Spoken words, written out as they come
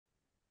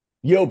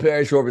Yo,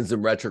 Parish Orbans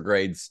and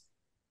Retrogrades.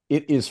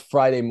 It is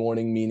Friday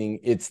morning, meaning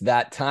it's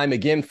that time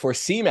again for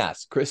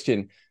CMASC,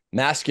 Christian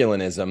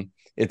masculinism.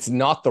 It's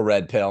not the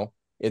red pill.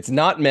 It's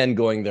not men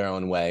going their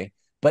own way,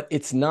 but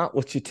it's not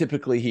what you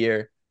typically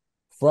hear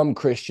from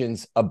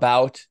Christians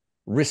about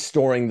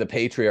restoring the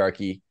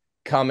patriarchy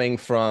coming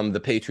from the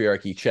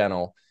patriarchy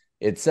channel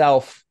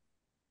itself.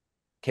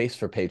 Case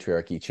for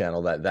patriarchy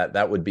channel.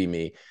 That would be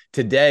me.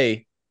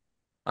 Today,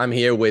 I'm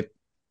here with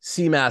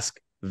CMASC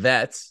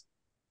vets,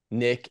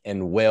 Nick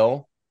and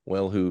Will,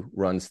 who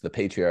runs the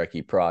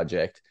Patriarchy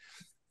Project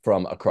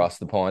from across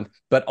the pond,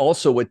 but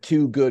also with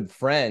two good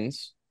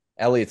friends.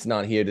 Elliot's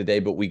not here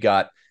today, but we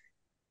got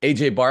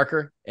AJ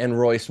Barker and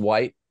Royce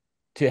White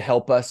to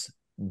help us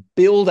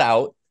build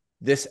out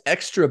this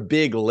extra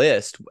big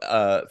list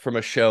from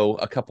a show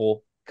a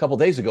couple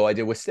days ago I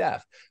did with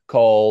Steph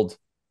called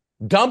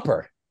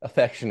Dumper,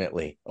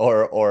 affectionately,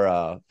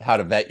 or How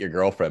to Vet Your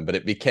Girlfriend, but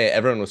it became,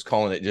 everyone was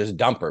calling it just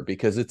Dumper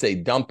because it's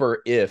a dumper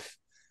if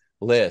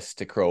list,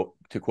 to quote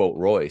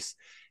Royce.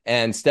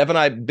 And Steph and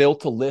I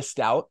built a list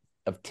out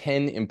of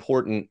 10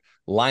 important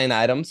line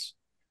items,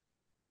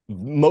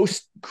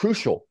 most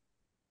crucial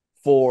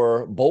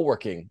for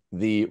bulwarking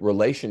the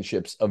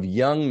relationships of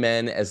young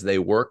men as they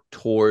work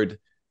toward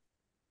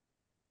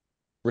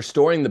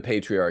restoring the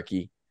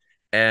patriarchy.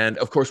 And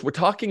of course, we're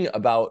talking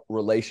about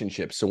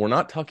relationships. So we're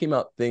not talking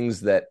about things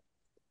that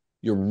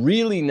you're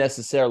really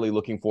necessarily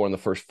looking for in the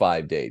first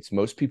 5 dates.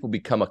 Most people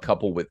become a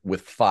couple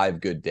with 5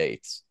 good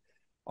dates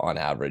on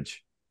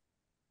average.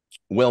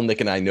 Will,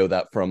 Nick, and I know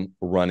that from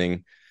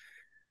running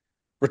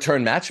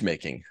return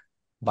matchmaking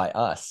by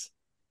us.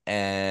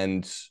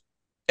 And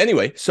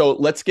anyway, so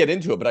let's get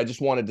into it. But I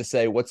just wanted to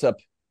say, what's up,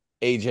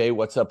 AJ?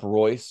 What's up,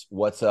 Royce?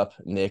 What's up,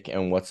 Nick?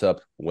 And what's up,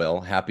 Will?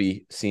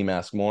 Happy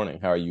CMASC morning.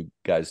 How are you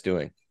guys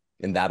doing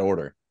in that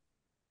order?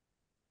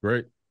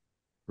 Great.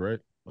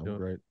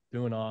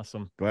 Doing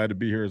awesome. Glad to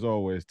be here as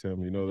always,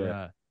 Tim. You know that.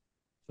 Yeah,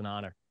 it's an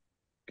honor.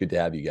 Good to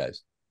have you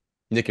guys.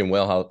 Nick and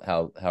Will,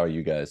 how are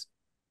you guys?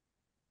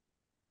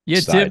 Yeah,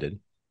 Excited. Tim,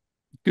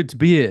 good to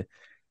be here.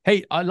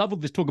 Hey, I love all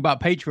this talk about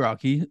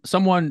patriarchy.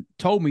 Someone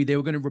told me they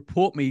were going to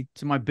report me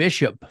to my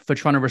bishop for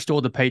trying to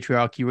restore the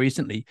patriarchy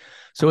recently.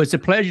 So it's a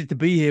pleasure to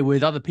be here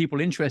with other people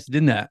interested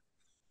in that.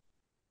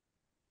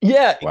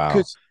 Yeah, Wow.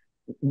 because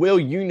Will,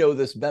 you know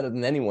this better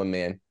than anyone,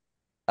 man.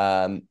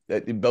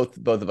 Both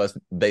of us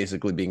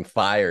basically being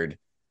fired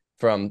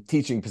from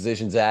teaching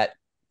positions at,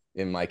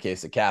 in my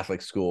case, a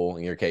Catholic school,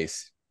 in your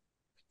case,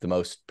 the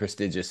most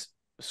prestigious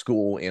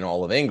school in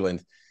all of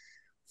England,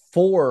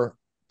 for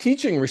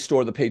teaching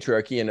Restore the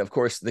Patriarchy. And of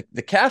course,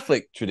 the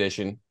Catholic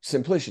tradition,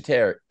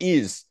 simpliciter,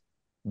 is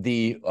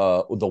the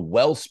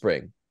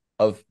wellspring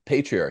of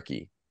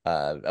patriarchy.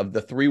 Of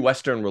the 3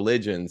 Western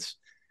religions,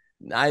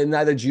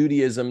 neither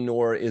Judaism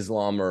nor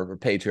Islam or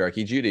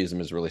patriarchy. Judaism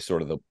is really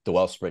sort of the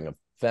wellspring of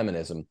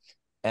feminism,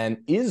 and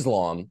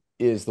Islam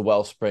is the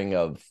wellspring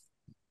of,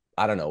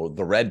 I don't know,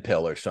 the red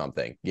pill or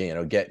something. You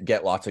know,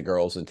 get lots of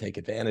girls and take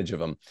advantage of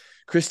them.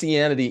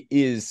 Christianity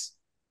is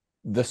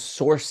the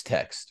source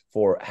text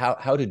for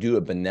how to do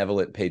a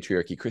benevolent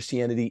patriarchy.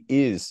 Christianity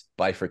is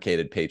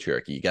bifurcated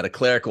patriarchy. You got a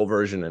clerical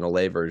version and a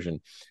lay version.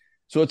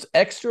 So it's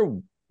extra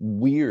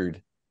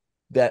weird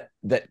that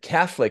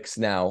Catholics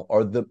now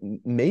are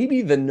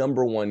maybe the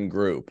number one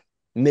group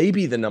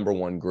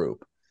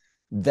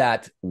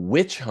that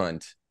witch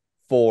hunt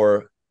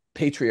for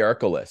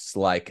patriarchalists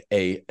like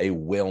a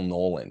Will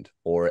Noland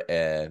or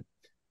a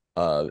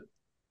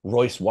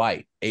Royce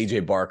White,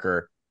 AJ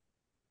Barker,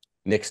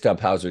 Nick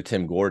Stumphauzer,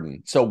 Tim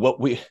Gordon. So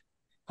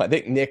I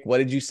think, Nick, what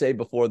did you say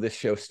before this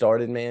show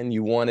started, man?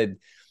 You wanted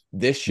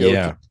this show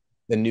to be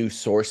the new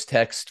source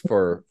text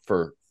for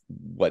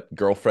what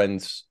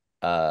girlfriends,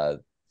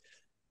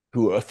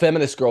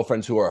 feminist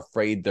girlfriends who are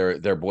afraid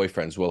their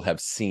boyfriends will have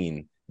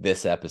seen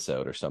this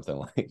episode or something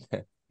like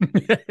that.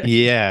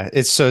 Yeah,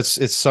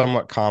 it's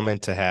somewhat common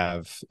to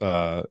have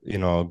a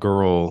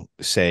girl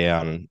say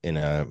in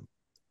a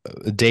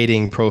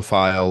dating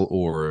profile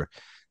or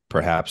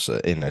perhaps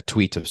in a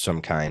tweet of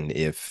some kind,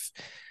 if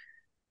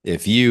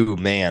you,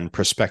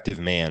 prospective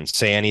man,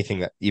 say anything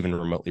that even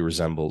remotely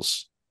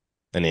resembles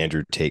an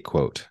Andrew Tate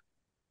quote,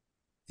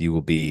 you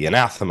will be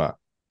anathema.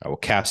 I will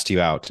cast you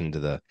out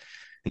into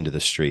the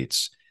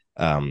streets.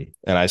 And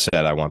I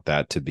said I want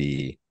that to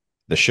be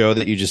the show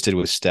that you just did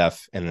with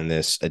Steph, and then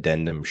this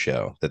addendum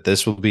show, that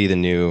this will be the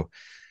new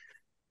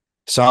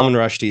Salman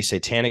Rushdie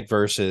satanic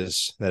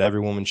verses, that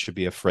every woman should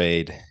be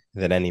afraid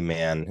that any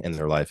man in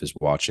their life is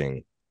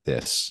watching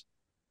this.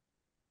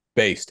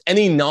 Based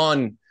any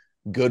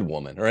non-good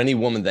woman or any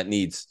woman that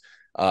needs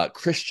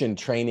Christian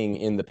training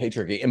in the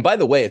patriarchy. And by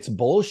the way, it's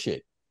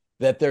bullshit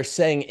that they're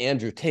saying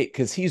Andrew Tate,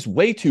 because he's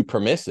way too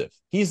permissive.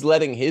 He's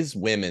letting his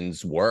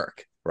women's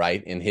work,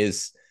 right, in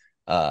his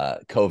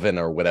coven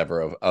or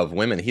whatever of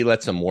women. He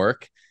lets them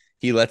work.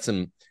 He lets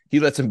them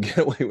get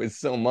away with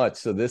so much.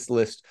 So this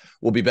list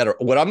will be better.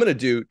 What I'm going to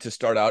do to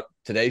start out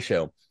today's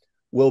show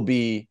will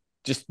be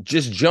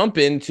just jump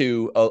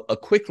into a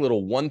quick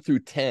little 1 through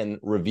 10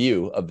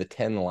 review of the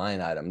 10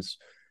 line items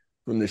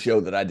from the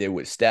show that I did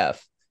with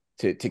Steph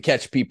to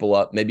catch people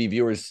up. Maybe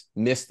viewers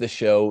miss the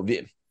show.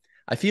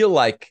 I feel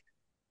like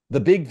the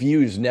big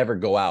views never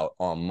go out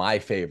on my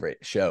favorite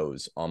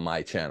shows on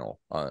my channel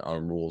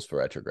on Rules for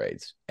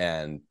Retrogrades,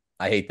 and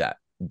I hate that.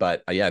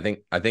 But yeah,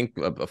 I think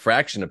a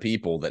fraction of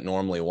people that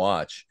normally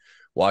watch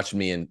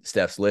me and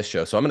Steph's list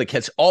show. So I'm going to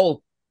catch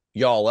all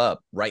y'all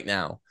up right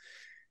now,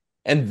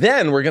 and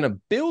then we're going to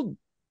build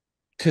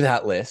to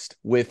that list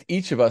with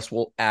each of us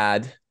will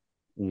add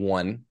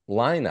one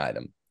line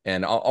item.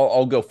 And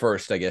I'll go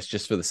first, I guess,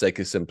 just for the sake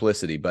of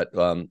simplicity. But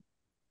I'm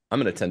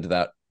going to tend to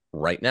that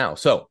right now.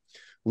 So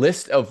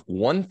list of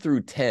 1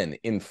 through 10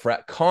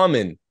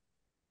 common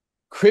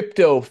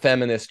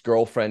crypto-feminist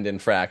girlfriend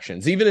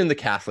infractions, even in the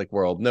Catholic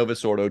world,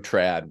 Novus Ordo,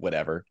 trad,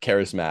 whatever,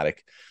 charismatic.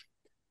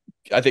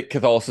 I think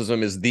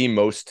Catholicism is the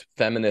most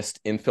feminist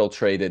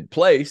infiltrated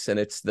place, and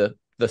it's the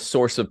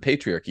source of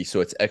patriarchy.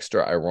 So it's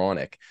extra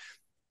ironic.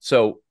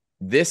 So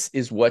this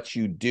is what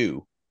you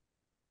do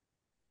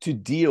to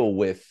deal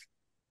with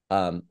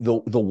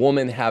the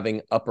woman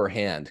having upper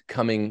hand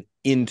coming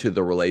into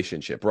the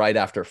relationship right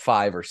after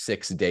 5 or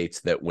 6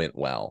 dates that went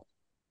well.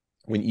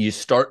 When you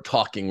start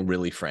talking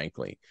really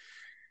frankly.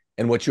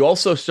 And what you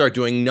also start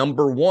doing,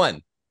 number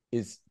 1,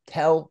 is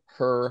tell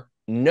her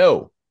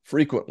no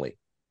frequently.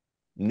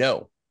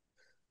 No.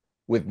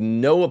 With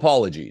no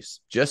apologies.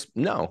 Just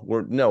no.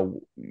 We're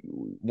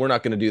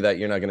not going to do that.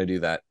 You're not going to do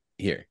that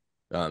here.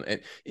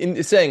 And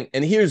in saying,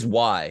 and here's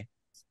why,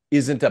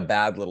 isn't a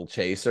bad little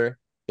chaser.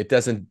 It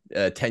doesn't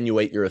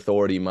attenuate your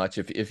authority much.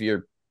 If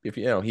you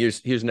know,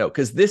 here's no,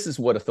 because this is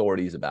what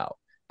authority is about.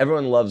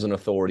 Everyone loves an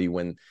authority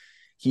when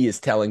he is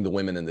telling the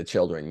women and the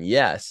children,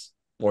 yes,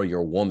 or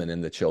your woman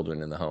and the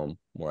children in the home,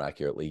 more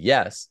accurately,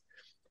 yes.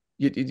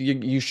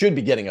 You should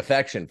be getting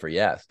affection for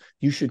yes.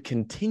 You should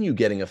continue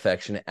getting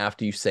affection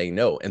after you say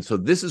no. And so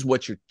this is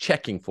what you're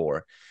checking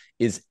for,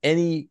 is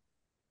any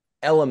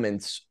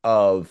elements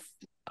of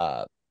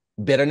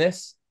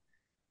bitterness.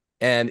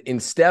 And in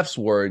Steph's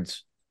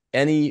words,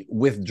 any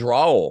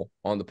withdrawal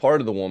on the part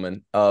of the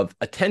woman of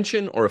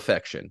attention or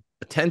affection.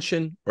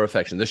 Attention or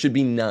affection. There should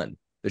be none.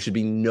 There should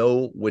be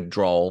no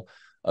withdrawal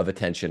of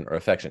attention or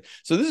affection.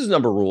 So this is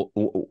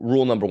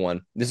rule number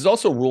 1. This is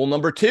also rule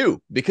number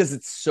 2, because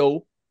it's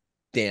so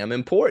damn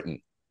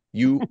important.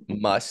 You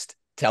must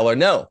tell her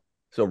no.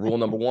 So rule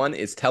number 1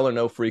 is tell her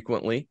no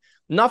frequently,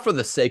 not for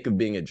the sake of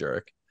being a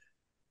jerk,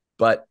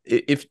 but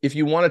if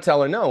you want to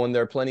tell her no, and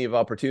there are plenty of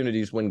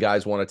opportunities when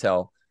guys want to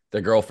tell their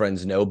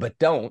girlfriends no, but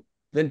don't,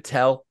 then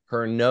tell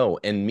her no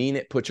and mean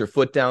it. Put your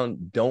foot down.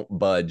 Don't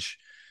budge.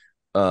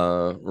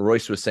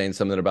 Royce was saying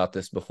something about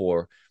this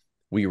before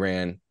we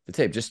ran the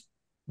tape. Just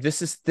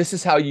this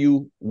is how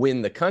you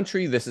win the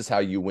country. This is how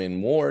you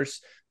win wars.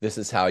 This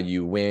is how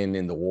you win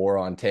in the war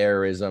on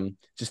terrorism.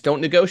 Just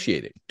don't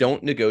negotiate it.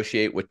 Don't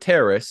negotiate with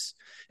terrorists.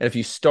 And if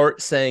you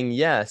start saying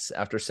yes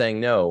after saying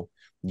no,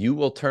 you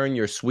will turn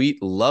your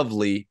sweet,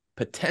 lovely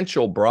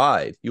potential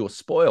bride. You will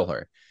spoil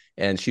her,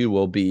 and she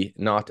will be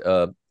not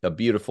a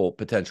beautiful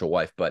potential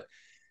wife, but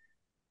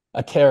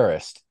a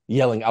terrorist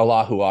yelling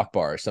Allahu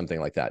Akbar or something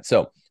like that.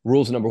 So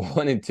rules number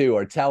 1 and 2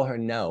 are tell her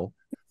no.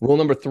 Rule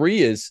number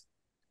 3 is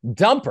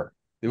dump her.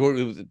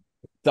 The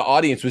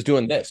audience was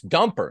doing this.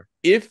 Dump her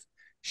if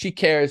she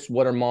cares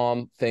what her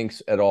mom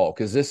thinks at all,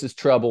 because this is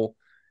trouble.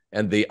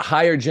 And the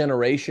higher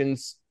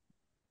generations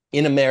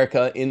in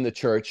America, in the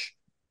church,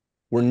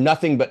 were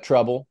nothing but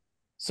trouble.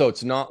 So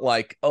it's not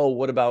like, oh,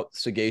 what about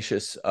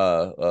sagacious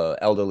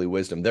elderly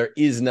wisdom? There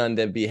is none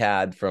to be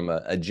had from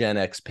a Gen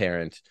X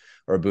parent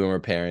or a boomer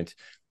parent.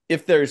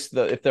 If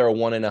they're a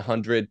 1 in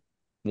 100,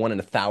 1 in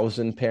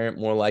 1,000 parent,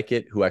 more like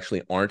it, who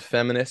actually aren't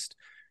feminist,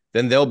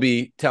 then they'll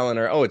be telling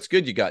her, oh, it's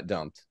good you got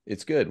dumped.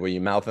 It's good. Were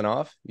you mouthing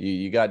off?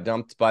 You got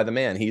dumped by the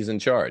man. He's in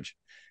charge.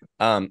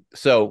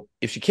 So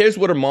if she cares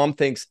what her mom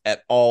thinks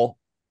at all,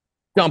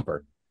 dump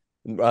her.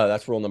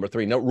 That's rule number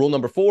 3. No, rule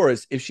number 4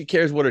 is if she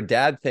cares what her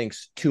dad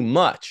thinks too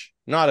much,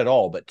 not at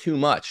all, but too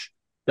much,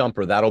 dump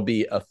her. That'll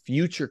be a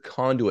future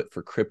conduit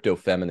for crypto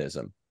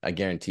feminism. I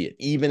guarantee it.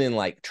 Even in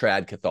like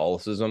trad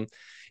Catholicism,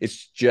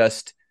 it's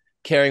just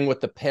caring what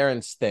the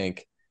parents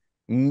think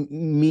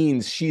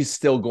means she's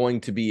still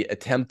going to be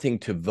attempting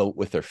to vote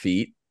with her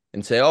feet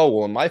and say, oh,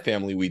 well, in my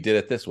family, we did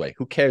it this way.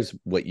 Who cares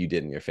what you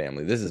did in your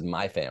family? This is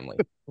my family.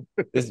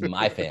 This is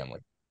my family,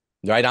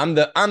 right? I'm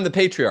the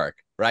patriarch,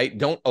 right?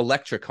 Don't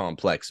Electra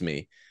complex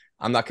me.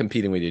 I'm not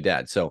competing with your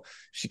dad. So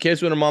if she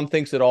cares what her mom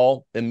thinks at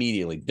all,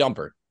 immediately dump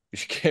her. If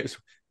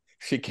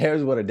she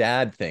cares what her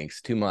dad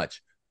thinks too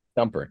much,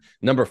 dump her.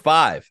 Number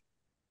 5.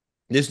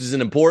 This is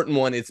an important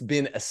one. It's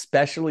been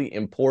especially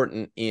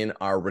important in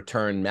our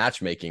return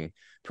matchmaking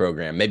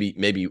program.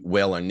 Maybe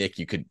Will or Nick,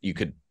 you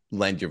could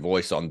lend your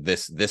voice on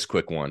this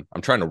quick one.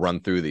 I'm trying to run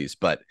through these,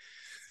 but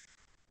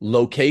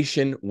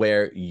location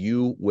where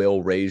you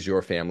will raise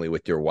your family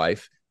with your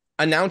wife.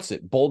 Announce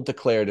it. Bold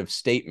declarative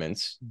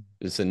statements.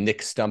 It's a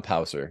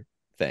NStumphauzer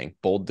thing.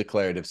 Bold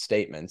declarative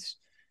statements.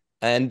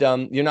 And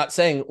you're not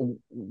saying,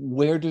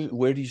 where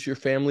does your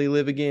family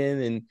live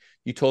again? And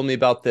you told me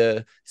about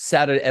the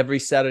every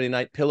Saturday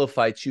night pillow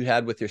fights you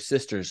had with your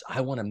sisters.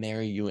 I want to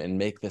marry you and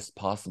make this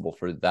possible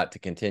for that to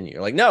continue.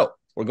 You're like, no,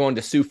 we're going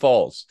to Sioux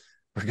Falls.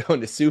 We're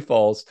going to Sioux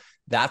Falls.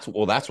 That's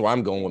where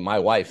I'm going with my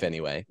wife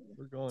anyway.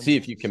 See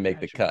if you can make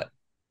the cut.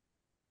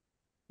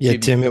 Yeah,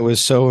 Tim, it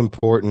was so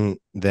important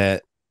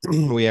that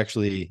we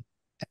actually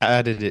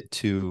added it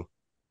to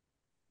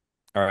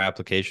our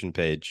application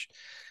page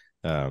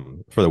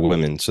for the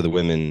women. So the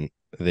women,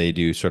 they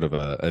do sort of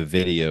a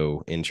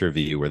video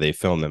interview where they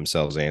film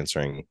themselves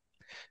answering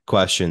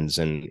questions.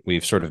 And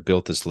we've sort of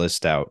built this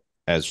list out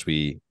as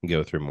we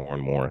go through more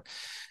and more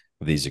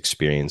of these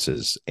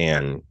experiences.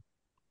 And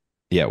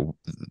yeah,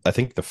 I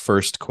think the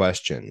first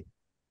question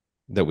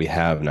that we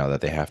have now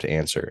that they have to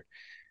answer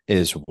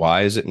is,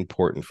 why is it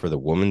important for the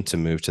woman to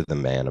move to the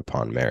man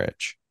upon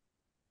marriage?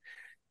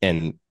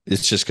 And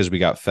it's just because we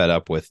got fed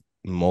up with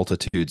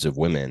multitudes of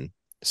women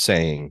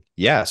saying,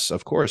 yes,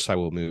 of course, I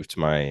will move to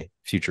my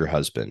future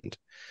husband.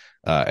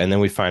 And then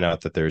we find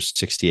out that there's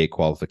 68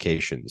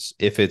 qualifications.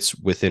 If it's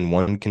within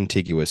one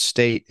contiguous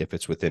state, if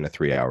it's within a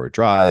 3-hour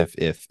drive,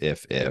 if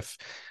right.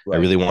 I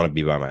really want to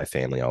be by my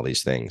family, all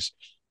these things.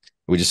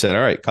 We just said,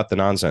 all right, cut the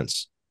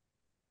nonsense.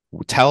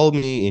 Tell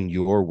me in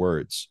your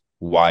words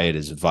why it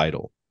is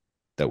vital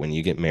that when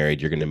you get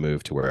married, you're going to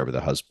move to wherever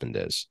the husband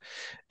is.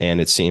 And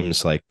it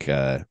seems like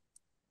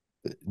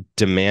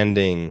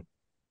demanding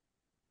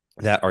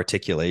that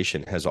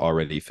articulation has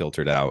already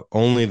filtered out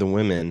only the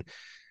women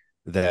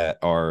that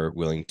are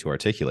willing to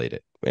articulate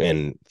it.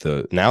 And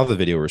now the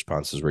video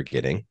responses we're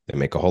getting, they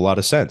make a whole lot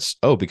of sense.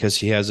 Oh, because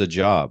he has a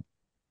job.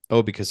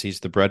 Oh, because he's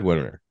the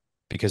breadwinner.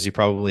 Because he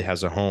probably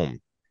has a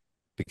home.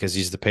 Because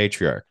he's the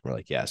patriarch. We're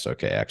like, yes,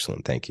 okay,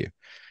 excellent, thank you.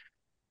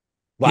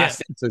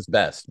 Last answer's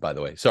best, by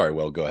the way. Sorry,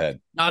 Will, go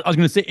ahead. I was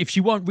going to say, if she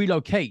won't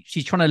relocate,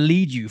 she's trying to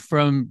lead you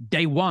from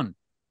day one,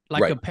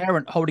 like a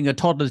parent holding a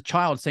toddler's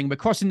child saying, we're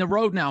crossing the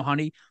road now,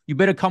 honey. You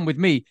better come with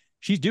me.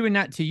 She's doing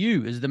that to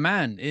you as the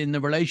man in the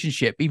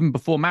relationship, even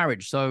before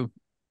marriage. So,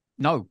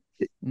 no.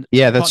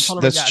 Yeah,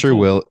 that's true,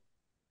 Will.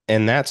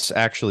 And that's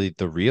actually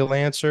the real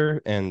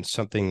answer, and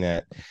something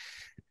that,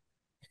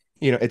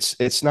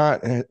 it's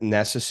not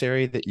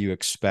necessary that you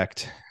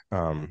expect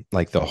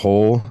like the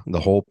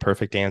whole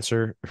perfect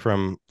answer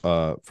from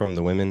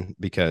the women,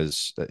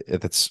 because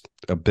that's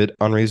a bit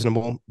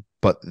unreasonable,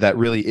 but that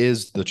really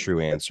is the true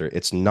answer.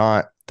 It's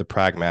not the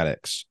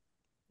pragmatics.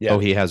 Yeah. Oh,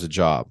 he has a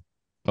job.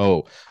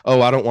 Oh,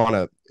 I don't want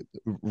to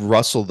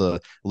rustle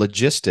the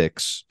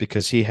logistics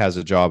because he has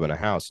a job and a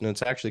house. No,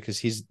 it's actually because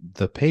he's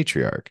the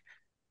patriarch,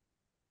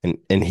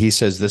 and he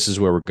says this is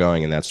where we're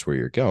going, and that's where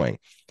you're going.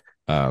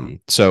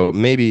 So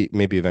maybe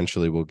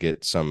eventually we'll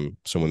get some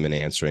women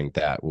answering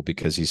that. Well,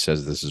 because he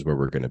says this is where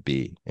we're going to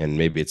be, and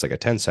maybe it's like a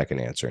 10-second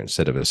answer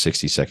instead of a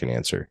 60-second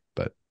answer.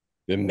 But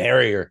then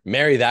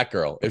marry that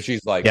girl if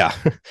she's like, yeah,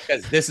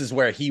 because this is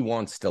where he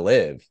wants to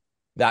live.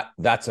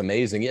 That's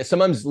amazing. Yeah,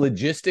 sometimes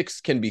logistics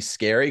can be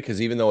scary,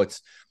 because even though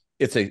it's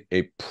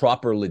a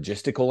proper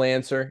logistical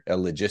answer, a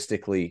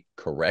logistically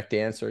correct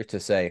answer to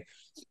say,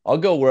 I'll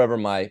go wherever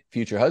my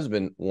future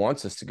husband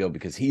wants us to go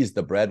because he's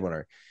the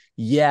breadwinner.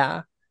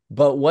 Yeah.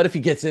 But what if he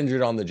gets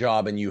injured on the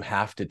job and you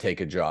have to take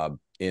a job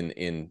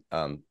in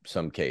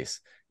some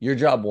case? Your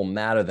job will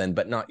matter then,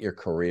 but not your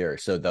career.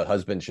 So the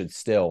husband should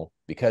still,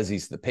 because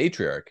he's the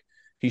patriarch,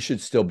 he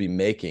should still be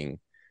making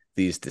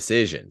these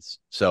decisions.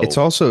 So it's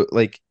also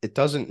like, it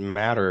doesn't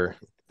matter.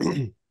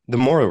 The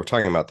more we're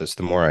talking about this,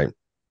 the more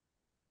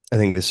I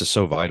think this is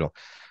so vital.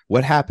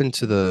 What happened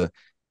to the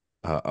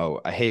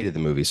I hated the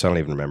movie, so I don't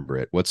even remember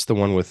it. What's the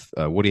one with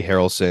Woody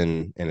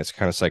Harrelson, and it's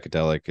kind of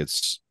psychedelic?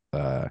 It's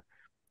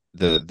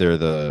they're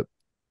the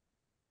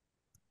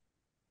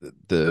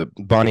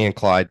Bonnie and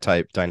Clyde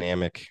type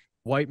dynamic.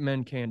 White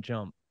Men Can't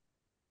Jump.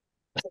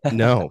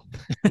 No,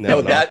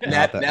 that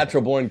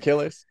Natural Born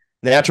Killers.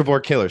 Natural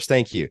Born Killers.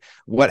 Thank you.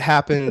 What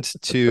happened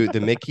to the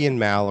Mickey and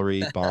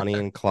Mallory, Bonnie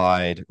and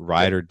Clyde,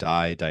 ride or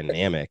die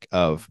dynamic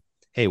of,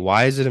 hey,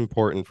 why is it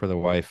important for the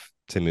wife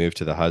to move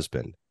to the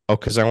husband? Oh,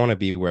 because I want to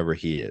be wherever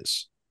he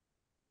is.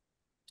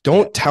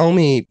 Don't tell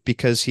me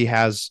because he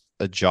has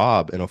a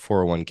job in a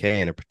 401k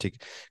in a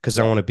particular, because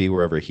I want to be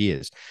wherever he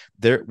is.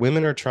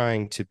 Women are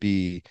trying to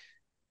be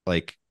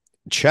like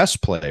chess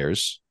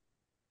players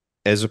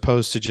as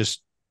opposed to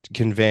just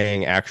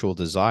conveying actual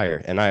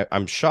desire. And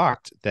I'm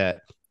shocked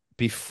that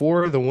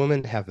before the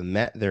women have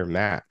met their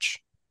match,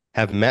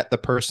 have met the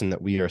person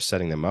that we are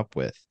setting them up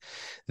with,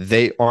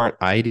 they aren't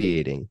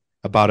ideating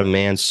about a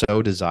man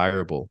so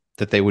desirable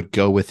that they would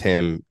go with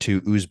him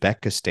to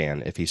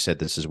Uzbekistan if he said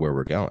this is where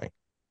we're going.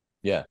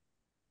 Yeah.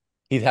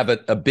 He'd have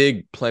a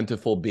big,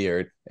 plentiful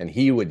beard, and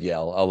he would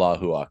yell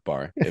Allahu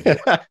Akbar.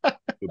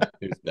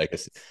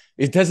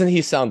 Doesn't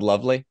he sound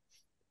lovely?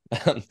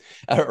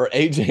 Or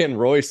AJ and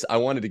Royce, I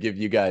wanted to give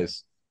you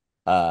guys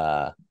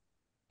a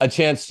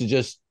chance to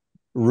just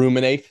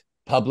ruminate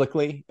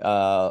publicly,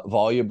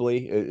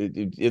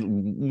 volubly.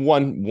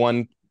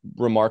 One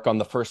remark on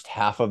the first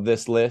half of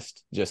this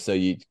list, just so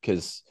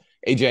because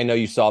AJ, I know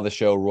you saw the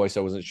show. Royce,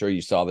 I wasn't sure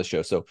you saw the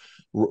show. So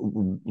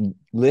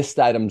list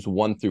items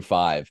 1 through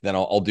 5. Then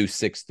I'll do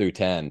 6 through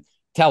 10.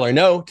 Tell her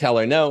no. Tell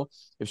her no.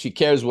 If she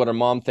cares what her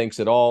mom thinks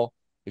at all,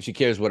 if she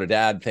cares what her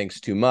dad thinks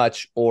too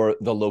much, or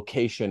the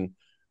location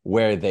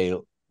where they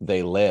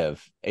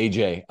live.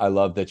 AJ, I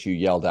love that you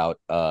yelled out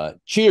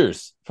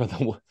cheers for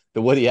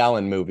the Woody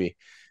Allen movie.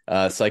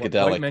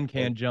 Psychedelic. White Men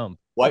Can't Jump.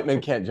 White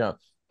Men Can't Jump.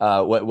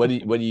 What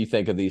do you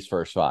think of these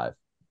first 5?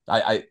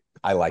 I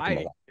like them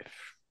a lot.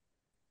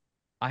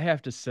 I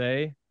have to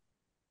say,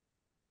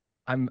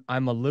 I'm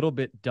a little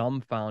bit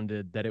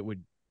dumbfounded that it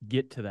would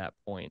get to that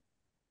point,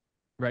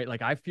 right?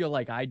 Like, I feel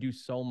like I do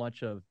so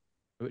much of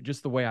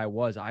just the way I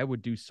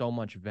would do so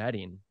much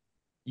vetting.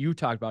 You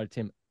talked about it,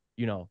 Tim.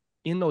 You know,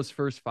 in those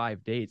first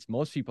 5 dates,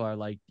 most people are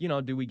like, you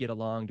know, do we get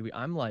along?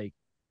 I'm like,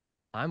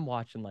 I'm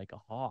watching like a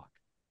hawk.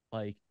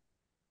 Like,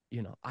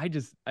 you know,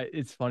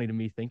 it's funny to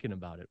me thinking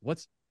about it.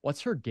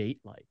 What's her gait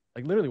like?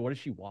 Like, literally, what does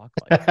she walk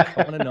like?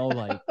 I want to know,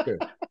 like,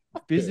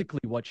 physically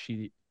what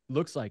she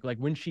looks like. Like,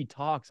 when she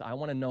talks, I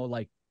want to know,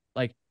 like,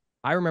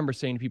 I remember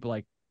saying to people,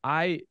 like,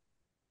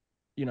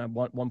 you know,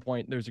 at one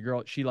point, there's a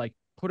girl, she like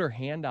put her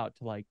hand out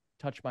to like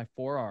touch my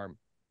forearm,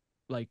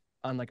 like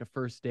on like a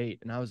first date.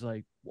 And I was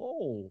like,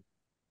 whoa,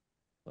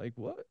 like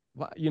what?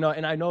 You know,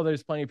 and I know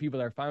there's plenty of people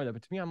that are fine with that,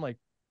 but to me, I'm like,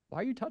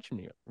 why are you touching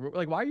me?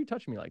 Like, why are you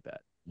touching me like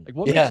that? Like,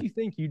 what makes you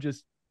think you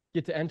just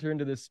get to enter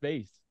into this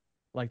space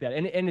like that?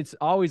 And it's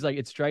always like,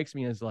 it strikes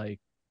me as like,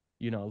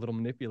 you know, a little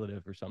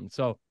manipulative or something.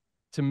 So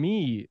to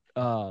me,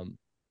 I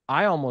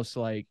almost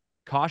like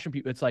caution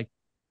people. It's like,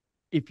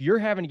 if you're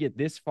having to get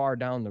this far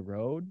down the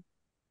road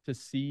to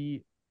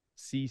see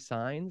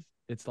signs,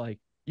 it's like,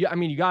 yeah, I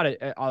mean, you got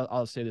to,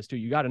 I'll say this too.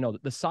 You got to know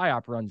that the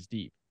PSYOP runs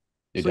deep.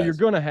 So you're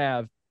going to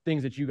have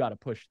things that you got to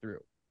push through,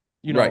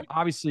 you know,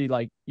 obviously,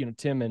 like, you know,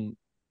 Tim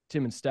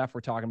and Steph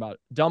were talking about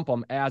dump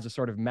them as a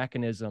sort of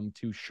mechanism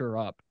to shore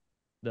up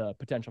the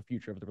potential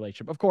future of the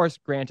relationship. Of course,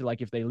 granted,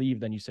 like, if they leave,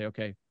 then you say,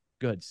 okay,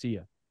 good, see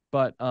ya.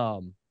 But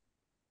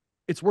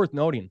it's worth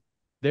noting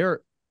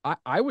there.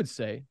 I would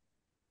say,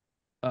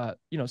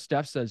 you know,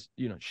 Steph says,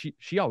 you know,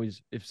 she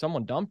always, if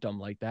someone dumped them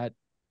like that,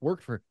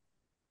 worked for her.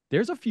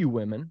 There's a few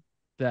women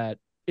that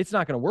it's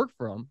not going to work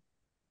for them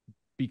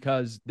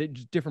because they're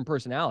just different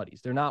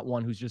personalities. They're not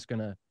one who's just going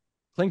to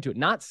cling to it.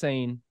 Not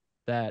saying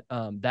that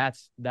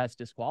that's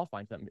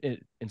disqualifying them.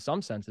 In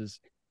some senses,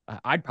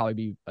 I'd probably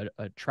be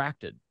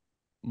attracted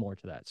more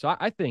to that. So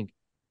I think,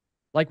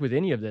 like with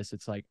any of this,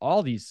 it's like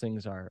all these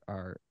things are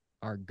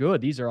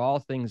good. These are all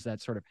things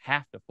that sort of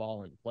have to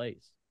fall in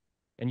place.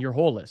 And your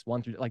whole list,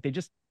 1 through, like,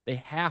 they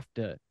have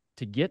to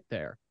get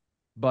there.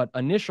 But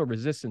initial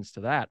resistance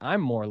to that,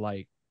 I'm more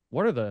like,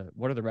 what are the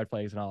red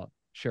flags? And I'll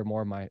share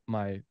more of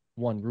my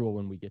one rule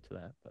when we get to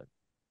that. But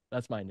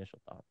that's my initial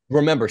thought.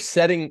 Remember,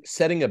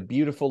 setting a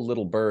beautiful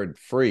little bird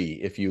free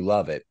if you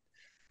love it,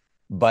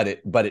 but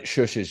it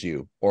shushes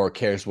you or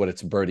cares what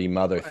its birdie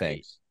mother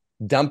thinks.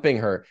 Dumping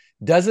her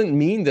doesn't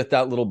mean that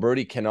little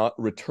birdie cannot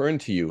return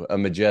to you a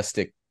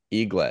majestic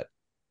eaglet.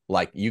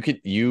 Like, you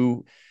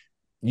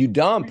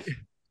dump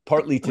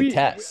partly to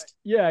test.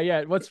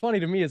 Yeah. What's funny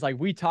to me is, like,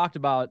 we talked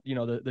about, you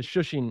know, the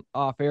shushing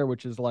off air,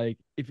 which is like,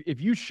 if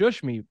you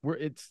shush me,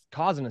 it's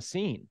causing a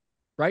scene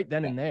right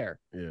then and there.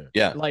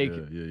 Yeah. Like,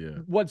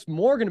 what's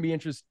more going to be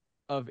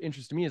of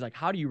interest to me is, like,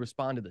 how do you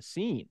respond to the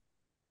scene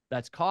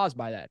that's caused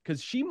by that?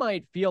 Because she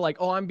might feel like,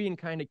 oh, I'm being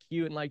kind of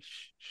cute and like,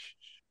 shh,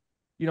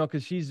 you know,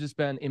 because she's just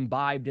been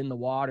imbibed in the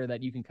water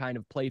that you can kind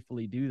of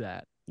playfully do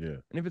that. Yeah.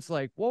 And if it's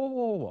like,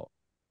 whoa,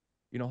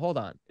 you know, hold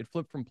on, it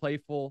flipped from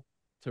playful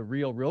to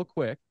real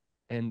quick,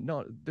 and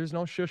no, there's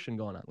no shushing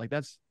going on. Like,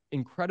 that's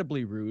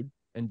incredibly rude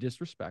and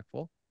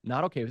disrespectful.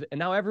 Not okay with it. And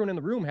now everyone in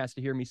the room has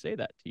to hear me say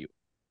that to you.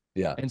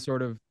 Yeah. And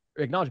sort of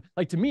acknowledge.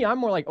 Like, to me, I'm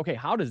more like, okay,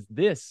 how does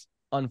this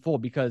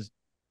unfold? Because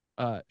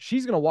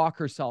she's gonna walk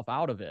herself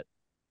out of it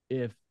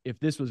if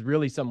this was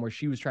really somewhere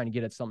she was trying to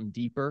get at something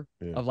deeper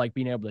of, like,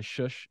 being able to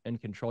shush and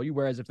control you.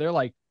 Whereas if they're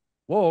like,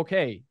 whoa,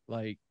 okay,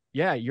 like,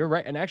 yeah, you're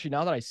right. And actually,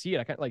 now that I see it,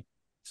 I kind of like,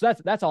 so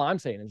that's all I'm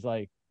saying is,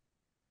 like,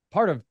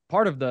 part of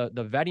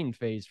the vetting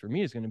phase for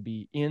me is going to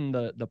be in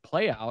the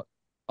play out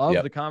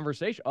of the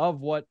conversation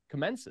of what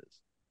commences.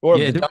 Or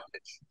the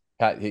dumpage.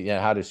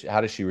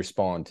 How does she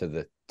respond to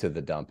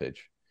the dumpage?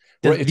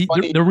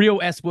 The real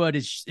S word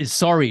is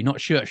sorry, not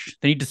shush.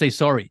 They need to say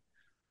sorry.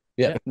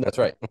 Yeah. That's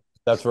right.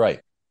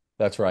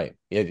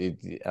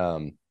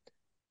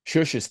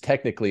 Shush is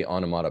technically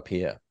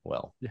onomatopoeia.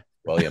 Well,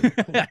 William.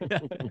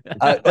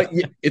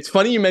 It's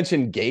funny you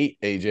mentioned gait,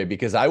 AJ,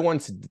 because I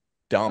once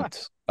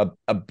dumped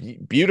a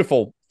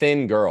beautiful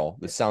thin girl.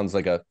 This sounds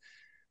like a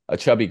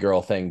chubby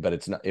girl thing,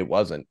 but it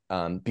wasn't,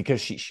 because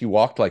she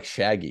walked like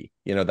Shaggy,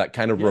 you know, that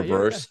kind of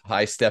reverse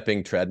high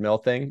stepping treadmill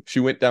thing.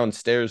 She went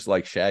downstairs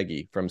like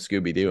Shaggy from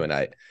Scooby-Doo, and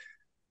I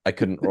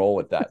couldn't roll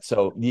with that.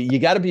 So you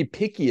got to be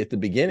picky at the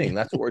beginning.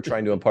 That's what we're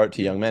trying to impart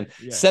to young men.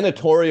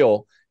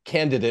 Senatorial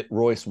candidate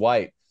Royce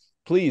White,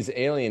 please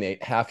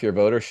alienate half your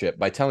votership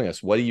by telling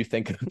us, what do you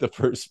think of the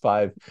first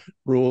 5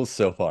 rules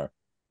so far?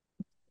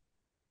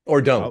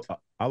 Or don't.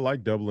 I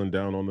like doubling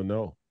down on the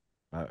no.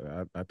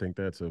 I think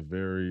that's a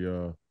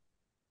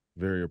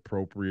very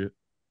appropriate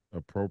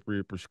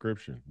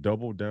prescription.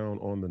 Double down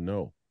on the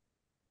no.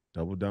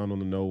 Double down on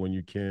the no when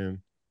you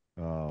can.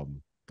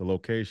 The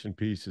location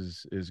piece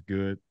is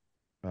good.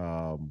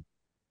 Um,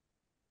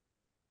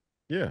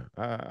 yeah,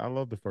 I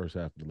love the first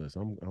half of the list.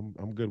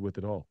 I'm good with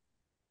it all.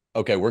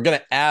 Okay, we're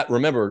gonna add.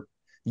 Remember,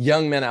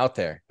 young men out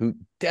there who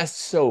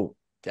so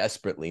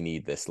desperately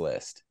need this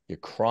list. You're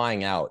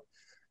crying out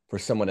for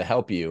someone to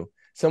help you,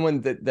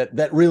 someone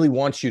that really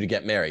wants you to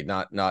get married,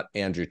 not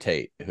Andrew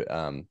Tate,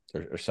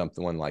 or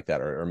something like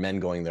that, or men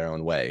going their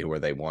own way, where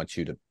they want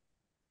you to.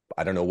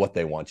 I don't know what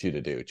they want you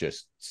to do.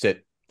 Just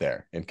sit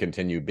there and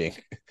continue being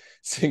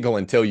single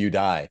until you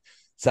die.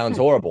 Sounds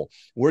horrible.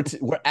 We're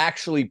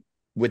actually,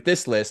 with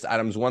this list,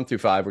 items 1 through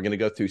 5, we're going to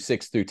go through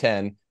 6 through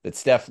 10 that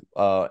Steph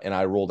and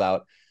I rolled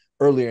out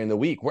earlier in the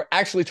week. We're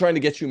actually trying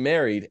to get you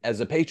married as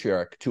a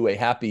patriarch to a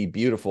happy,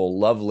 beautiful,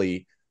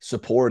 lovely,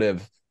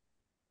 supportive,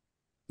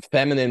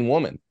 feminine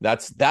woman.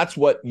 That's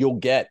what you'll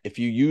get if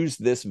you use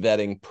this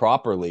vetting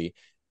properly.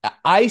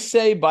 I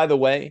say, by the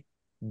way,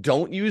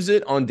 don't use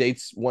it on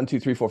dates 1, 2,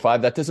 3, 4,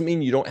 5. That doesn't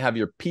mean you don't have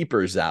your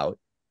peepers out.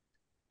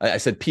 I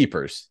said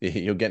peepers.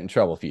 You'll get in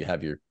trouble if you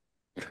have your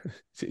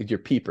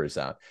peepers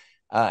out.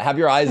 Have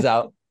your eyes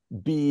out.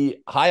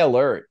 Be high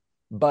alert.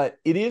 But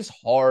it is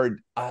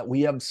hard.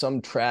 We have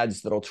some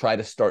trads that'll try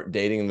to start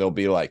dating, and they'll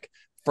be like,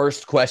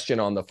 first question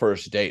on the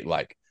first date,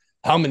 like,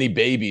 how many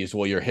babies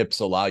will your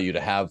hips allow you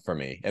to have for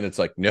me? And it's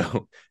like,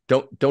 no,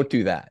 don't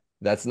do that.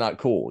 That's not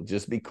cool.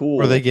 Just be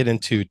cool. Or they get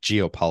into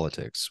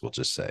geopolitics, we'll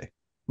just say.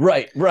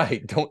 Right.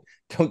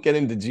 Don't get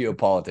into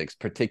geopolitics,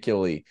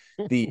 particularly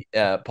the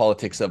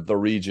politics of the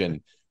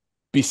region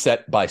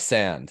beset by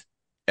sand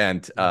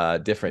and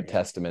different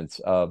testaments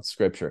of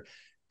scripture.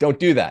 Don't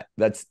do that.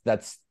 That's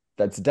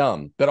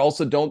dumb. But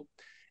also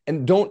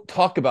don't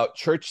talk about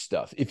church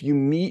stuff. If you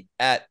meet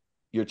at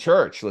your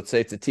church, let's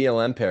say it's a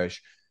TLM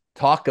parish,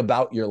 talk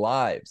about your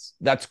lives.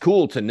 That's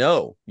cool to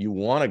know. You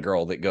want a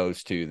girl that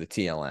goes to the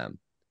TLM,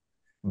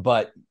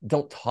 but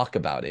don't talk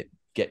about it.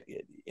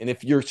 And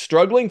if you're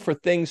struggling for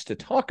things to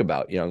talk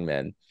about, young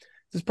men,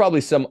 there's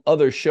probably some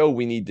other show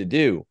we need to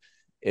do.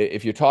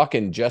 If you're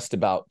talking just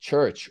about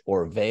church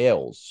or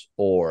veils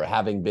or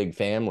having big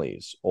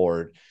families,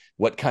 or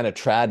what kind of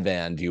trad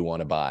van do you want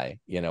to buy?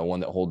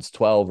 One that holds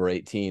 12 or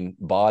 18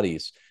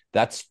 bodies.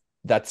 That's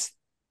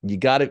you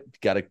gotta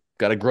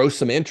grow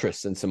some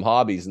interests and some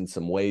hobbies and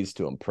some ways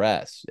to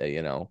impress,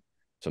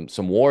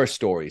 some war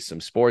stories,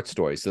 some sports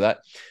stories. So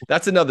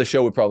that's another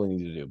show we probably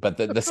need to do. But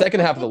the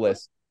second half of the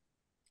list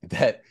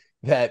that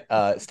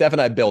Steph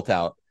and I built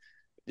out,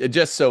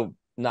 just so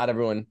not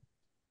everyone's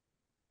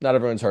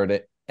heard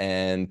it,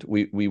 and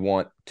we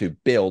want to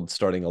build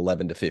starting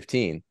 11 to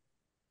 15,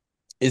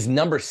 is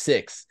number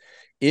 6.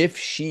 If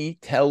she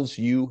tells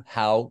you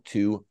how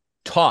to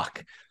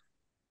talk.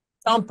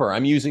 Thumper.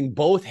 I'm using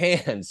both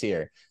hands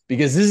here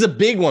because this is a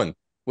big one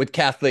with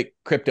Catholic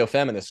crypto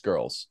feminist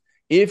girls.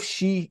 If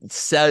she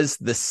says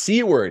the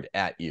C word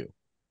at you,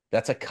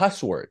 that's a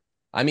cuss word.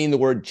 I mean the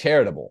word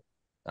charitable.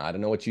 I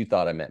don't know what you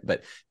thought I meant,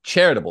 but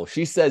charitable.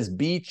 She says,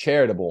 be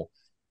charitable.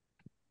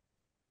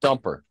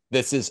 Thumper.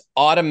 This is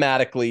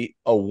automatically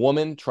a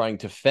woman trying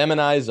to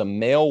feminize a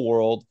male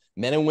world.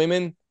 Men and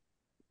women,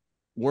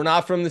 we're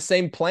not from the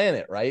same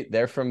planet, right?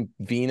 They're from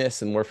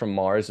Venus and we're from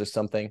Mars or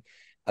something.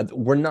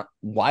 We're not.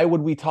 Why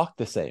would we talk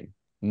the same?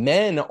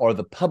 Men are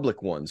the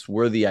public ones.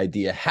 We're the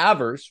idea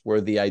havers. We're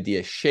the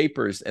idea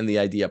shapers and the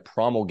idea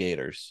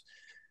promulgators.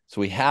 So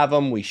we have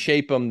them, we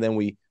shape them, then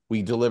we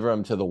deliver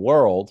them to the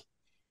world.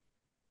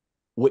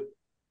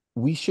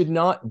 We should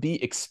not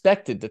be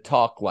expected to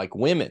talk like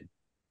women,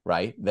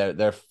 right?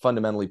 They're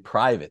fundamentally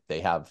private.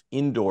 They have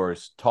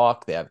indoors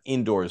talk. They have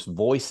indoors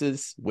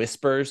voices,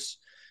 whispers.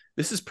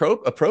 This is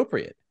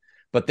appropriate,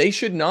 but they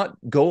should not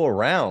go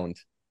around.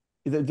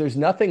 There's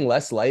nothing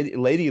less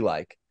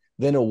ladylike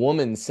than a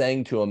woman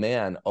saying to a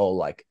man, oh,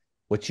 like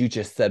what you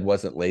just said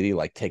wasn't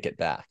ladylike. Take it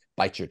back.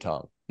 Bite your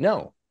tongue.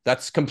 No,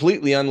 that's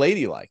completely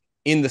unladylike,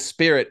 in the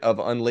spirit of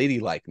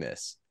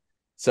unladylikeness.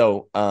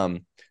 So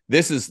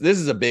this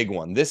is a big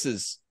one.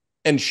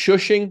 And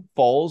shushing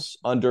falls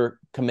under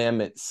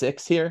commandment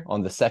 6 here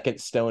on the second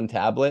stone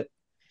tablet.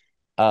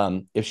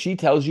 If she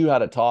tells you how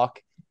to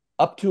talk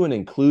up to and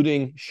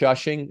including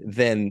shushing,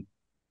 then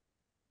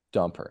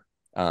dump her.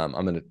 I'm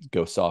going to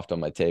go soft on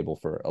my table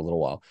for a little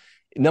while.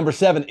 Number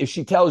 7, if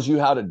she tells you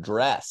how to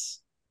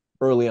dress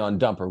early on,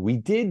 dump her. We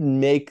did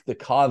make the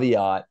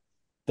caveat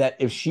that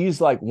if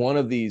she's like one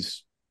of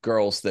these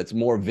girls that's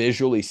more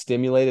visually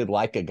stimulated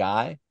like a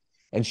guy,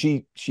 and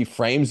she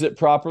frames it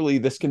properly,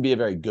 this can be a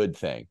very good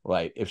thing,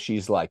 right? If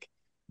she's like,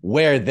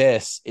 wear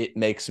this, it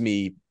makes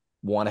me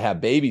want to have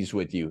babies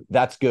with you,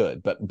 that's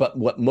good. But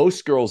what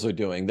most girls are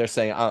doing, they're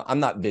saying, I'm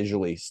not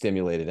visually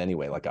stimulated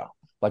anyway, like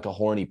a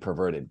horny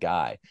perverted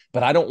guy,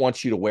 but I don't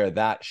want you to wear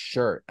that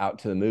shirt out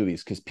to the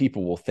movies because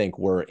people will think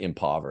we're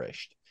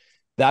impoverished.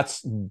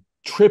 That's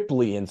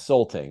triply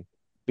insulting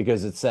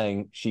because it's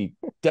saying she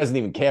doesn't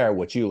even care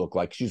what you look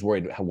like. She's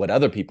worried what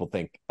other people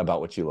think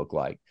about what you look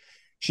like.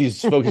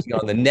 She's focusing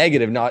on the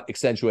negative, not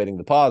accentuating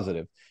the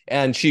positive.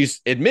 And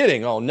she's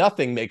admitting, oh,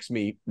 nothing makes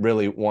me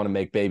really want to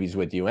make babies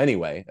with you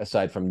anyway,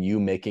 aside from you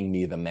making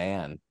me the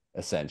man,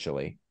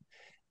 essentially.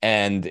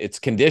 And it's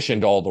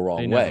conditioned all the wrong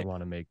way. They never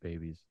want to make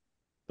babies.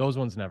 Those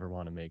ones never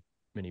want to make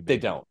mini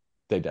babies.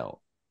 They don't.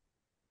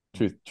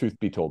 Truth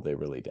be told, they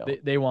really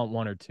don't. They want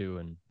one or two,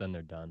 and then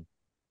they're done.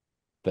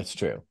 That's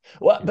true.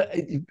 Well,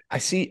 yeah.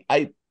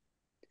 But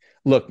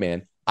look,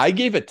 man, I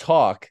gave a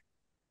talk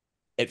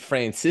at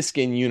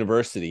Franciscan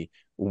University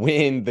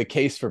when the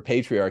case for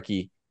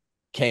patriarchy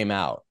came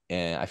out,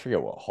 and I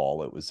forget what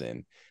hall it was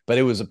in, but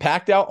it was a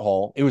packed out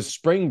hall. It was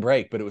spring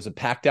break, but it was a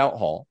packed out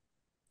hall.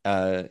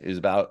 It was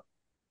about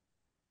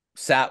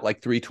sat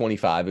like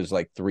 325. It was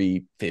like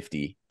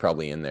 350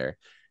 probably in there,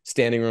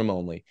 standing room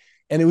only.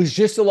 And it was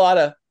just a lot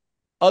of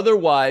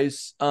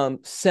otherwise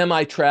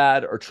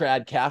semi-trad or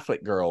trad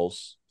Catholic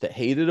girls that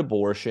hated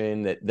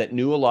abortion, that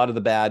knew a lot of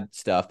the bad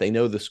stuff. They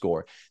know the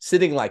score,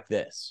 sitting like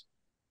this,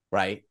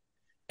 right?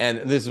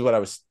 And this is what I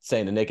was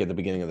saying to Nick at the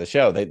beginning of the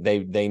show.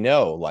 They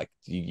know, like,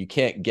 you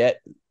can't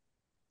get,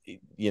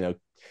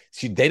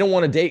 they don't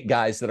want to date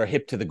guys that are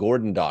hip to the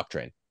Gordon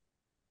doctrine.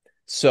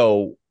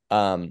 So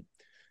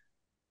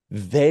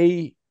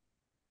they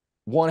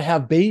want to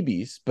have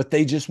babies, but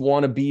they just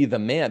want to be the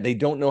man. They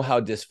don't know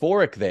how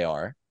dysphoric they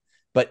are.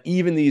 But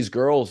even these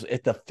girls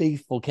at the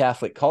faithful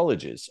Catholic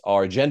colleges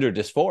are gender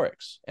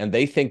dysphorics, and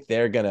they think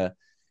they're gonna,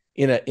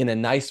 in a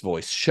nice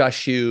voice,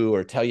 shush you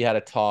or tell you how to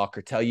talk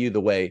or tell you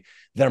the way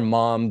their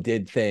mom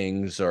did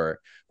things, or,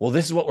 well,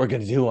 this is what we're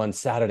going to do on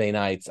Saturday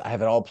nights. I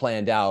have it all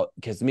planned out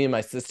because me and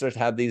my sisters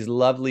have these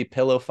lovely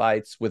pillow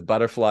fights with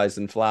butterflies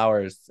and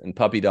flowers and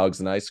puppy dogs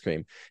and ice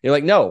cream. You're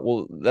like, no,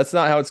 well, that's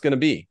not how it's going to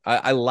be.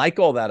 I like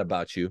all that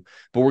about you,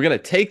 but we're going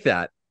to take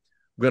that.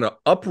 We're going to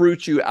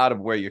uproot you out of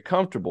where you're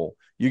comfortable.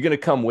 You're going to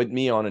come with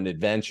me on an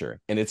adventure,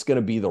 and it's going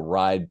to be the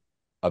ride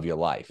of your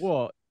life.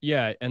 Well,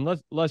 yeah. And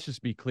let's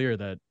just be clear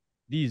that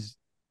these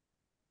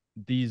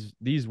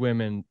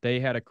women, they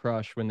had a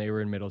crush when they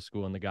were in middle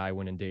school, and the guy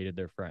went and dated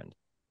their friend.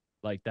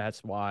 Like,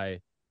 that's why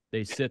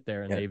they sit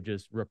there and they've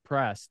just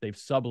repressed, they've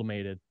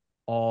sublimated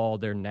all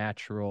their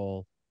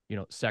natural,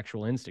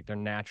 sexual instinct, their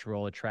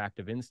natural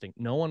attractive instinct.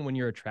 No one, when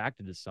you're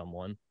attracted to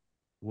someone,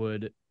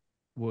 would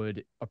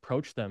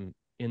approach them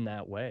in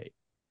that way.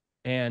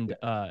 And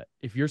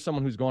if you're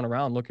someone who's going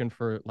around looking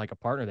for like a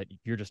partner that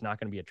you're just not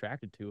going to be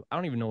attracted to, I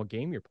don't even know what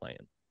game you're playing.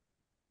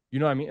 You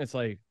know what I mean? It's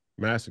like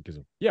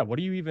masochism. Yeah. What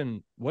do you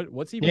even,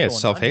 what's even going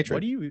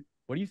self-hatred. on?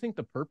 What do you think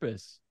the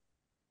purpose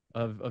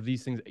of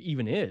these things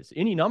even is?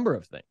 Any number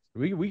of things.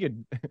 We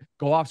could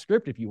go off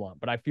script if you want,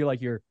 but I feel like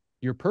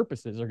your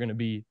purposes are going to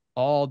be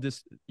all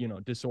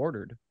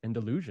disordered and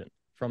delusion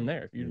from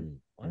there.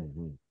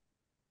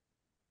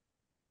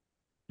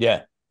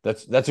 Yeah,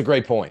 that's a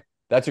great point.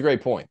 That's a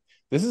great point.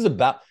 This is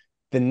about,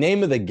 the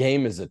name of the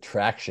game is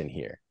attraction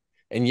here.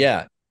 And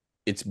yeah,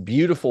 it's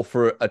beautiful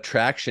for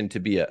attraction to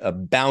be a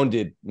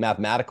bounded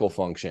mathematical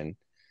function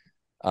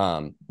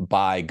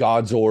by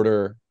God's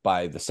order,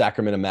 by the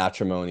sacrament of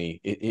matrimony.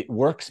 It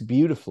works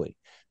beautifully.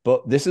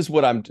 But this is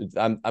what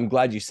I'm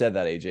glad you said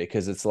that, AJ,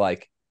 because it's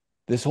like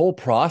this whole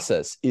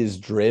process is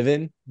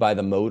driven by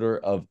the motor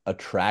of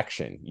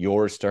attraction,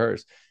 yours to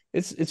hers.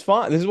 It's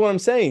fun. This is what I'm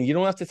saying. You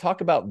don't have to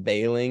talk about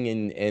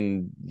veiling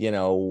and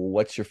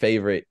what's your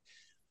favorite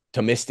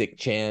Thomistic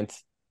chant,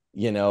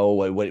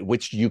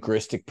 which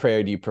Eucharistic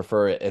prayer do you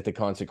prefer at the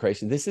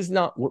consecration? This is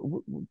not,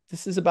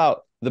 this is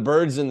about the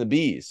birds and the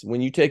bees.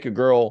 When you take a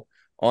girl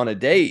on a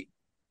date,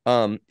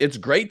 it's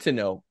great to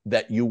know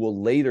that you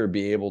will later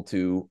be able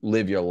to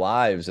live your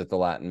lives at the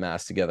Latin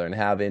Mass together and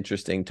have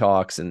interesting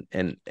talks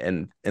and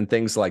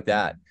things like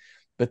that.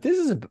 But this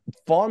is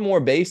far more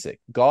basic.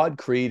 God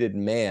created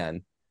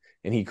man,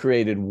 and he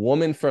created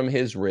woman from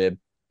his rib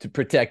to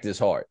protect his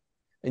heart.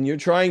 And you're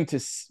trying to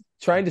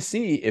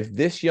see if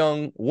this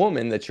young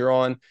woman that you're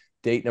on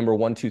date number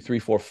 1, 2, 3,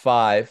 4,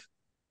 5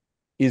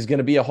 is going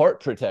to be a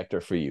heart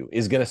protector for you,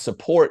 is going to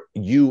support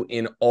you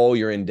in all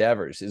your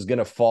endeavors, is going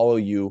to follow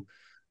you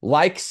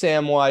like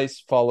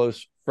Samwise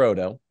follows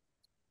Frodo.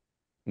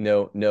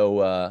 No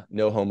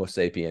Homo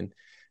sapien.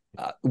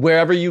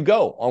 Wherever you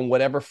go, on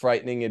whatever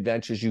frightening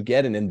adventures you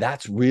get in. And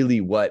that's really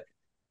what,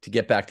 to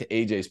get back to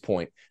AJ's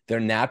point, they're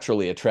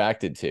naturally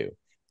attracted to.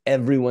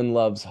 Everyone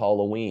loves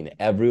Halloween.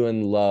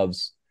 Everyone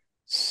loves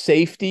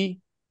safety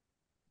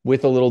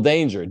with a little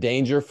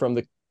danger from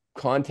the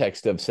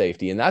context of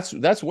safety. And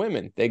that's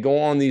women. They go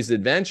on these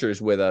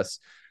adventures with us,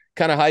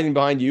 kind of hiding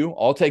behind you.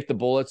 I'll take the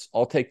bullets.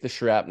 I'll take the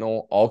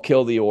shrapnel. I'll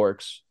kill the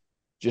orcs.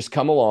 Just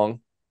come along.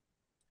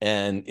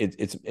 And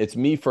it's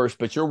me first,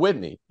 but you're with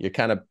me. You're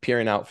kind of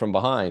peering out from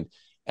behind.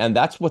 And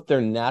that's what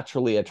they're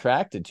naturally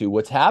attracted to.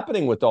 What's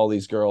happening with all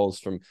these girls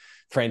from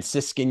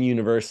Franciscan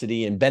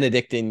University and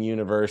Benedictine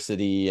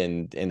University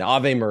and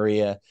Ave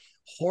Maria,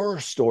 horror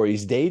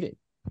stories dating,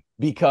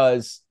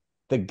 because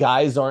the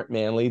guys aren't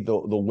manly, the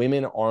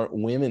women aren't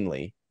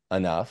womanly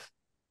enough,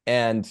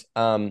 and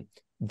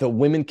the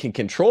women can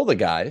control the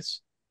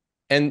guys,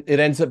 And it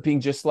ends up being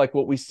just like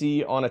what we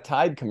see on a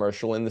Tide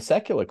commercial in the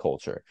secular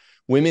culture.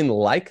 Women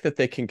like that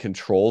they can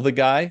control the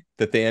guy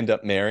that they end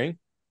up marrying,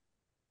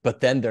 but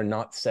then they're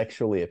not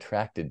sexually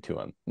attracted to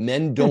him.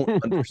 Men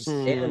don't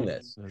understand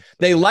this.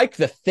 They like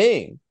the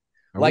thing.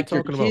 Are like we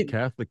talking about kid.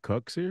 Catholic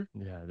cucks here?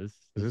 Yeah, Is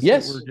this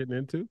yes. what we're getting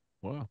into?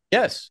 Wow.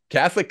 Yes,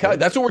 Catholic cuck.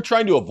 That's what we're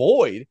trying to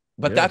avoid,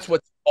 but that's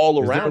what's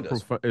all around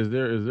us. Is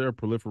there a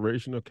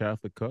proliferation of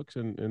Catholic cucks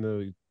in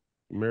the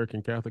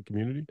American Catholic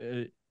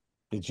community?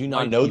 Did you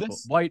not know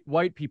this?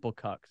 White people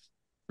cucks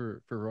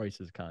for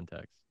Royce's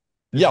context.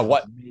 This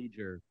what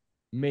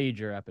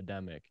major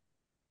epidemic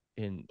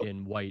in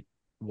white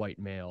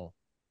male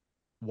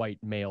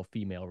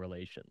female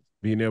relations.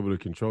 Being able to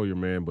control your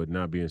man but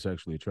not being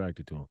sexually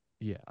attracted to him.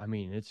 Yeah, I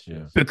mean it's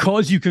just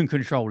because you can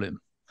control him.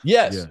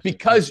 Yes,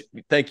 because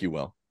thank you,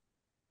 Will.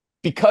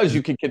 Because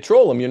you can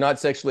control him, you're not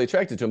sexually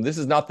attracted to him. This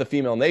is not the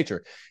female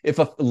nature. If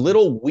a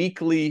little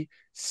weakly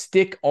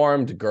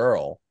stick-armed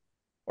girl,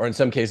 or in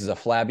some cases a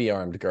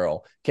flabby-armed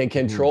girl, can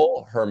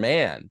control her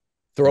man,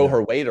 throw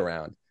her weight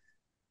around,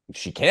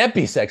 she can't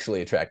be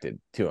sexually attracted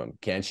to him,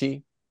 can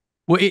she?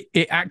 Well,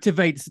 it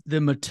activates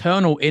the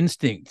maternal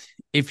instinct.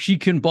 If she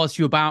can boss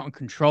you about and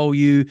control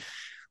you,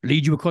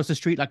 lead you across the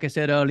street, like I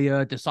said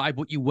earlier, decide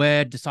what you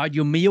wear, decide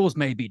your meals,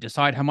 maybe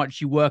decide how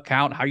much you work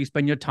out, how you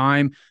spend your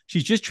time.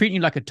 She's just treating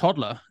you like a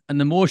toddler. And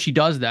the more she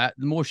does that,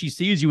 the more she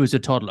sees you as a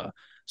toddler.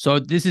 So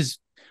this is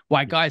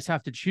why guys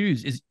have to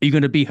choose. Are you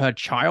going to be her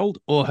child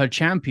or her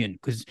champion?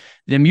 Because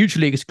they're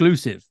mutually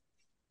exclusive.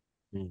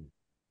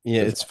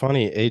 Yeah, it's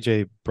funny.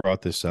 AJ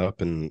brought this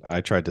up, and I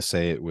tried to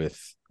say it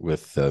with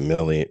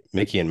the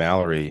Mickey and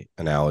Mallory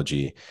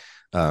analogy.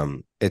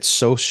 It's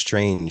so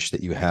strange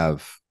that you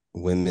have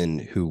women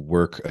who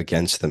work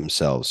against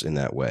themselves in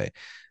that way,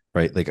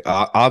 right? Like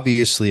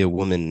obviously a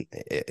woman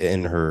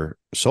in her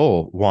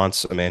soul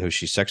wants a man who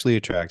she's sexually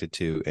attracted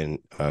to and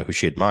who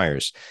she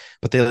admires,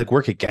 but they like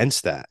work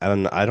against that.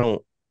 And I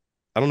don't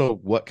know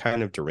what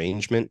kind of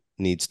derangement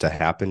needs to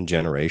happen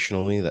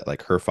generationally that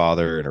like her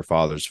father and her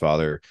father's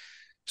father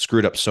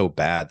screwed up so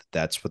bad that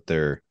that's what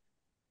they're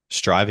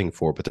striving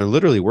for, but they're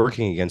literally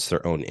working against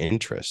their own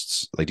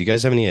interests. Like, do you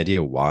guys have any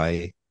idea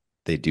why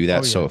they do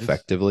that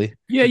effectively?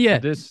 Yeah.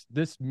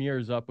 This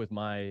mirrors up with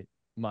my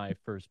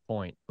first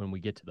point when we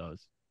get to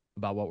those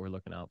about what we're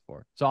looking out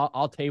for. So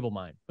I'll table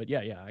mine. But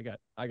yeah,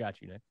 I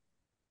got you, Nick.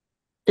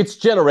 It's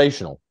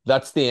generational.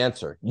 That's the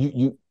answer.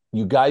 You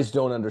guys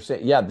don't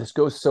understand. Yeah, this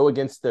goes so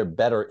against their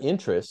better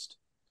interest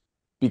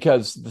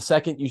because the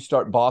second you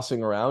start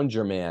bossing around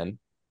your man,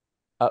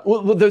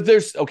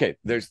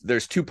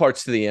 there's two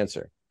parts to the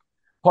answer.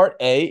 Part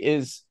A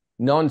is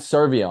non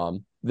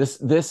serviam.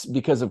 This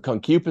because of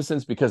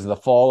concupiscence, because of the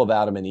fall of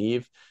Adam and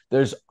Eve,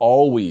 there's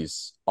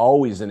always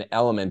an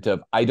element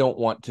of I don't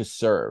want to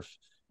serve.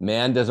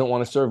 Man doesn't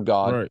want to serve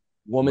God. Right.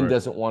 Woman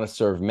doesn't want to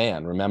serve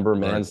man. Remember,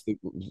 man's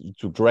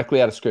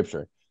directly out of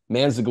scripture.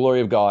 Man's the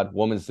glory of God.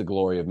 Woman's the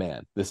glory of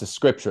man. This is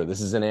scripture. This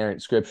is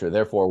inerrant scripture.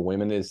 Therefore,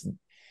 women is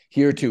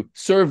here to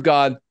serve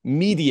God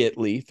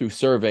mediately through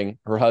serving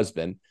her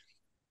husband.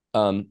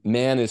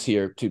 Man is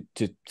here to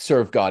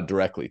serve God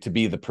directly, to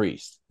be the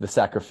priest, the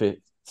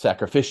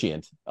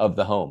sacrificiant of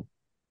the home.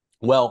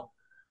 Well,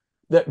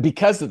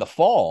 because of the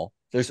fall,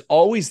 there's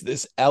always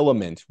this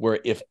element where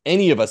if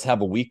any of us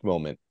have a weak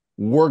moment,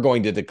 we're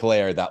going to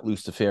declare that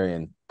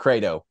Luciferian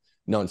credo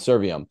non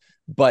serviam.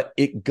 But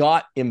it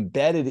got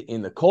embedded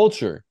in the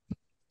culture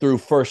through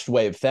first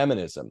wave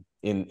feminism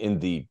in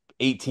the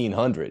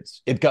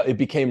 1800s. It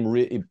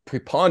became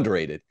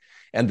preponderated,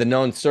 and the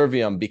non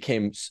serviam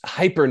became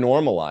hyper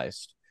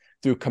normalized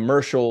through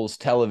commercials,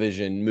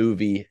 television,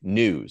 movie,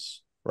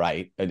 news.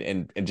 Right.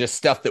 And just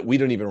stuff that we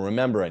don't even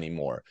remember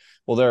anymore.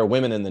 Well, there are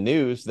women in the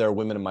news. There are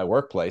women in my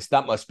workplace.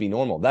 That must be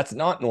normal. That's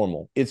not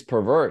normal. It's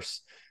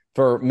perverse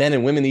for men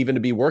and women even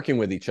to be working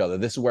with each other.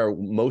 This is where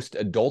most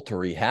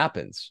adultery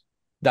happens.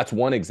 That's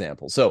one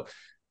example. So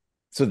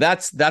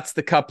that's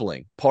the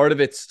coupling. Part of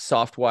it's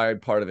soft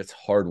wired, part of it's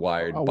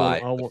hardwired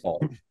by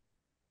default.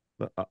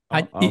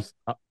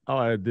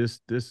 I'll add this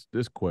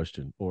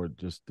question or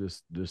just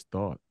this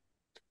thought.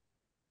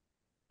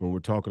 When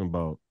we're talking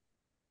about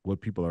what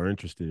people are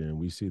interested in,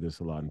 we see this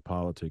a lot in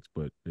politics,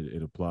 but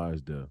it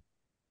applies to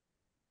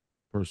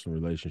personal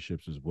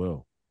relationships as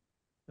well.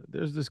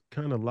 There's this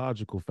kind of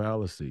logical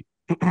fallacy,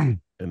 and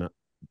I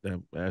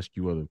ask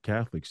you other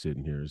Catholics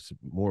sitting here, it's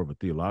more of a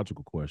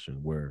theological question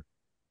where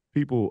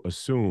people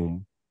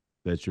assume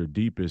that your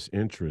deepest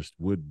interest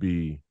would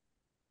be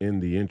in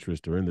the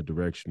interest or in the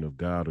direction of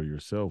God or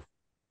yourself,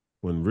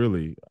 when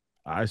really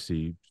I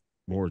see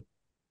more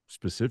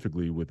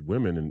specifically with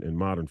women in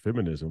modern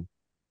feminism,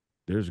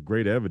 there's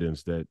great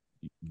evidence that,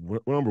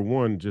 number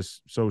one,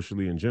 just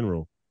socially in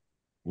general,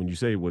 when you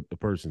say what the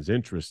person's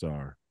interests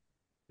are,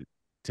 it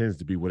tends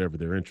to be whatever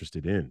they're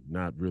interested in,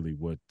 not really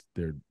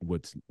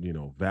what's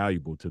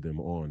valuable to them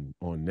on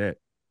net.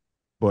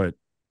 But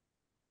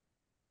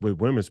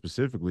with women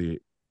specifically,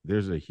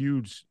 there's a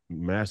huge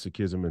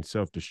masochism and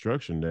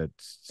self-destruction that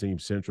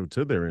seems central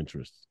to their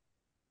interests.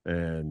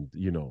 And,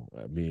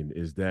 I mean,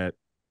 is that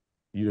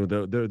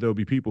there'll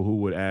be people who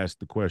would ask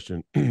the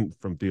question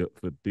from the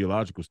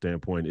theological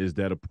standpoint: is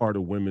that a part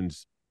of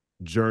women's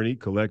journey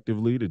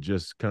collectively to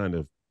just kind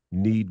of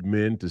need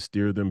men to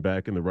steer them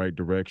back in the right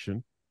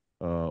direction,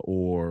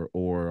 or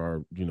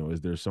are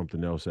is there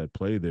something else at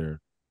play there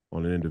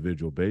on an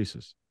individual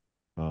basis?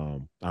 I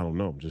don't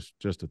know.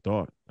 Just a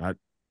thought.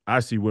 I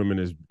see women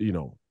as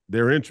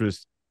their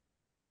interest.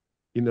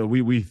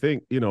 We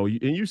think and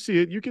you see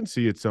it. You can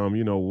see it some.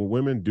 When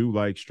women do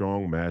like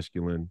strong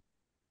masculine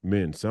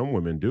men. Some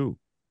women do.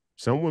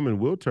 Some women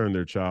will turn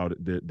their child,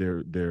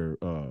 their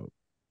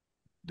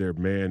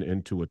man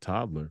into a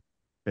toddler,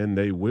 and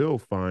they will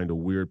find a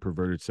weird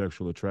perverted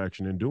sexual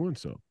attraction in doing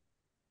so.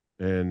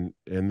 And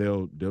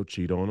they'll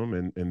cheat on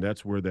them, and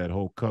that's where that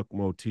whole cuck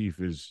motif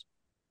is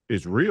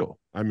real.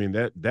 I mean,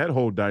 that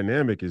whole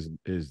dynamic is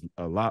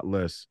a lot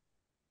less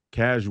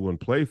casual and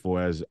playful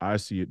as I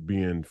see it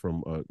being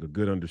from a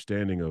good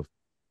understanding of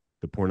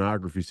the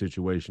pornography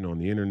situation on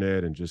the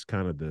internet and just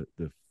kind of the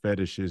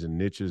fetishes and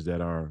niches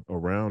that are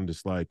around.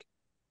 It's like,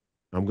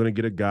 I'm going to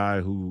get a guy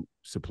who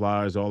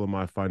supplies all of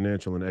my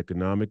financial and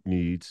economic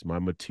needs, my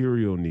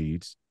material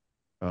needs,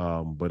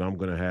 but I'm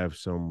going to have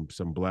some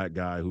black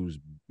guy who's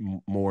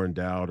more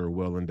endowed or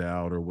well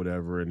endowed or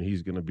whatever, and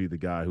he's going to be the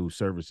guy who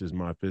services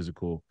my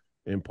physical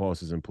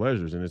impulses and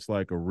pleasures. And it's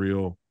like a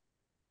real,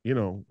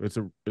 it's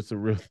a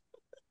real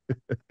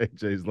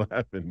AJ's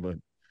laughing, but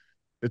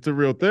it's a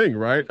real thing,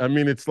 right? I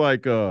mean, it's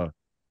like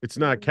it's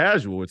not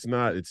casual. It's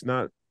not it's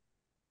not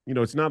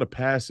a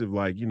passive,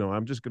 like,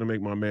 I'm just gonna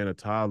make my man a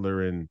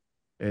toddler and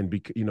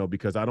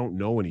because I don't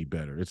know any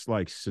better. It's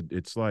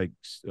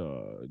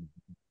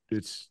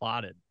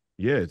plotted.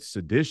 Yeah, it's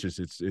seditious.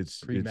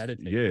 It's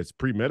premeditated. It's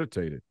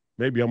premeditated.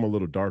 Maybe I'm a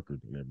little darker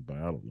than everybody.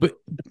 I don't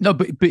know.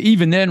 But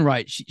even then,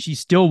 right? She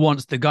still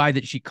wants the guy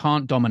that she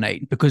can't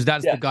dominate because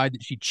that's the guy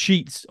that she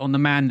cheats on, the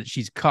man that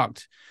she's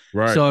cucked.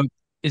 Right. So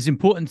it's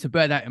important to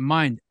bear that in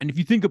mind. And if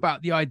you think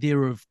about the idea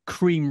of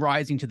cream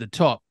rising to the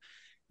top,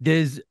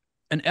 there's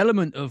an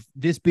element of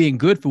this being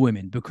good for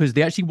women because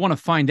they actually want to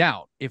find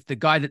out if the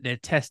guy that they're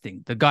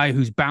testing, the guy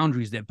whose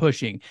boundaries they're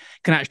pushing,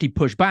 can actually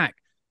push back.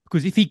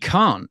 Because if he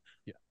can't,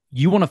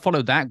 you want to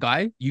follow that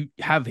guy. You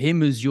have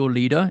him as your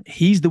leader.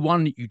 He's the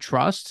one that you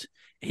trust.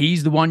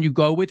 He's the one you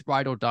go with,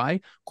 ride or die.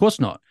 Of course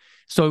not.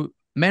 So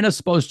men are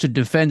supposed to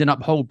defend and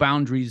uphold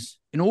boundaries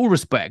in all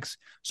respects.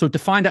 So to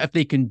find out if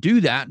they can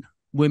do that,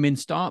 women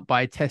start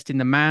by testing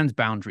the man's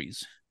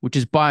boundaries, which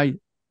is by,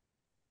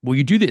 will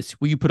you do this?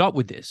 Will you put up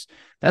with this?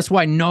 That's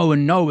why no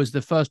and no as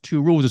the first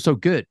two rules are so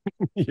good.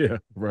 Yeah,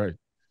 right.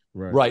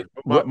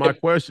 My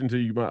question to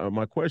you,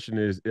 my question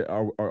is,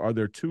 are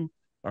there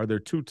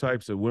two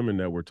types of women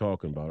that we're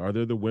talking about? Are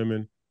there the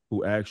women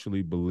who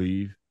actually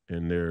believe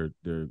in their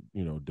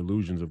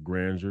delusions of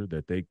grandeur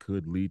that they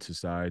could lead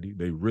society?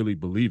 They really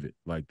believe it,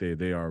 like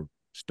they are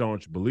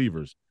staunch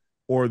believers,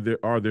 or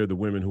are there the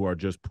women who are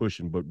just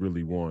pushing but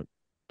really want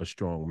a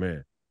strong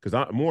man?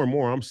 Because more and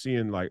more I'm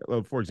seeing, like,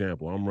 for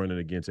example, I'm running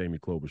against Amy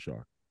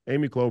Klobuchar.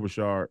 Amy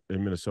Klobuchar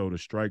in Minnesota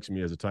strikes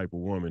me as a type of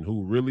woman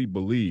who really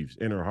believes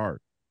in her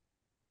heart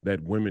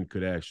that women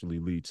could actually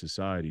lead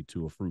society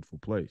to a fruitful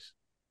place.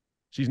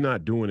 She's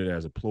not doing it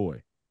as a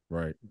ploy,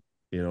 right?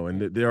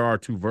 And there are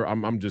two.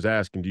 I'm just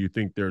asking, do you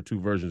think there are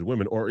two versions of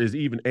women, or is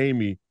even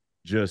Amy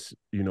just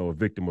a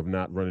victim of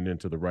not running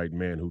into the right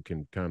man who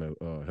can kind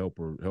of help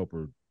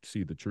her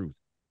see the truth?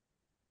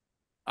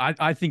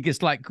 I think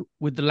it's like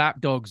with the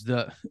lapdogs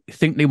that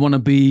think they want to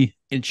be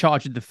in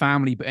charge of the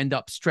family, but end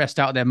up stressed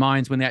out of their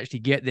minds when they actually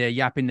get there,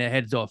 yapping their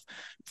heads off.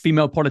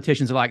 Female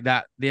politicians are like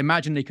that. They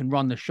imagine they can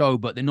run the show,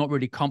 but they're not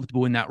really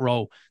comfortable in that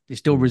role. They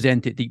still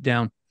resent it deep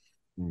down.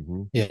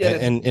 Mm-hmm. Yeah,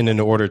 and in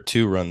order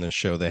to run the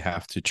show, they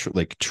have to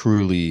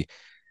truly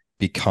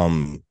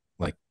become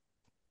like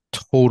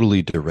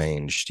totally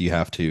deranged. You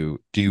have to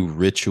do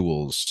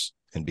rituals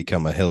and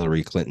become a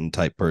Hillary Clinton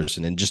type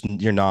person, and just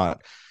you're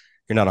not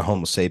a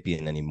Homo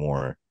sapien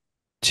anymore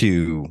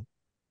to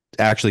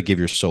actually give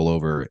your soul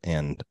over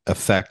and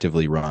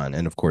effectively run.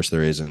 And of course,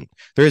 there isn't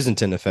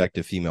an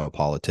effective female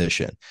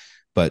politician,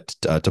 but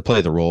to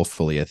play the role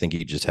fully, I think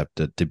you just have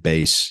to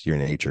debase your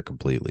nature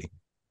completely.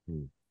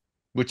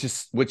 Which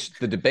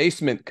the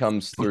debasement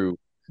comes through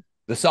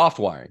the soft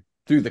wiring,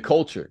 through the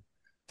culture,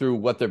 through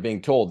what they're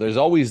being told. There's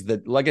always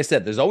like I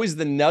said, there's always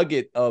the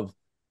nugget of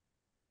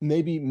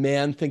maybe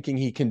man thinking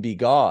he can be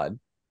God.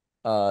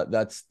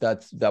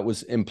 That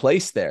was in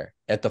place there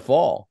at the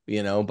fall,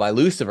 by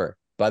Lucifer,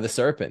 by the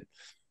serpent.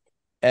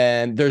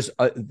 And there's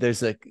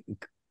a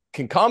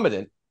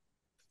concomitant,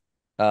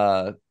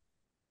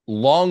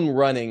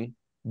 long-running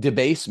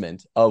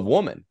debasement of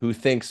woman who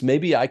thinks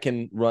maybe I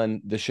can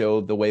run the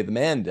show the way the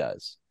man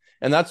does.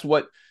 And that's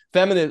what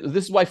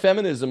this is why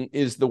feminism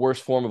is the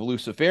worst form of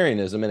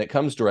Luciferianism, and it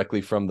comes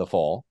directly from the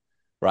fall,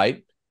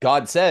 right?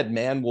 God said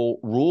man will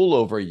rule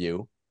over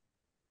you,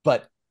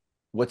 but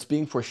what's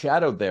being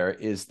foreshadowed there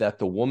is that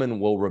the woman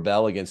will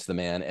rebel against the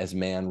man as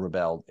man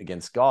rebelled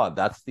against God.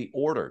 That's the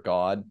order: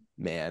 God,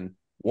 man,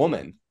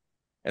 woman.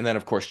 And then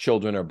of course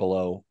children are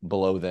below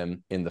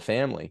them in the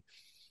family.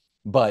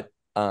 But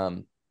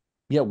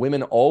yeah,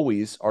 women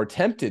always are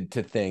tempted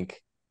to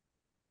think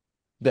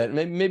that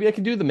maybe I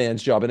can do the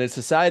man's job. And in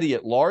society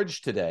at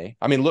large today,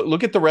 I mean,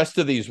 look at the rest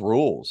of these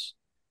rules.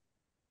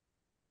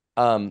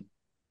 Well,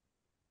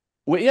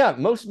 yeah,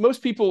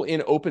 most people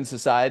in open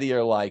society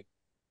are like,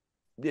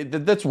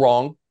 that's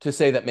wrong to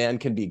say that man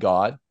can be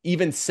God.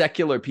 Even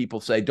secular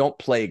people say, don't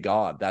play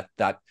God.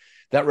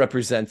 That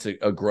represents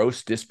a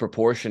gross,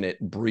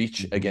 disproportionate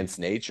breach against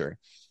nature.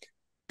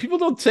 People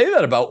don't say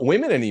that about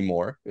women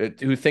anymore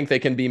who think they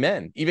can be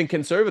men. Even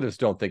conservatives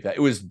don't think that.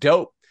 It was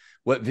dope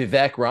what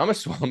Vivek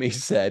Ramaswamy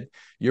said,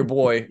 your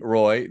boy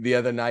Roy, the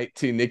other night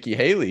to Nikki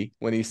Haley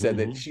when he said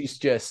that she's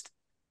just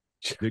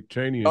Dick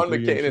Cheney John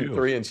McCain in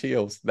 3-inch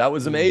heels. That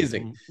was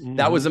amazing.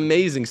 That was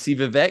amazing. See,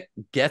 Vivek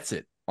gets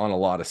it on a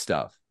lot of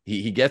stuff.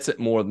 He gets it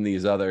more than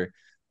these other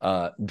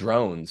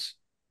drones,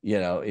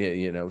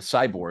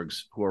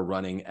 cyborgs who are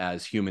running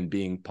as human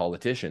being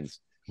politicians.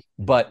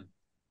 But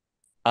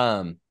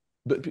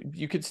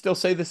you could still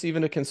say this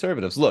even to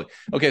conservatives. Look,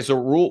 okay, so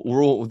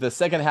rule the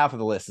second half of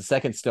the list, the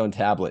second stone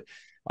tablet.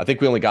 I think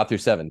we only got through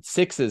 7.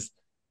 6 is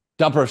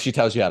dump her if she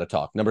tells you how to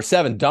talk. Number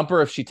 7, dump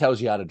her if she tells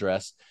you how to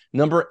dress.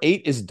 Number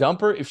 8 is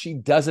dump her if she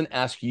doesn't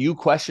ask you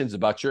questions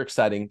about your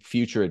exciting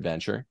future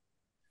adventure.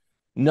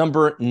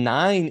 Number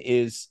 9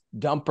 is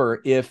dump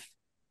her if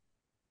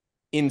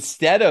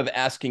instead of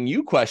asking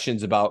you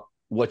questions about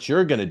what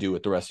you're going to do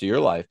with the rest of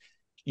your life,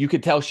 you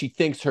could tell she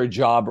thinks her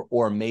job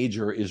or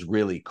major is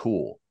really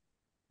cool,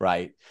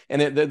 right?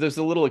 And there's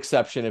a little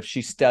exception if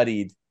she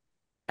studied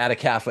at a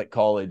Catholic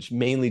college,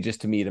 mainly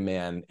just to meet a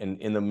man.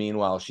 And in the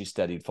meanwhile, she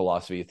studied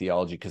philosophy and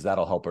theology because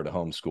that'll help her to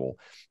homeschool.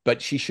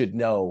 But she should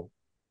know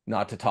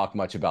not to talk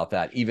much about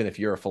that, even if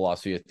you're a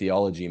philosophy and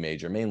theology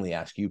major, mainly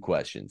ask you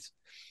questions.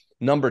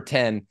 Number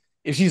 10,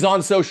 if she's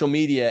on social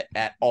media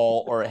at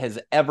all or has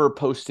ever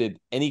posted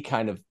any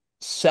kind of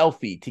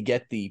selfie to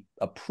get the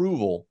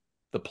approval,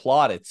 the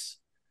plaudits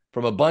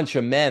from a bunch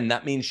of men,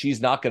 that means she's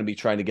not going to be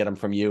trying to get them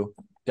from you.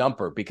 Dump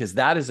her, because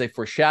that is a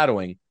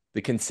foreshadowing.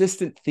 The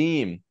consistent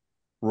theme,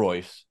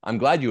 Royce, I'm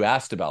glad you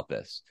asked about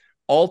this.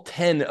 All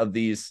 10 of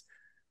these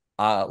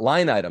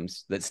line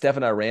items that Steph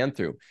and I ran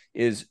through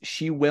is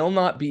she will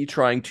not be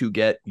trying to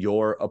get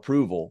your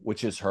approval,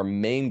 which is her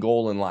main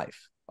goal in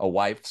life. A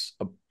wife's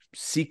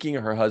seeking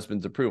her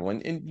husband's approval.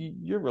 And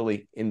you're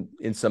really,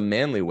 in some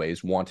manly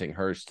ways, wanting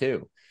hers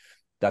too.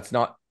 That's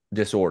not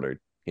disordered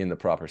in the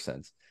proper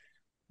sense.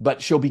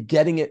 But she'll be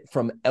getting it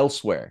from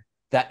elsewhere.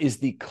 That is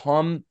the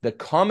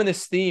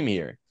commonest theme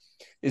here,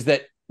 is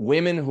that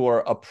women who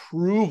are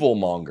approval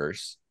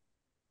mongers,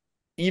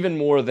 even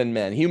more than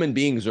men, human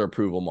beings are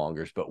approval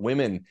mongers, but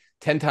women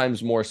 10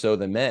 times more so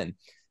than men.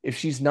 If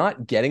she's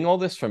not getting all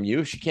this from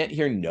you, if she can't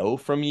hear no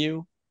from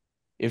you,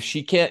 if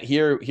she can't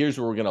hear, here's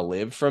where we're going to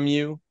live from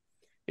you,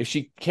 if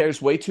she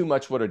cares way too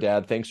much what her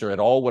dad thinks or at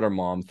all what her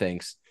mom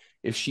thinks,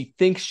 if she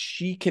thinks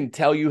she can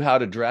tell you how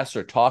to dress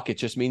or talk, it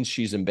just means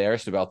she's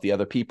embarrassed about the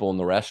other people in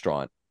the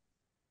restaurant.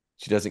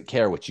 She doesn't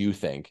care what you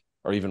think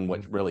or even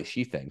what really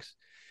she thinks.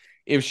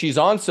 If she's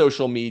on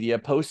social media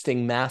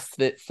posting mass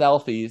fit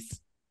selfies,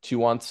 she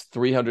wants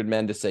 300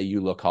 men to say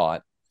you look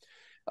hot.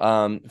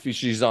 If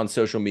she's on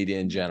social media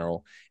in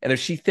general. And if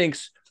she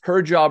thinks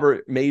her job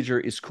or major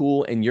is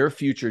cool and your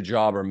future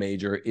job or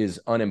major is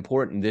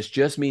unimportant, this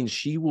just means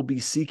she will be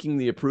seeking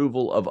the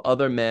approval of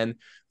other men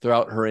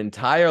throughout her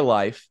entire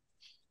life,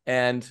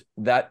 and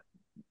that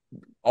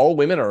all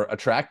women are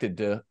attracted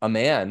to a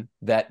man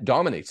that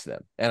dominates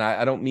them. And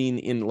I don't mean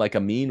in like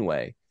a mean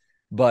way,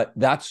 but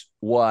that's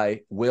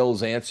why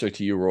Will's answer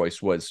to you,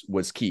 Royce,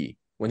 was key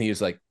when he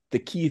was like, the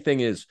key thing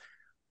is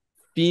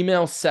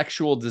female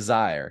sexual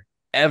desire,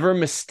 ever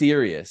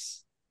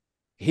mysterious,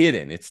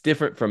 hidden. It's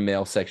different from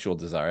male sexual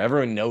desire.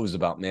 Everyone knows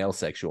about male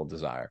sexual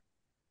desire.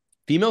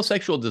 Female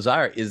sexual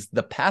desire is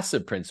the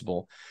passive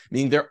principle,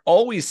 meaning they're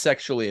always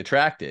sexually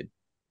attracted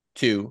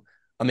to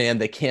a man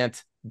they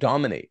can't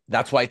dominate.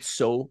 That's why it's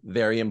so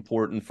very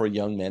important for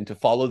young men to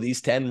follow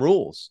these 10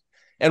 rules.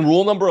 And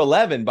rule number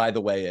 11, by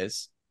the way,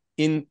 is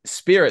in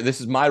spirit.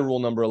 This is my rule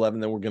number 11.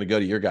 Then we're going to go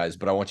to your guys,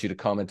 but I want you to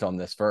comment on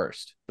this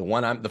first.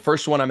 The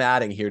first one I'm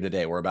adding here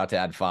today, we're about to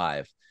add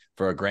 5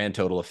 for a grand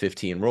total of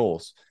 15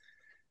 rules,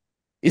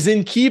 is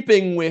in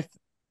keeping with,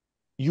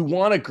 you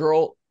want a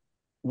girl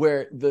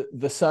where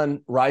the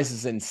sun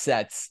rises and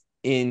sets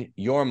in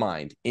your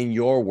mind, in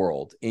your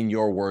world, in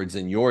your words,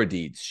 in your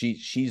deeds.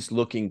 She's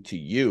looking to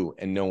you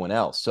and no one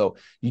else. So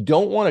you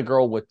don't want a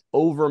girl with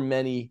over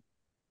many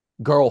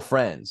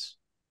girlfriends,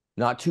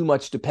 not too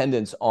much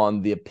dependence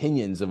on the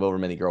opinions of over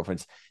many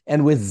girlfriends,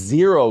 and with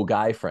 0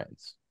 guy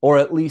friends. Or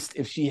at least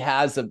if she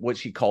has what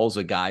she calls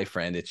a guy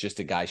friend, it's just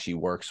a guy she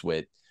works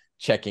with,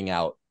 checking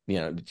out,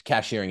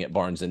 cashiering at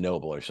Barnes and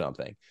Noble or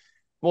something.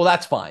 Well,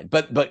 that's fine.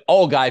 But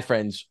all guy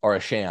friends are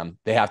a sham.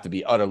 They have to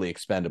be utterly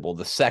expendable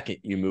the second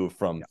you move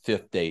from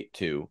 5th date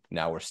to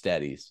now we're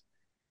steadies.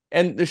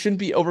 And there shouldn't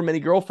be over many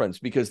girlfriends,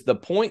 because the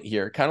point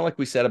here, kind of like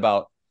we said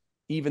about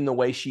even the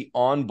way she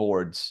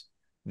onboards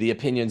the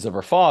opinions of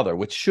her father,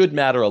 which should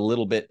matter a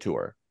little bit to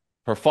her.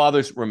 Her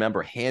father's,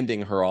 remember,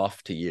 handing her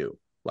off to you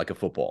like a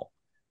football,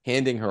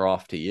 handing her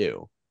off to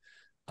you.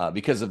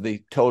 because of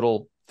the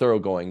total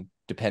thoroughgoing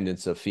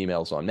dependence of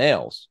females on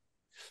males.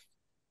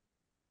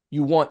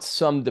 You want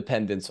some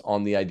dependence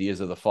on the ideas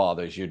of the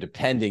fathers. You're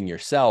depending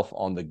yourself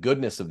on the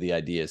goodness of the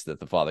ideas that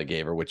the father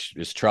gave her, which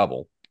is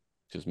trouble,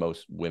 because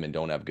most women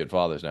don't have good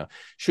fathers now.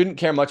 Shouldn't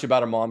care much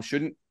about her mom.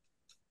 Shouldn't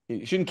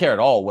care at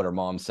all what her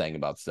mom's saying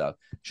about stuff.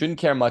 Shouldn't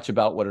care much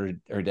about what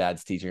her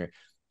dad's teaching her.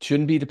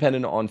 Shouldn't be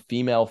dependent on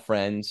female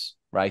friends,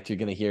 right? You're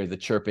going to hear the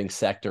chirping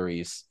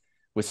sectaries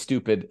with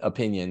stupid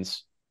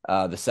opinions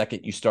the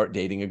second you start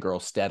dating a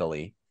girl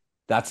steadily.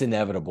 That's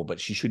inevitable, but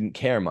she shouldn't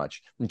care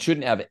much and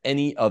shouldn't have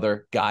any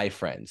other guy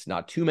friends,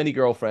 not too many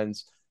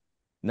girlfriends,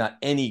 not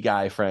any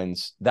guy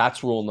friends.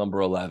 That's rule number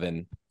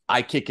 11.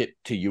 I kick it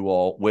to you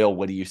all. Will,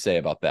 what do you say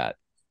about that?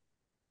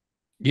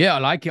 Yeah, I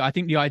like it. I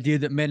think the idea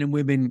that men and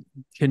women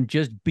can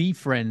just be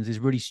friends is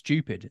really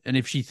stupid. And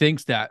if she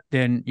thinks that,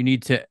 then you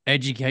need to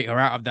educate her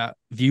out of that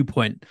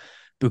viewpoint,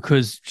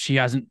 because she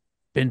hasn't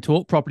been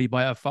taught properly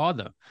by her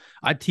father.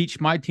 I teach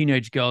my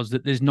teenage girls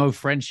that there's no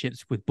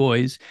friendships with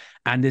boys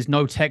and there's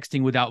no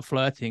texting without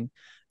flirting.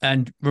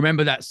 And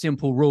remember that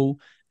simple rule,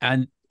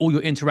 and all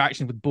your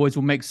interactions with boys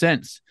will make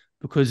sense,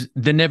 because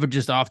they're never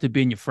just after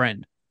being your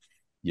friend.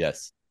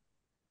 Yes.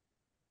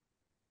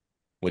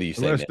 What do you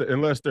say?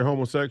 Unless they're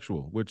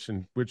homosexual,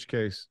 in which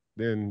case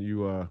then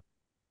you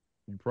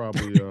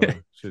probably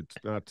should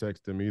not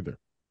text them either.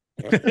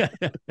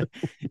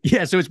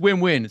 Yeah, so it's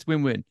win-win. It's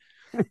win-win.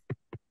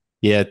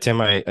 Yeah, Tim,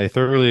 I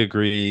thoroughly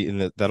agree,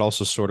 and that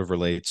also sort of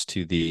relates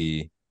to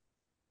the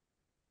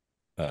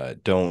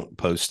don't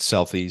post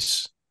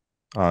selfies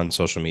on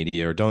social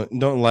media, or don't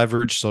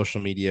leverage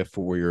social media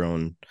for your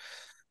own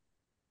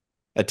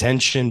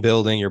attention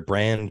building, your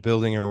brand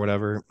building, or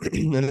whatever.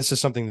 And this is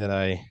something that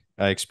I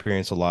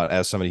experience a lot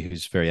as somebody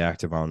who's very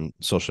active on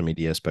social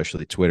media,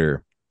 especially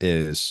Twitter,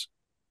 is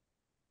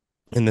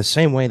in the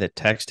same way that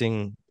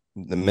texting,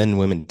 the men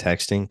women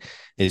texting,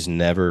 is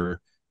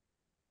never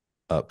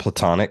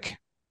platonic.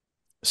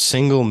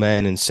 Single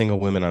men and single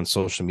women on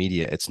social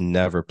media, it's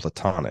never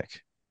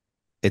platonic.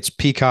 It's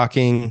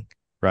peacocking,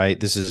 right?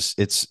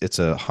 It's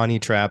a honey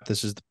trap.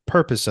 This is the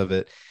purpose of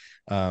it.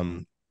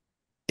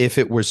 If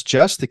it was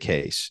just the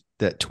case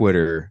that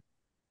Twitter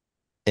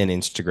and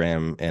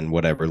Instagram and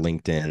whatever,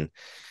 LinkedIn,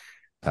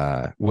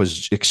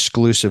 was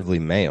exclusively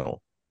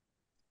male,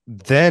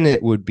 then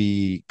it would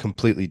be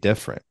completely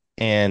different.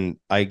 And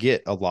I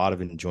get a lot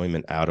of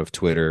enjoyment out of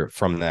Twitter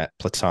from that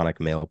platonic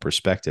male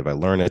perspective. I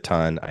learn a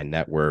ton, I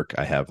network,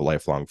 I have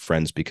lifelong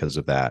friends because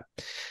of that.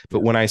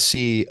 But when I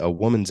see a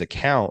woman's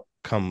account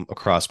come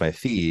across my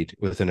feed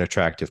with an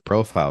attractive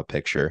profile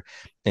picture,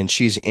 and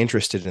she's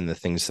interested in the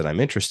things that I'm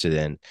interested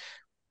in,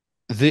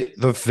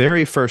 the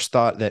very first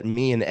thought that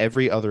me and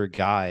every other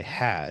guy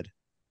had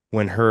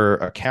when her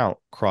account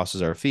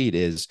crosses our feed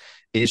is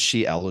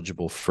she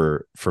eligible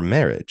for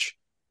marriage?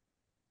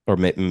 Or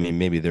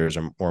maybe there's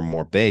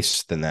more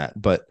base than that,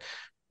 but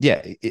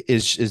yeah,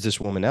 is this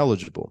woman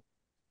eligible?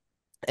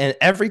 And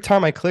every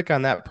time I click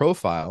on that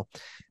profile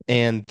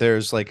and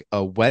there's like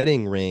a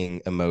wedding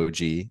ring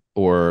emoji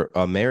or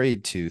a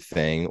married to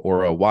thing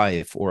or a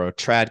wife or a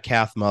trad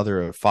cath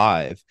mother of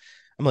 5,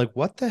 I'm like,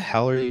 what the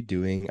hell are you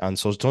doing on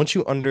social? Don't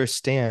you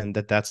understand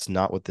that that's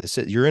not what this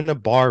is? You're in a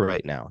bar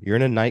right now. You're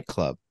in a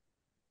nightclub.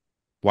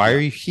 Why are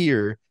you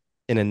here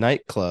in a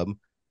nightclub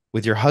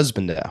with your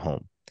husband at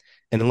home?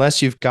 And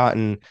unless you've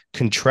gotten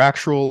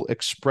contractual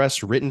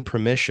express written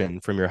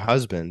permission from your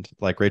husband,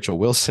 like Rachel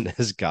Wilson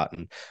has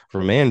gotten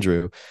from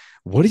Andrew,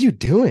 what are you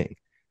doing?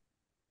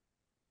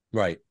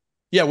 Right.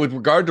 Yeah. With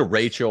regard to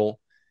Rachel,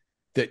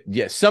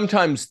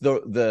 sometimes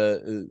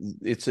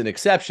it's an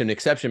exception.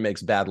 Exception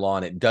makes bad law,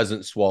 and it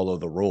doesn't swallow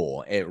the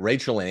rule.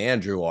 Rachel and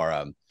Andrew are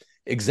an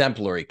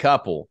exemplary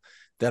couple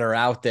that are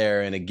out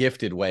there in a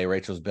gifted way.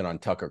 Rachel's been on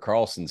Tucker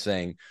Carlson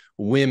saying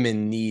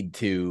women need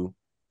to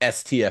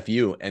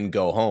STFU and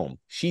go home.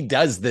 She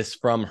does this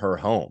from her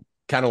home,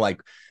 kind of like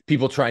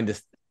people trying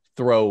to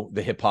throw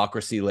the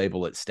hypocrisy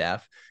label at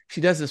Steph. She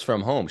does this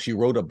from home. She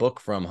wrote a book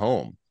from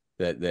home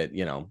that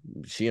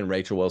she and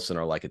Rachel Wilson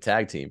are like a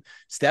tag team.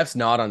 Steph's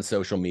not on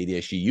social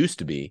media. She used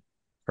to be.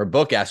 Her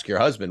book, Ask Your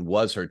Husband,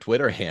 was her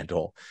Twitter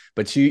handle,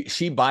 but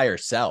she by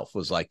herself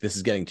was like, this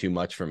is getting too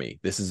much for me.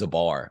 This is a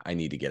bar. I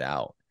need to get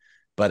out.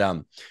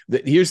 But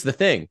here's the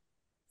thing.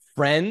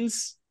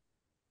 Friends,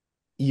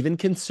 even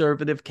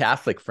conservative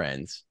Catholic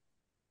friends,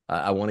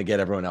 I want to get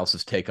everyone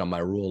else's take on my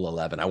Rule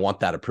 11. I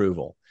want that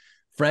approval.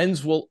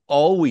 Friends will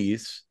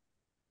always,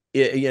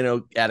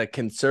 at a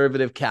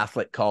conservative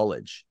Catholic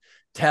college,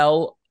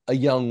 tell a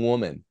young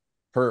woman,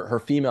 her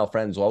female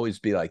friends will always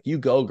be like, you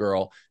go,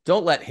 girl.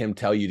 Don't let him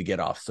tell you to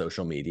get off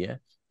social media.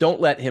 Don't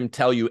let him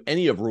tell you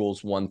any of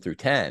rules 1 through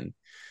 10.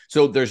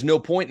 So there's no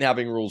point in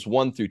having rules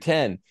 1 through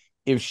 10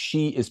 if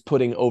she is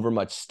putting over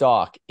much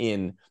stock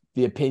in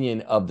the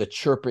opinion of the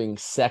chirping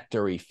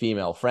sectary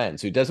female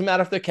friends, who doesn't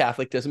matter if they're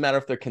Catholic, doesn't matter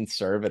if they're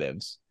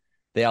conservatives.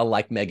 They all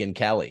like Megyn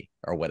Kelly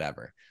or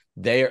whatever.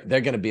 They're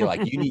going to be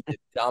like, you need to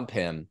dump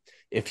him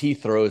if he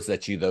throws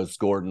at you those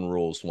Gordon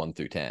rules 1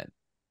 through 10.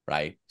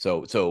 Right.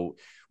 So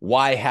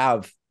why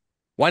have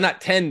Why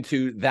not tend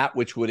to that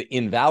which would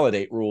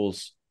invalidate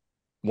rules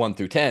 1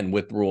 through 10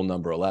 with rule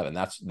number 11?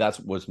 That's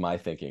was my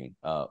thinking.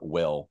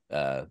 Will,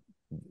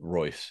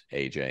 Royce,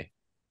 AJ.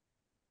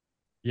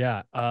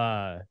 Yeah.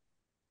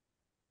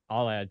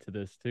 I'll add to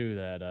this too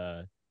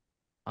that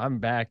I'm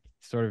back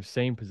sort of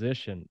same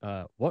position.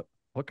 What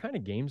kind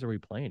of games are we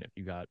playing if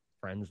you got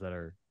friends that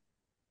are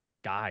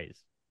guys,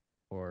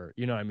 or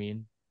you know what I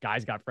mean?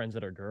 Guys got friends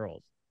that are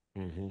girls.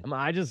 Mm-hmm.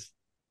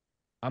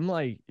 I'm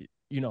like,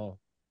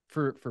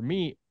 for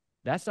me,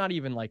 that's not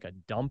even like a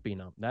dumping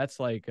them. That's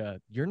like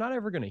you're not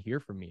ever gonna hear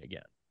from me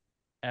again.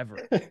 Ever.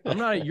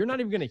 You're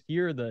not even gonna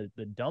hear the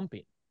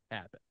dumping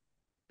happen.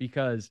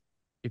 Because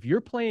if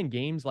you're playing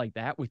games like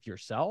that with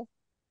yourself,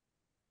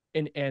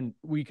 and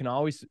we can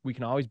always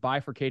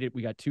bifurcate it.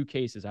 We got two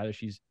cases. Either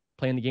she's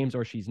playing the games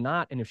or she's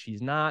not. And if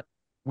she's not,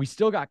 we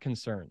still got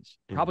concerns,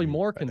 probably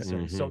more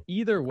concerns. So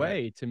either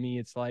way, to me,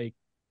 it's like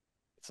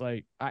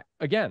I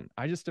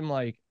just am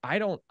like,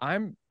 I'm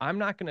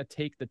not going to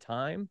take the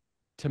time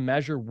to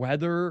measure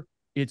whether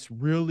it's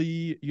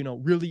really,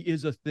 really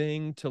is a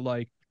thing to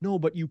like, no,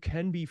 but you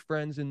can be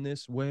friends in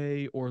this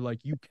way, or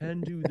like you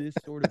can do this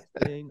sort of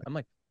thing. I'm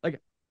like,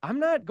 I'm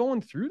not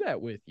going through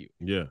that with you.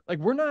 Yeah. Like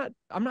we're not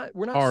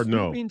Hard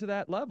stooping no. to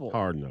that level.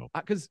 Hard no.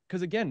 Because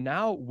again,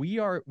 now we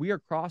are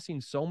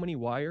crossing so many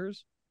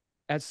wires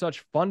at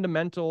such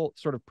fundamental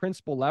sort of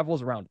principle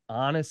levels around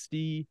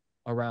honesty,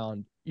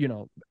 around,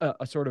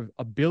 a sort of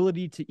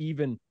ability to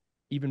even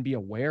be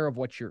aware of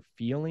what you're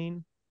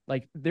feeling.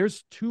 Like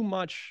there's too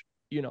much,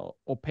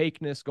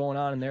 opaqueness going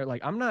on in there.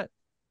 Like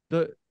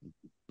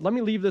let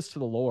me leave this to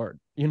the Lord,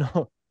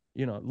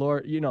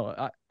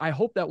 Lord, I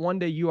hope that one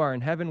day you are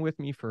in heaven with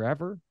me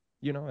forever,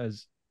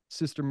 as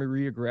Sister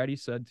Maria Goretti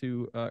said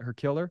to her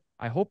killer.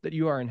 I hope that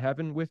you are in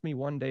heaven with me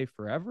one day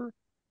forever.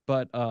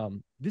 But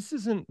this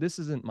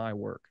isn't my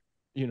work,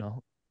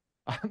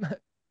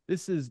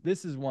 This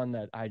is one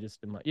that I just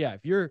am like, yeah,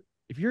 if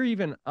you're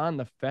even on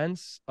the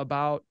fence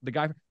about the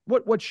guy,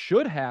 what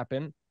should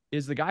happen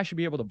is the guy should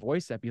be able to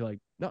voice that, be like,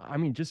 no, I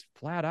mean, just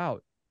flat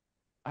out.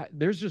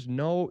 There's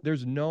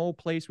no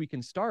place we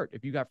can start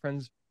if you got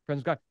friends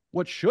with God.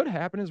 What should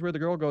happen is where the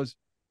girl goes,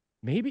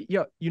 maybe,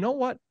 yeah, you know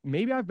what?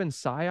 Maybe I've been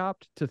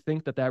psyoped to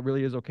think that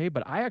really is okay,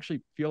 but I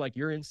actually feel like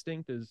your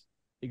instinct is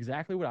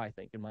exactly what I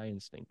think in my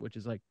instinct, which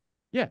is like,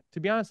 yeah,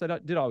 to be honest,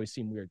 that did always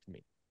seem weird to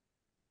me,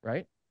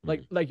 right?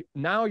 Like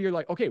now you're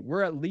like, okay,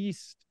 we're at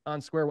least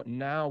on square one.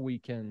 Now we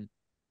can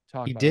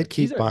talk He about did it.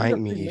 keep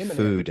buying me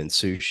food and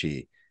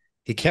sushi.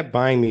 He kept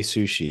buying me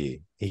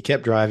sushi. He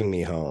kept driving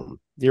me home.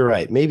 You're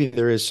right. Maybe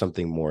there is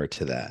something more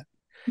to that.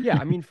 Yeah,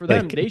 I mean, for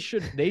them, they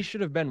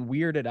should have been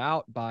weirded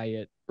out by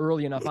it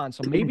early enough on.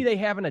 So maybe they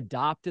haven't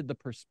adopted the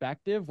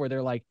perspective where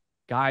they're like,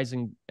 guys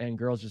and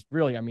girls just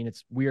really, I mean,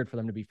 it's weird for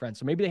them to be friends.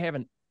 So maybe they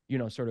haven't,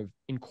 sort of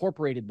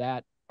incorporated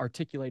that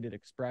articulated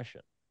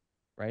expression,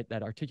 right?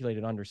 That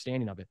articulated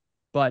understanding of it.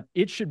 But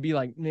it should be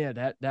like, yeah,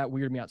 that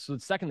weirded me out. So the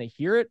second they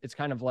hear it, it's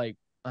kind of like,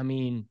 I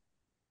mean,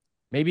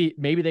 maybe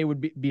they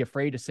would be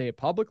afraid to say it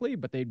publicly,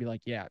 but they'd be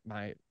like, yeah,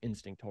 my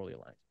instinct totally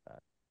aligns with that.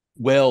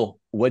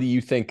 Will, what do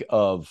you think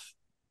of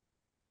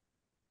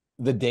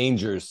the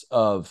dangers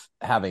of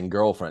having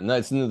girlfriend?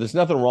 There's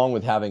nothing wrong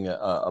with having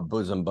a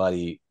bosom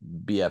buddy,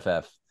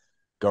 BFF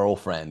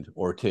girlfriend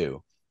or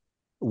two.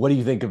 What do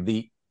you think of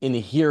the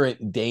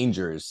inherent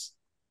dangers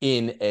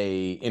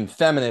in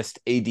feminist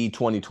AD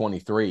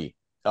 2023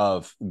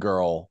 of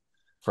girl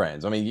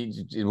friends? I mean,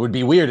 it would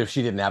be weird if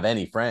she didn't have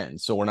any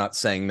friends. So we're not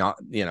saying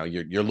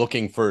you're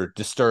looking for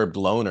disturbed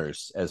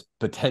loners as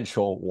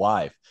potential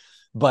wife.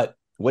 But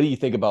what do you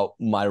think about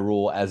my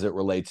rule as it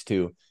relates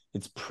to,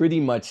 it's pretty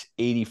much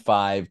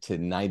 85 to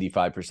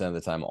 95% of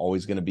the time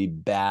always going to be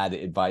bad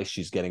advice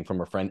she's getting from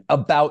her friend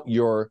about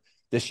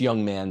this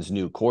young man's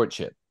new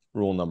courtship?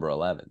 Rule number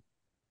 11.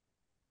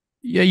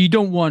 Yeah, you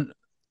don't want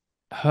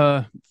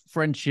her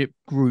friendship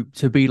group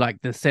to be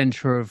like the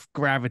center of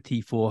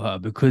gravity for her,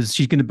 because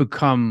she's going to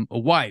become a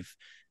wife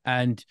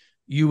and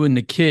you and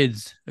the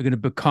kids are going to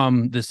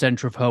become the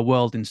center of her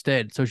world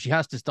instead. So she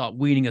has to start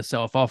weaning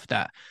herself off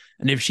that.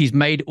 And if she's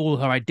made all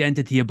her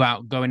identity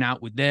about going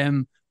out with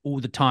them all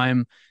the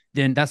time,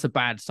 then that's a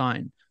bad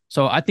sign.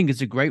 So I think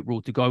it's a great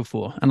rule to go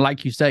for. And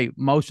like you say,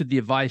 most of the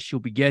advice she'll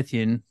be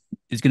getting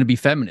is going to be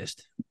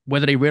feminist,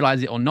 whether they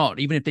realize it or not.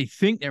 Even if they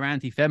think they're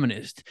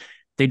anti-feminist,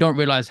 they don't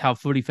realize how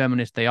fully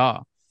feminist they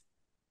are.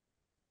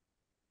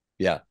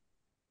 Yeah.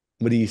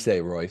 What do you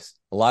say, Royce?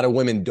 A lot of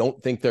women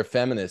don't think they're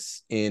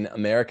feminists in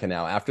America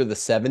now. After the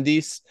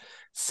 70s,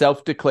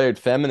 self-declared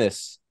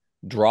feminists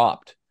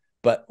dropped.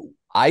 But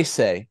I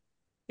say,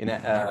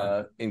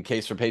 in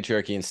Case for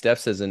Patriarchy, and Steph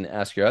says in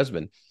Ask Your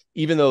Husband,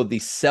 even though the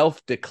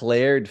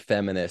self-declared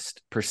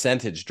feminist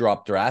percentage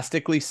dropped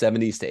drastically,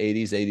 70s to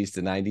 80s, 80s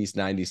to 90s,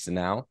 90s to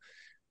now,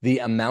 the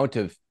amount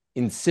of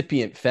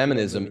incipient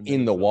feminism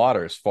in the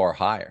water is far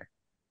higher.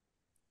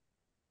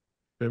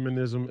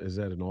 Feminism is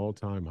at an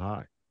all-time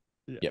high.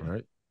 Yeah.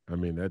 Right. I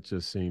mean, that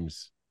just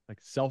seems like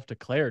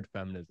self-declared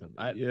feminism.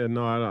 I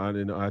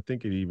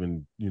think it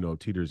even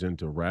teeters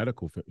into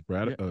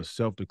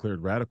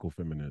self-declared radical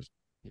feminism.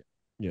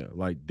 Yeah. Yeah,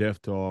 like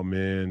death to all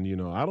men.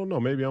 I don't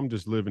know. Maybe I'm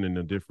just living in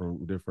a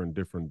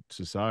different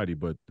society,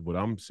 but what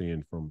I'm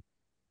seeing from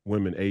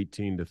women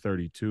 18 to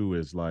 32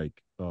 is like,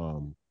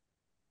 you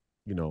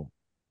know,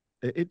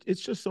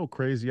 it's just so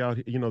crazy out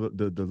here.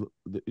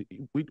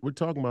 We're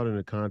talking about it in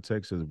the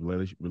context of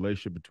the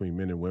relationship between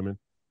men and women.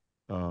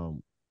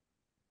 Um,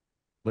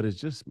 but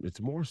it's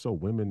more so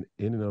women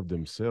in and of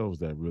themselves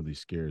that really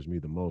scares me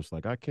the most.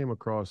 Like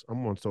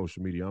I'm on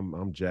social media,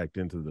 I'm jacked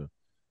into the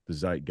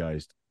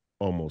zeitgeist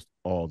almost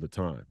all the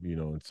time,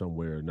 in some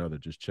way or another,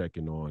 just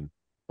checking on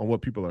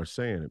what people are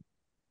saying.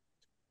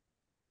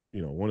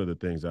 One of the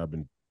things I've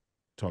been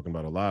talking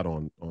about a lot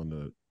on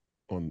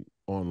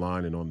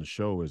online and on the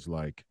show is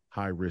like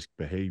high risk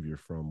behavior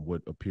from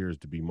what appears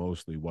to be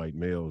mostly white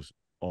males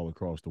all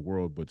across the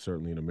world, but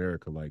certainly in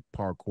America, like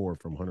parkour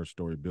from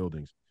 100-story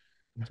buildings.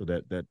 So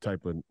that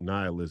type of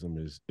nihilism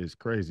is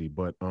crazy.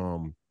 But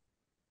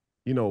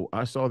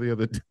I saw the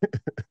other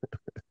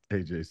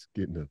AJ's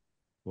getting a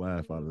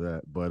laugh out of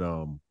that. But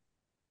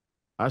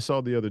I saw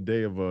the other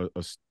day of a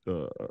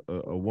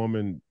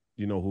woman,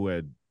 who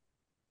had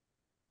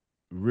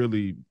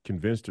really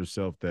convinced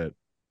herself that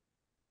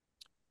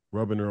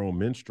rubbing her own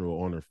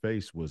menstrual on her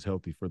face was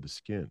healthy for the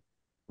skin,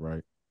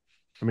 right?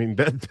 I mean,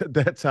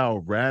 that's how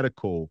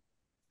radical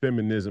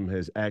feminism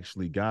has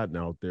actually gotten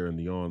out there in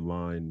the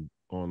online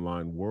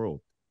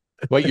world.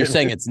 What you're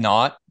saying it's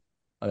not?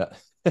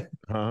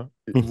 Huh?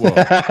 Well,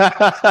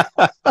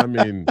 I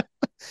mean,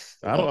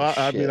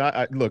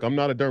 I look, I'm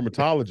not a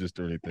dermatologist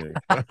or anything.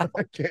 I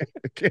can't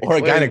or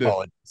a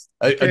gynecologist.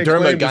 I can't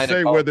claim to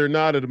say whether or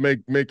not it'll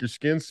make your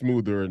skin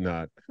smoother or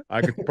not.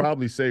 I could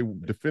probably say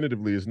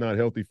definitively it's not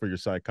healthy for your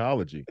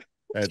psychology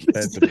at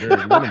the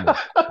very minimum.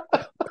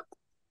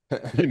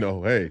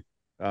 Hey,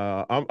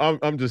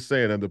 I'm just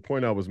saying, and the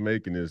point I was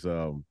making is,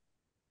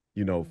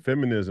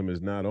 feminism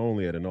is not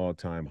only at an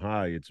all-time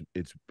high,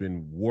 it's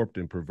been warped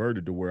and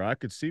perverted to where I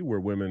could see where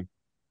women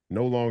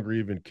no longer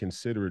even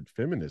consider it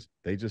feminism.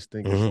 They just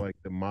think it's like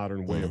the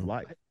modern way of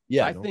life.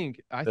 Yeah, I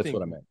think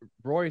what I meant.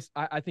 Royce,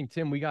 I think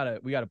Tim, we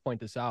gotta point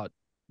this out.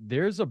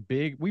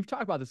 We've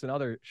talked about this in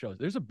other shows.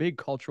 There's a big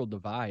cultural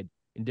divide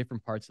in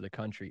different parts of the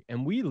country.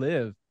 And we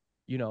live,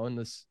 in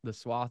the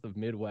swath of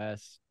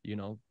Midwest,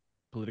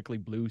 politically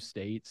blue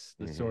states,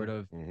 the sort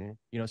of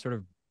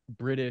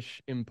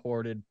British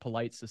imported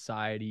polite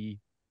society,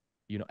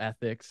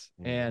 ethics.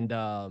 And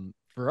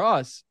for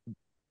us,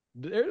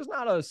 there's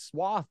not a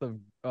swath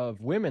of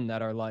women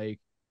that are like,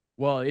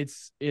 well,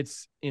 it's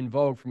in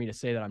vogue for me to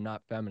say that I'm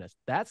not feminist.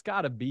 That's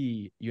got to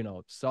be,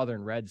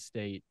 Southern red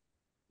state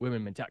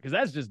women mentality,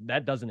 because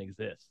that doesn't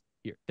exist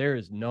here. There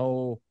is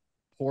no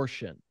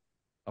portion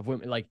of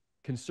women, like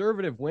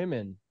conservative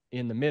women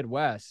in the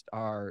Midwest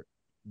are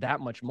that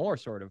much more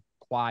sort of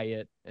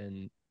quiet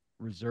and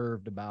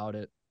reserved about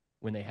it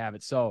when they have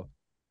it. So,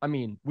 I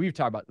mean, we've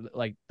talked about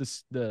like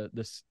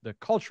the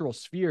cultural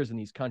spheres in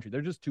these countries.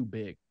 They're just too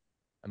big.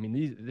 I mean,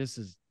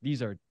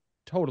 these are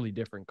totally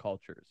different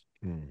cultures.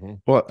 Mm-hmm.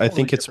 Well, I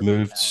think it's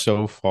moved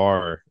so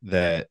far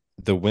that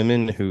the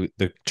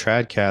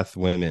tradcath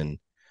women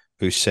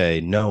who say,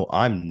 no,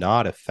 I'm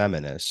not a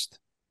feminist,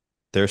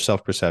 their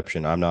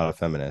self-perception, I'm not a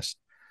feminist,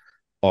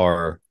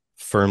 are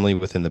firmly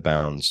within the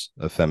bounds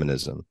of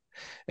feminism.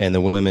 And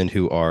the women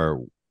who are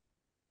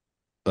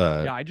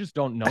I just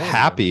don't know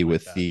happy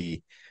with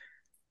you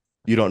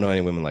don't know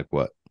any women like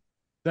what?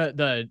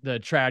 The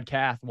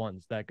tradcath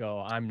ones that go,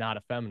 I'm not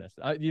a feminist.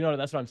 That's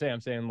what I'm saying.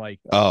 I'm saying like,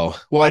 oh,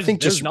 well, I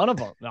think there's none of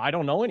them. I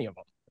don't know any of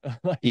them.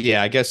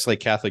 Yeah, I guess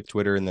like Catholic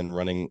Twitter and then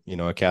running,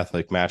 a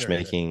Catholic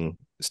matchmaking,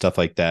 stuff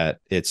like that.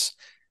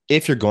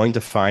 If you're going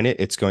to find it,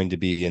 it's going to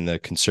be in the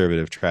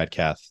conservative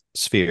tradcath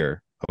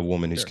sphere, a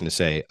woman who's going to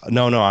say,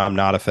 no, I'm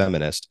not a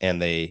feminist.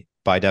 And they,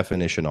 by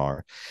definition,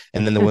 are.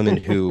 And then the women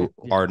who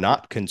are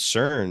not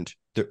concerned,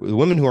 the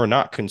women who are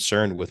not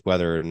concerned with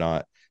whether or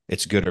not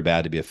it's good or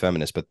bad to be a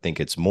feminist, but think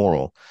it's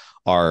moral,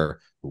 are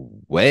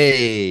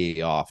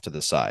way off to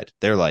the side.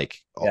 They're like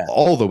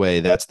all the way.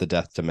 That's the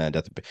death to man,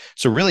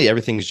 So really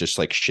everything's just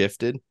like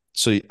shifted.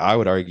 So I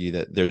would argue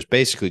that there's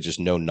basically just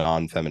no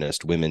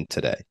non-feminist women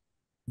today.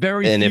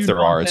 Very few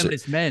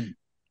non-feminist men.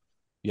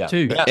 Yeah.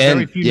 Too.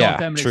 Very few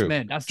non-feminist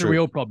men. That's the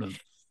real problem.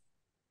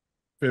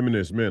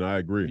 Feminist men, I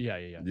agree.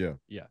 Yeah.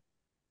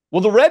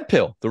 Well, the red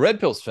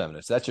pill's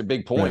feminist. That's your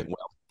big point. Yeah.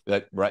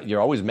 Well, right.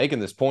 You're always making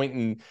this point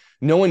and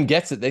no one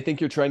gets it. They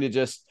think you're trying to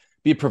just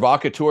be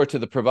provocateur to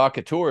the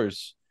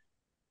provocateurs.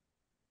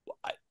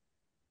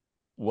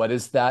 What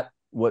is that?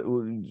 What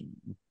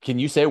can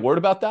you say a word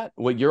about that?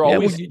 What you're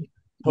always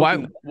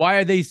why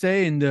are they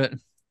saying that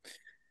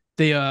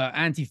they are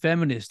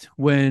anti-feminist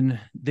when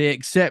they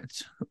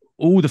accept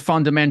all the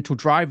fundamental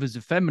drivers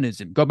of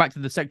feminism? Go back to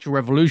the sexual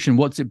revolution.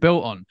 What's it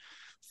built on?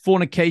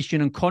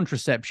 Fornication and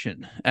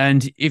contraception.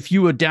 And if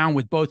you were down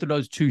with both of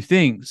those two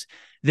things,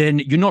 then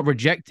you're not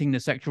rejecting the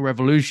sexual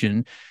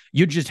revolution.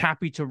 You're just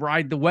happy to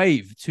ride the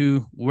wave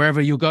to wherever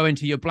you go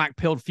into your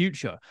black-pilled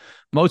future.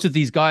 Most of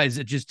these guys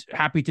are just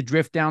happy to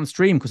drift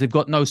downstream because they've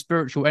got no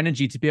spiritual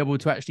energy to be able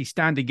to actually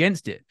stand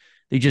against it.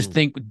 They just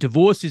think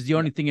divorce is the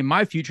only thing in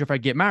my future if I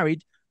get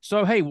married.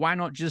 So, hey, why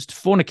not just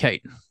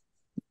fornicate?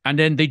 And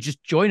then they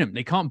just join them.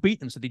 They can't beat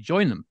them, so they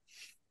join them.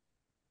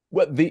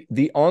 Well,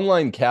 the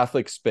online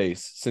Catholic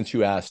space, since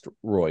you asked,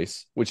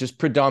 Royce, which is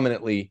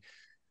predominantly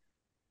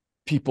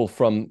people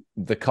from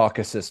the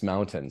Caucasus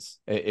Mountains,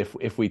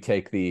 if we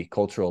take the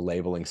cultural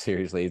labeling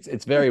seriously,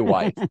 it's very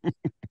white.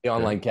 The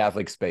online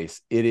Catholic space,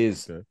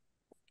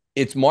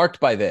 it's marked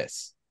by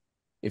this.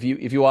 If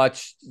you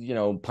watch,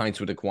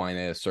 Pints with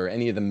Aquinas or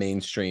any of the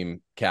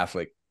mainstream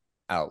Catholic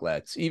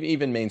outlets,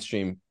 even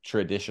mainstream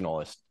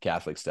traditionalist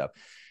Catholic stuff,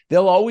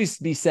 they'll always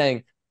be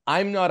saying,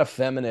 "I'm not a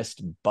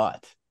feminist,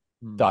 but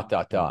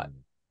Okay.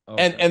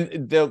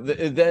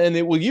 And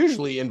it will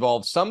usually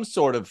involve some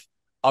sort of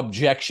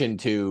objection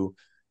to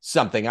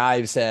something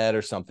I've said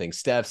or something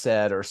Steph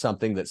said or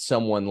something that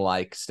someone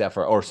like Steph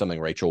or something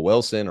Rachel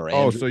Wilson or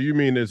Andrew. Oh, so you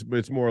mean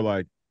it's more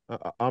like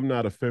I'm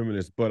not a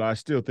feminist, but I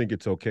still think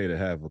it's okay to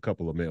have a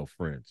couple of male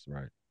friends,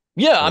 right?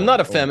 Yeah, I'm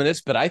not a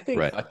feminist, but I think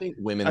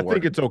women. I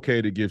think it's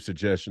okay to give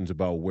suggestions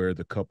about where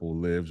the couple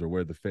lives or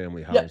where the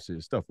family house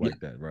is, stuff like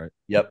that, right?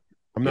 Yep.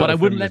 But I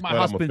wouldn't let my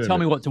husband tell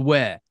me what to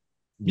wear.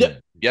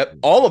 Yep.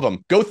 All of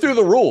them. Go through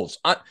the rules.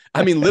 I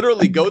mean,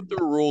 literally go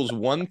through rules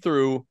 1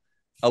 through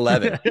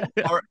 11.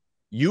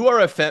 You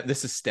are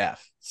this is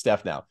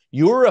Steph now.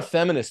 You're a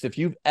feminist if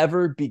you've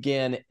ever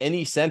began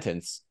any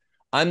sentence,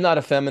 "I'm not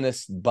a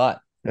feminist,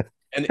 but."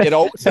 And it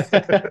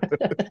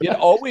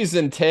always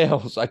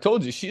entails, I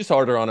told you, she's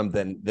harder on him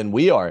than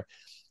we are.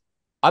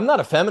 "I'm not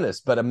a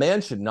feminist, but a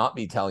man should not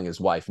be telling his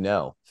wife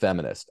no."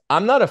 Feminist.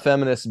 "I'm not a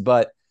feminist,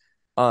 but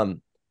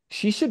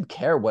she should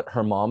care what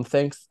her mom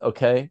thinks."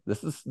 Okay.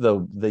 This is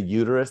the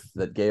uterus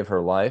that gave her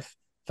life.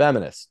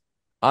 Feminist.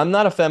 "I'm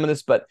not a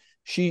feminist, but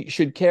she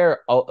should care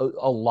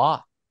a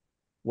lot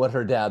what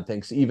her dad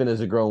thinks, even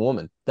as a grown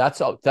woman."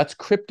 That's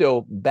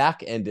crypto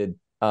back-ended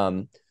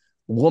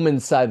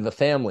woman's side of the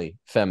family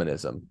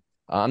feminism.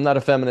 "I'm not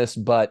a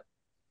feminist, but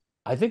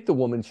I think the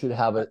woman should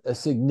have a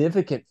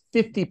significant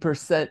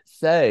 50%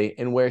 say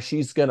in where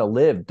she's going to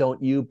live.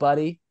 Don't you,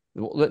 buddy?"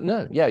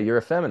 No, yeah, you're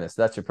a feminist.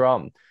 That's your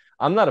problem.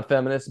 "I'm not a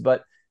feminist,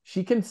 but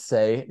she can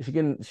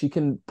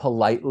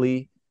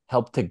politely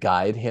help to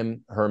guide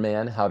her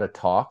man, how to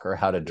talk or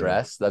how to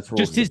dress." That's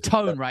just his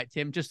tone, right,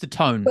 Tim? Just the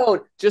tone.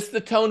 No, just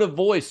the tone of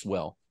voice,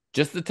 Will.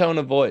 Just the tone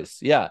of voice.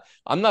 Yeah.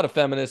 "I'm not a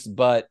feminist,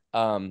 but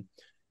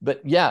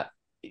yeah,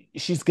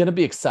 she's going to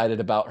be excited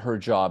about her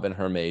job and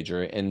her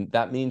major, and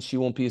that means she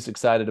won't be as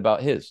excited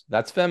about his."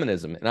 That's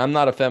feminism. "And I'm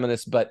not a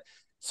feminist, but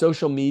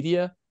social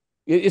media,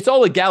 it's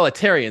all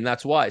egalitarian.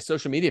 That's why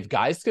social media, if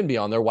guys can be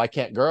on there, why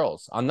can't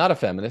girls?" "I'm not a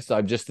feminist.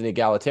 I'm just an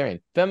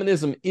egalitarian."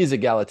 Feminism is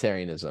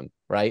egalitarianism,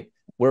 right?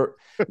 We're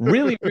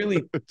really,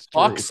 really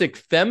toxic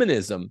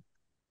feminism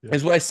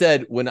is what I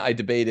said when I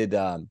debated,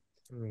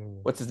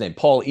 what's his name?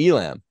 Paul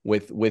Elam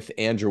with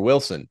Andrew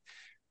Wilson.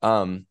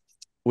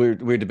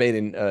 We're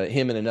debating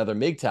him and another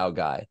MGTOW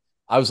guy.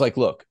 I was like,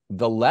 look,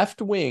 the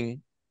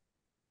left-wing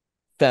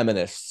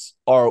feminists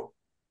are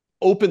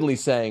openly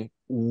saying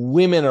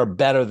women are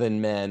better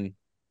than men,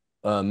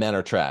 men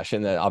are trash.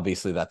 And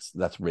obviously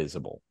that's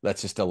risible.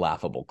 That's just a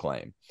laughable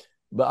claim.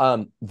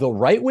 But the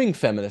right-wing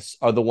feminists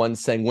are the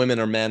ones saying women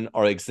or men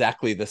are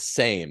exactly the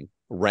same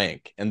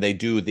rank and they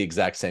do the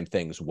exact same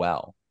things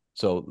well.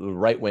 So the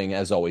right wing,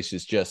 as always,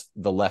 is just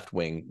the left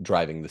wing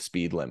driving the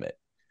speed limit.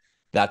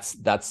 That's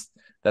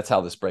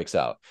how this breaks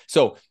out.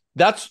 So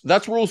that's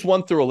rules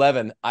 1 through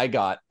 11. I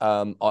got.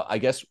 I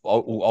guess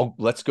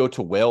let's go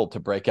to Will to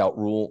break out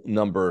rule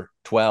number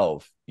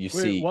 12.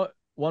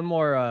 One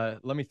more.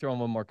 Let me throw in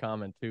one more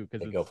comment too,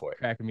 because go for it.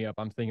 Cracking me up.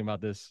 I'm thinking about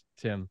this,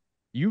 Tim.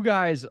 You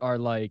guys are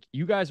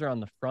on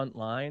the front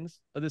lines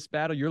of this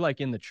battle. You're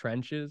like in the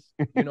trenches,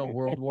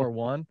 World War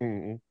I.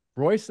 Mm-hmm.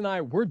 Royce and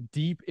I, we're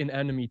deep in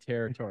enemy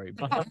territory,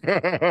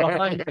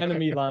 behind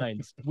enemy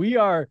lines. We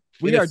are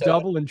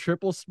double and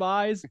triple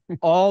spies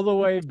all the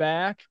way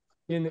back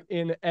in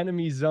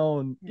enemy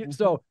zone.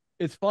 So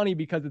it's funny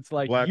because it's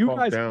like Black you Hawk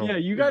guys,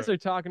 down. you guys are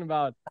talking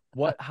about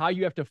how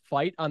you have to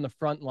fight on the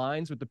front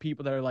lines with the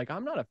people that are like,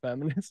 I'm not a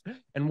feminist,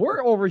 and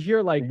we're over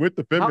here like with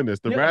the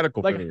feminists,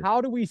 radical feminists. How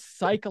do we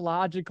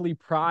psychologically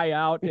pry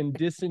out and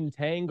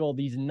disentangle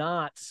these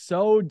knots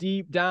so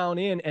deep down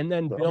in, and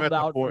then build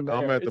out from there?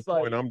 I'm at the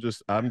point. I'm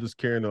just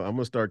carrying. I'm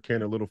gonna start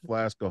carrying a little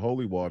flask of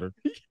holy water,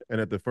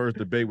 and at the first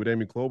debate with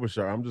Amy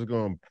Klobuchar, I'm just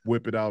gonna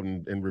whip it out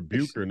and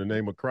rebuke her in the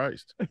name of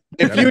Christ.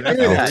 If you do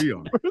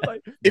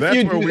that,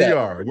 that's where we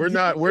are.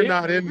 We're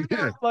not in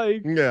here.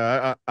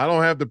 I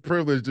don't have the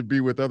privilege to be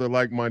with other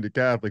like-minded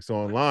Catholics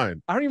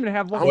online. I don't even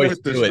have one. I'm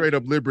with the straight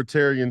up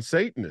libertarian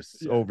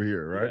Satanists over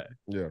here, right?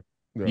 Yeah.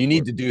 You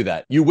need to do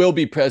that. You will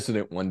be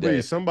president one day.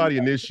 Please, somebody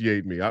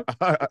initiate me.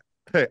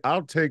 Hey,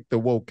 I'll take the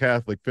woke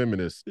Catholic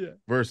feminists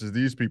versus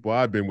these people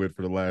I've been with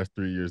for the last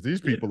 3 years.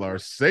 These people are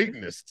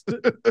Satanists.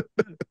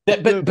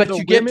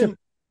 but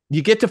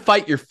you get to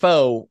fight your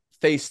foe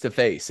face to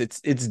face.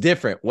 It's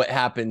different. What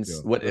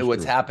happens?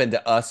 What's happened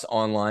to us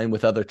online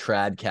with other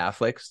trad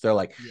Catholics? They're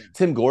like,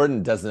 Tim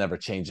Gordon doesn't ever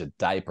change a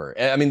diaper.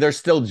 I mean, there's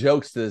still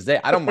jokes to this day.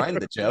 I don't mind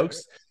the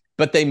jokes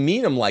but they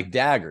mean them like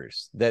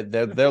daggers.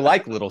 They're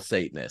like little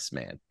Satanists,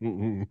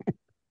 man.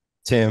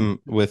 Tim,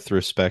 with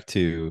respect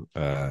to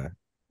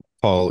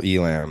Paul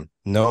Elam,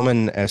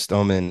 nomen est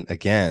omen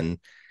again.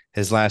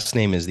 His last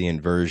name is the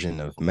inversion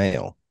of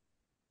male.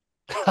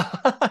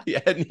 You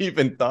hadn't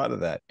even thought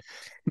of that.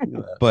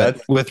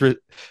 But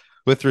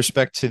with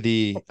respect to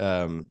the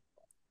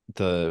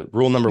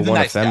rule number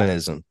one of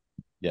feminism,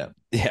 yeah,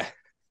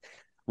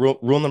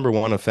 rule number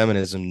one of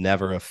feminism: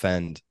 never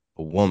offend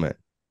a woman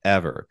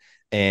ever.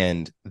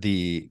 And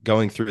the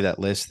going through that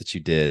list that you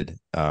did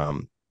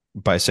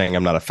by saying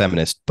I'm not a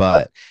feminist,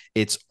 but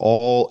it's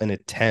all an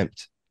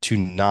attempt to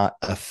not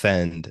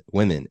offend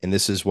women. And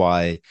this is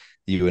why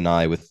you and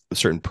I, with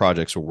certain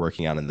projects we're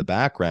working on in the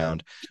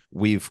background,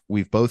 we've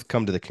both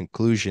come to the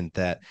conclusion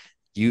that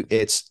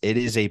it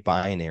is a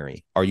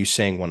binary. Are you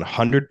saying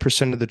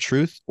 100% of the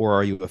truth, or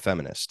are you a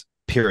feminist?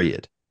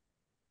 Period.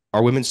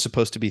 Are women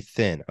supposed to be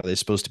thin? Are they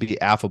supposed to be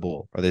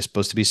affable? Are they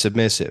supposed to be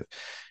submissive?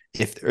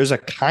 If there's a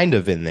kind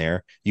of in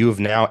there, you have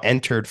now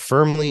entered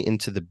firmly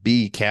into the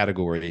B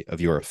category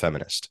of you're a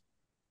feminist.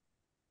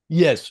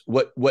 Yes.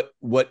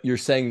 What you're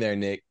saying there,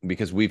 Nick,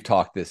 because we've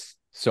talked this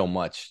so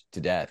much to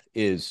death,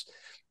 is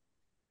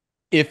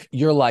if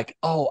you're like,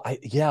 oh,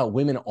 yeah,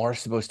 women are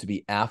supposed to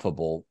be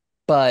affable,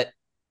 but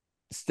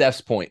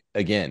Steph's point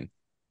again,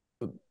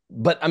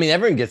 but I mean,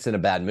 everyone gets in a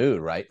bad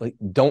mood, right? Like,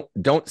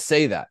 don't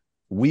say that.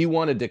 We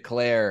want to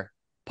declare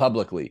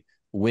publicly,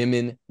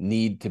 women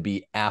need to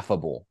be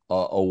affable.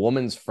 A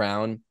woman's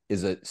frown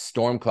is a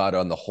storm cloud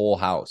on the whole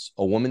house.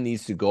 A woman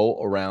needs to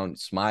go around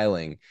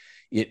smiling.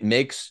 It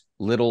makes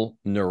little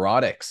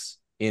neurotics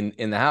in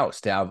the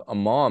house to have a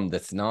mom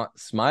that's not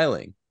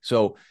smiling.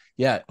 So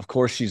yeah, of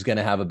course she's going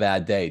to have a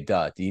bad day.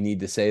 Duh. Do you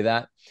need to say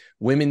that?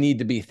 Women need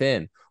to be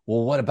thin.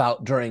 Well, what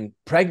about during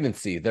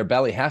pregnancy? Their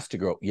belly has to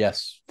grow.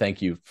 Yes.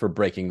 Thank you for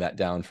breaking that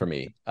down for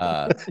me.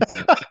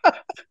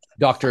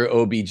 Dr.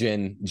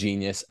 OB-GYN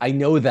genius. I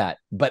know that,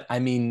 but I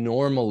mean,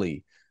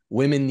 normally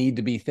women need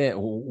to be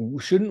thin.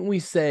 Shouldn't we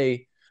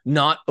say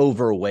not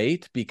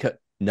overweight? Because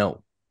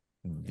no,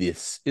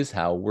 this is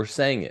how we're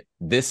saying it.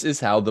 This is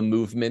how the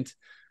movement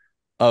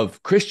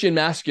of Christian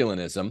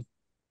masculinism,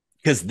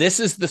 because this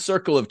is the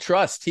circle of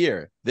trust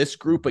here. This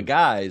group of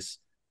guys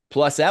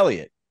plus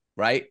Elliot,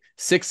 right?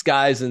 6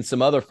 guys and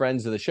some other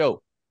friends of the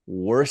show.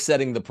 We're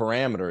setting the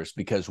parameters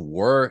because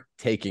we're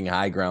taking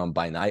high ground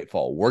by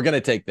nightfall. We're going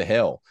to take the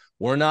hill.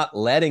 We're not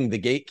letting the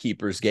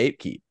gatekeepers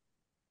gatekeep.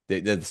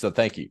 So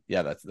thank you.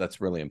 Yeah, that's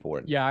really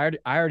important. Yeah,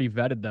 I already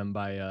vetted them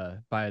by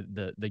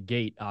the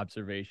gate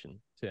observation,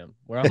 Tim.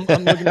 Where I'm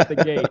looking at the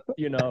gate,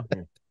 you know.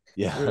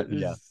 Yeah.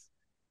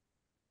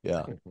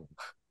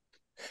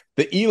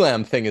 The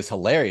Elam thing is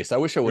hilarious. I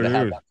wish I would have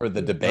had that for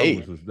the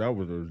debate. That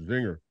was a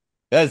zinger.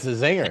 That's a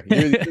zinger.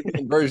 You're the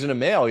inversion of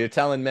male. You're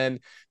telling men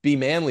be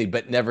manly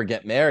but never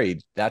get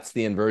married. That's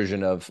the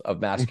inversion of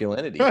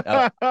masculinity.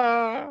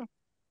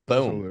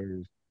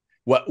 Boom.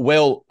 What?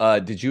 Will?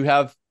 Did you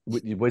have?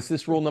 Was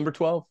this rule number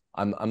 12?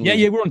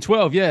 Yeah, we're on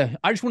 12. Yeah,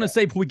 I just want to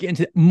say before we get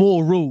into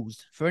more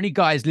rules, for any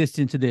guys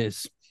listening to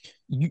this,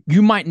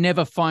 you might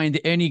never find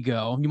any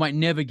girl, you might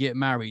never get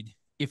married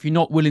if you're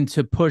not willing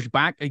to push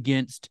back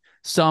against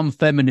some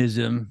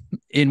feminism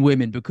in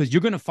women, because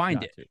you're going to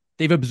find it.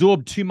 They've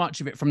absorbed too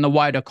much of it from the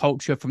wider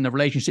culture, from the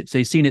relationships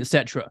they've seen,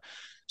 etc.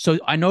 So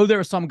I know there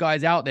are some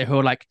guys out there who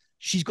are like,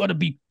 she's got to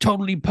be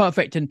totally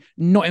perfect and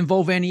not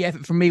involve any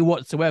effort from me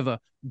whatsoever.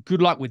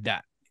 Good luck with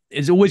that.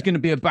 It's always going to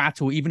be a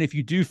battle. Even if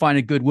you do find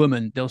a good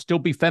woman, there'll still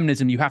be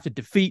feminism you have to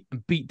defeat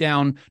and beat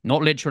down,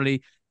 not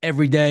literally,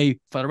 every day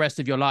for the rest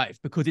of your life,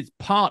 because it's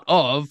part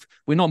of,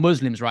 we're not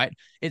Muslims, right?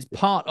 It's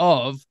part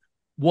of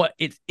what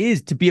it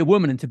is to be a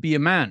woman and to be a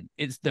man.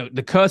 It's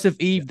the curse of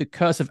Eve, the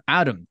curse of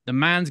Adam. The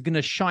man's going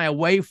to shy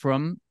away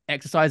from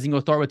exercising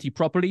authority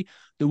properly.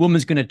 The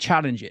woman's going to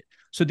challenge it.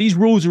 So these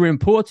rules are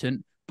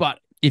important, but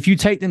if you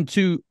take them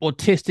too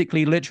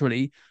autistically,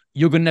 literally,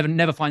 you're going to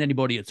never find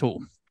anybody at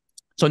all.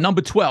 So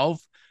number 12,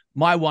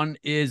 my one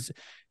is,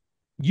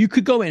 you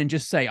could go in and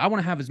just say, I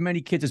want to have as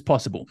many kids as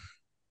possible.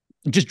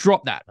 Just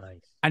drop that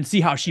and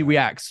see how she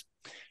reacts.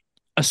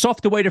 A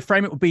softer way to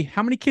frame it would be,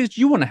 how many kids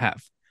do you want to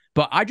have?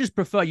 But I just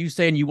prefer you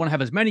saying you want to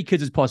have as many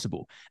kids as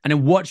possible and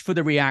then watch for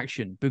the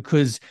reaction,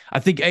 because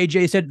I think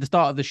AJ said at the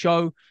start of the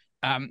show,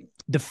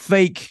 the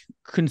fake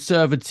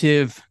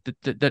conservative, the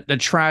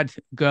trad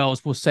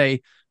girls will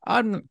say,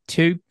 I don't know,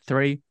 2,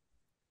 3,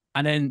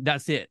 and then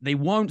that's it. They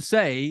won't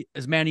say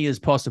as many as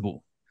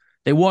possible.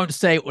 They won't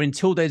say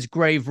until there's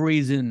grave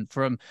reason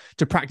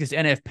to practice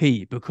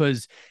NFP,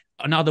 because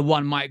another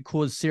one might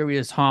cause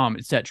serious harm,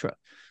 etc.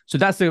 So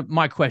that's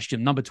my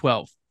question, number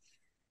 12.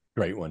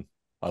 Great one.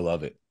 I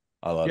love it.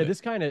 Yeah, this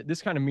kind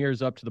of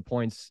mirrors up to the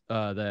points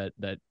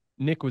that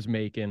Nick was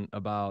making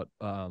about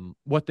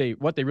what they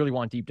really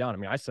want deep down. I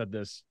mean, I said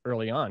this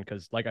early on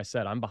because, like I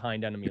said, I'm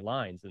behind enemy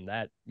lines, and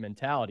that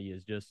mentality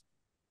is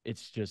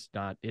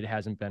it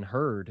hasn't been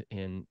heard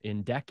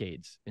in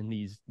decades in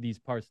these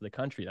parts of the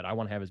country, that I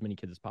want to have as many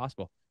kids as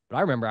possible. But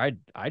I remember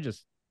I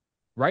just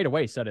right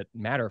away said it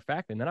matter of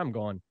fact, and then I'm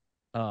going,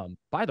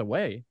 by the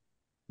way,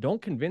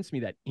 don't convince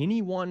me that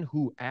anyone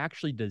who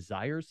actually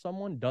desires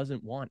someone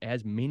doesn't want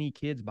as many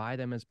kids by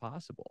them as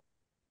possible,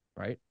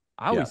 right?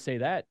 I always say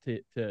that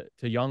to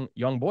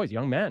young boys,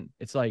 young men.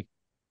 It's like,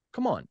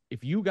 come on,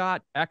 if you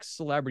got X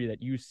celebrity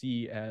that you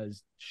see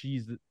as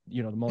she's the,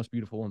 the most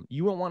beautiful woman,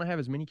 you won't want to have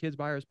as many kids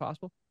by her as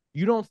possible.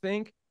 You don't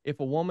think if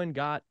a woman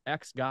got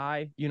X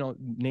guy,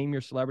 name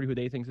your celebrity who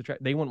they think is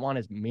attractive, they wouldn't want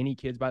as many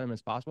kids by them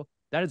as possible?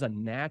 That is a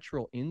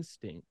natural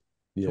instinct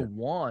to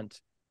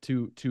want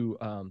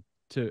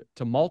to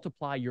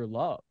multiply your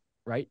love,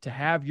 right? To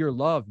have your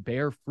love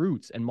bear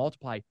fruits and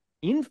multiply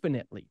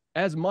infinitely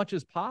as much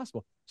as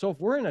possible. So if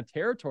we're in a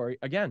territory,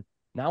 again,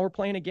 now we're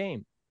playing a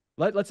game.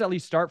 Let's at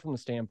least start from the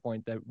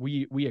standpoint that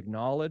we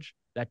acknowledge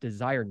that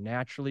desire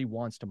naturally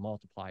wants to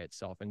multiply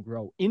itself and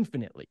grow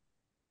infinitely.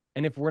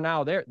 And if we're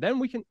now there, then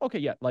we can,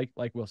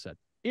 like Will said,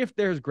 if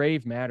there's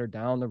grave matter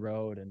down the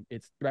road and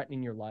it's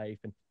threatening your life,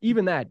 and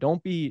even that,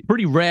 don't be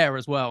pretty rare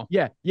as well.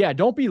 Yeah.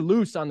 Don't be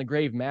loose on the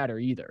grave matter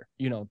either.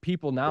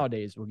 People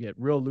nowadays will get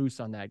real loose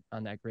on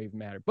that grave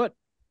matter. But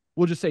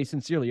we'll just say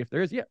sincerely, if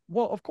there is,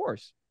 well, of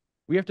course,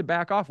 we have to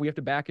back off. We have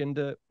to back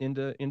into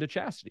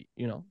chastity.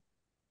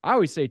 I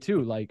always say too,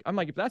 I'm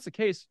like, if that's the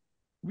case,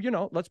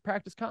 let's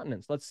practice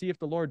continence. Let's see if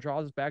the Lord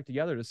draws us back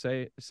together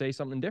to say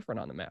something different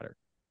on the matter.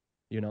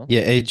 Yeah,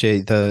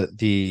 AJ,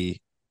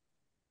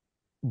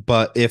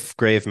 but if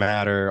grave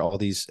matter, all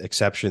these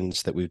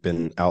exceptions that we've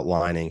been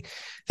outlining,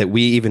 that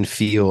we even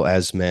feel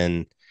as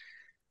men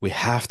we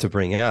have to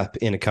bring up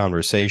in a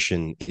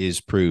conversation is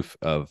proof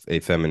of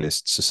a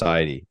feminist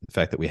society. The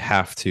fact that we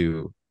have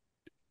to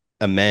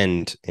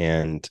amend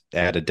and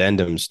add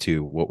addendums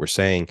to what we're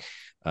saying.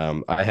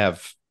 I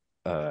have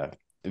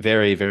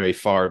very, very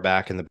far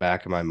back in the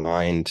back of my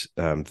mind,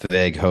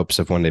 vague hopes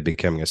of one day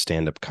becoming a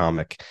stand-up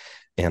comic.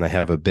 And I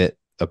have a bit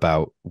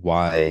about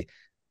why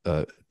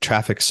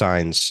traffic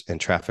signs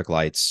and traffic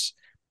lights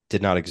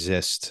did not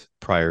exist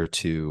prior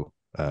to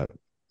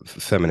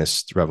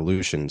feminist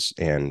revolutions,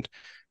 and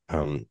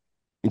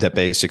that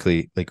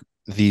basically, like,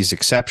 these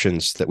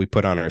exceptions that we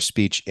put on our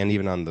speech and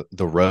even on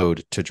the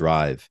road to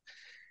drive,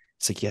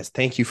 it's like, yes,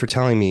 thank you for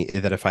telling me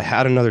that if I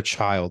had another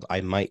child,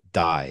 I might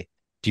die.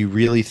 Do you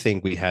really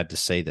think we had to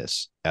say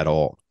this at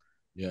all?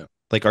 Yeah.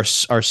 Like our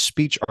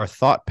speech, our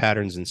thought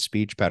patterns and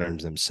speech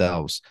patterns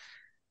themselves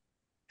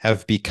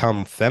have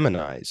become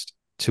feminized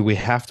to we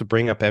have to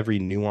bring up every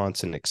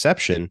nuance and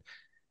exception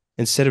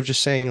instead of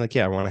just saying like,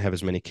 yeah, I want to have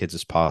as many kids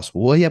as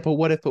possible. Well, yeah, but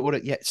what if,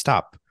 yeah,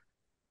 stop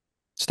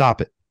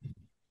it.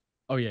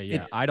 Oh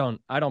yeah. I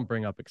don't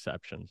bring up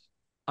exceptions.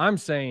 I'm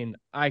saying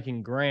I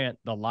can grant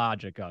the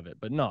logic of it,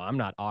 but no, I'm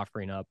not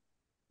offering up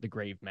the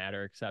grave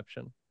matter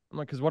exception. I'm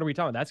like, because what are we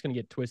talking about? That's going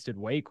to get twisted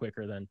way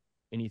quicker than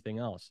anything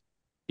else.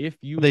 If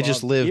you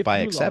just live by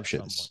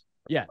exceptions.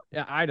 Yeah,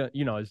 I don't,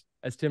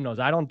 as Tim knows,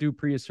 I don't do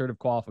pre-assertive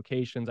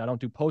qualifications. I don't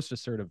do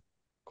post-assertive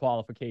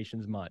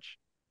qualifications much.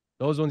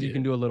 Those ones you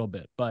can do a little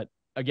bit. But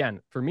again,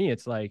 for me,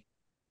 it's like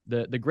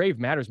the grave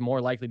matter is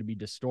more likely to be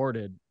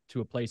distorted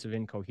to a place of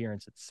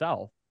incoherence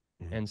itself.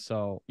 Mm-hmm. And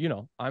so,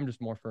 I'm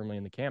just more firmly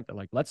in the camp that,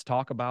 like, let's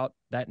talk about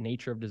that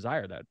nature of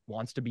desire that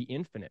wants to be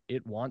infinite.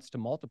 It wants to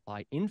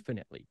multiply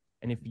infinitely.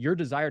 And if your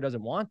desire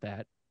doesn't want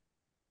that,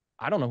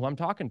 I don't know who I'm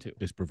talking to.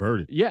 It's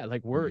perverted. Yeah,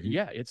 like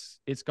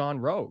it's gone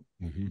rogue.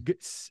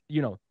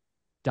 Mm-hmm.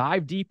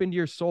 Dive deep into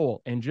your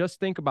soul and just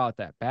think about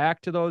that.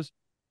 Back to those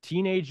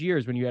teenage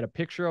years when you had a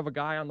picture of a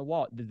guy on the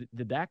wall.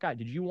 Did that guy,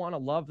 did you want to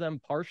love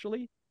them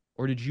partially,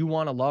 or did you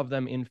want to love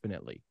them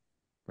infinitely?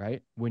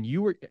 Right? When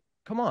you were,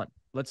 come on,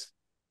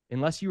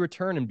 unless you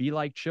return and be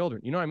like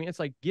children. You know what I mean? It's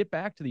like, get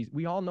back to these.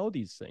 We all know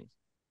these things.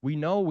 We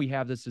know we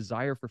have this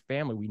desire for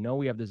family. We know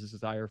we have this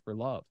desire for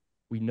love.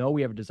 We know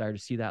we have a desire to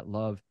see that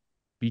love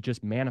be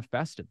just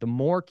manifested. The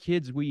more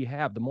kids we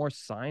have, the more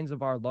signs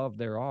of our love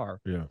there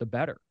are, the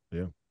better.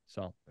 Yeah.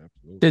 So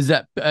absolutely. There's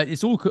that.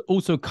 It's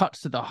also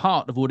cuts to the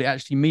heart of what it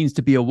actually means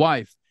to be a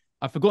wife.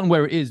 I've forgotten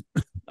where it is.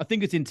 I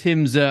think it's in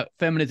Tim's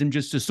Feminism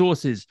Just to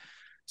Sources.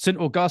 St.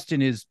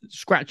 Augustine is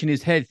scratching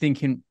his head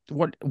thinking,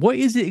 what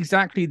is it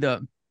exactly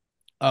that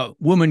a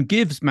woman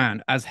gives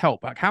man as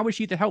help? Like, how is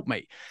she the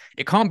helpmate?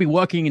 It can't be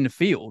working in the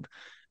field.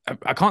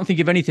 I can't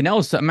think of anything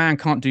else that a man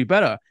can't do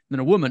better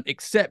than a woman,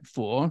 except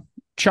for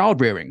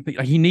child rearing.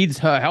 He needs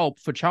her help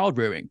for child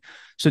rearing.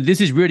 So this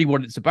is really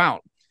what it's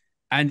about.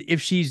 And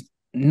if she's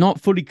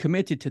not fully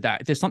committed to that,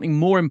 if there's something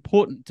more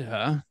important to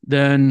her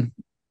than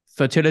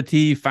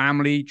fertility,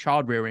 family,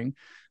 child rearing,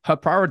 her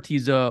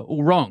priorities are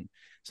all wrong.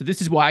 So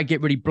this is why I get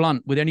really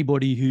blunt with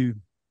anybody who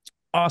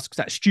asks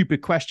that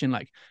stupid question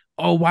like,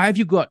 oh, why have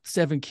you got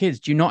 7 kids?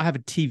 Do you not have a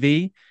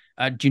TV?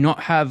 Do you not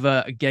have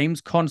a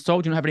games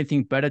console? Do you not have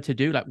anything better to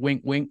do? Like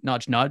wink, wink,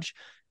 nudge, nudge.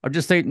 I'll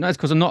just say, no, it's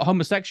because I'm not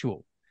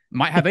homosexual.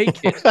 Might have 8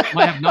 kids,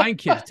 might have 9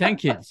 kids, 10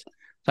 kids.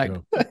 It's like,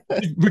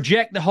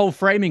 reject the whole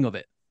framing of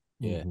it.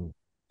 Yeah.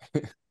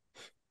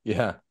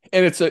 Yeah.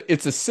 And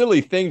it's a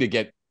silly thing to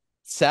get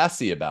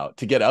sassy about,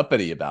 to get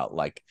uppity about.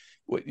 Like,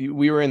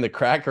 we were in the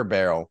Cracker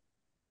Barrel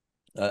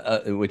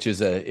which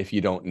is if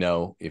you don't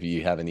know, if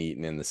you haven't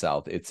eaten in the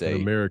South, it's an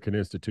American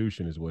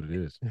institution is what it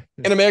is.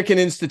 An American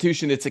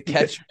institution. It's a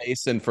catch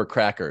basin for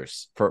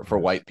crackers for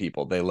white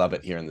people. They love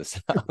it here in the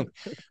South.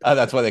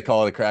 That's why they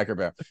call it a Cracker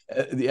Barrel.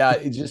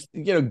 Just,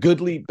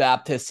 goodly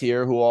Baptists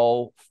here who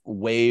all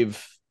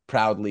wave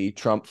proudly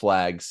Trump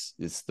flags.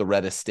 It's the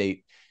reddest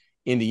state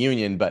in the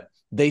union, but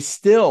they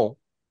still,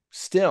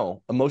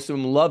 most of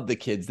them love the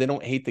kids. They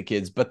don't hate the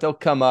kids, but they'll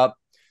come up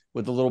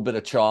with a little bit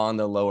of chaw on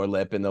the lower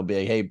lip and they'll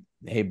be like,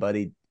 hey,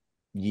 buddy,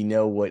 you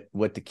know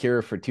what the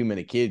cure for too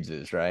many kids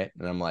is, right?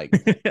 And I'm like,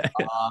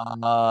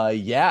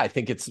 yeah, I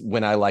think it's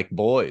when I like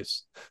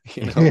boys,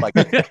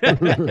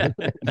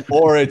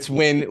 or it's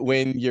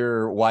when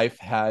your wife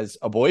has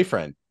a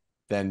boyfriend,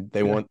 then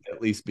they won't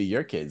at least be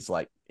your kids.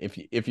 Like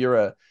if you're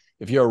a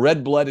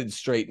red-blooded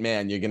straight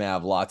man, you're going to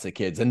have lots of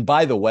kids. And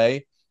by the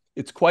way,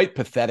 it's quite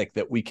pathetic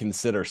that we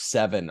consider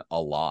 7 a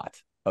lot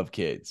of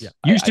kids. Yeah.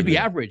 Used to be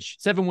average.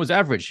 7 was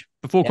average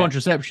before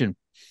contraception.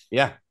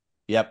 Yeah.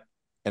 Yep.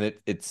 And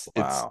it's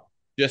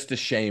just a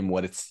shame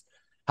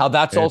how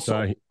that's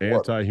also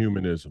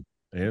anti-humanism.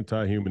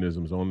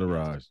 Anti-humanism's on the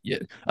rise. Yeah.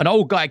 An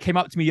old guy came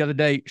up to me the other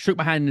day, shook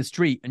my hand in the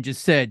street and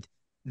just said,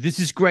 "This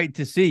is great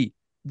to see.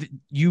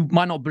 You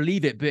might not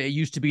believe it, but it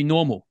used to be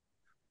normal."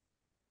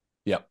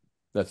 Yep.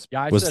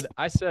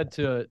 I said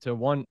to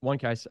one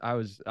guy,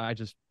 I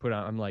just put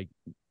on, I'm like,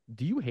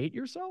 "Do you hate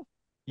yourself?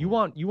 You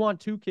want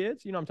 2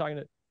 kids?" I'm talking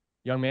to a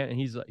young man and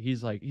he's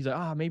like,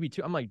 maybe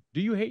 2. I'm like,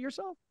 "Do you hate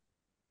yourself?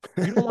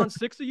 You don't want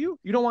 6 of you?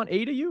 You don't want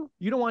 8 of you?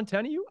 You don't want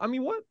 10 of you? I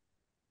mean,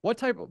 what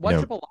type of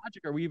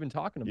logic are we even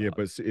talking about? Yeah,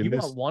 but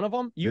want one of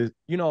them?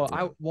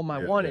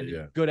 One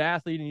and good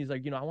athlete, and he's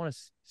like, I want to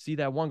see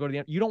that one go to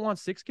the. You don't want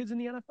 6 kids in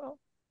the NFL?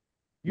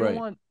 You don't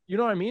want, you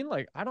know what I mean?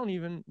 Like, I don't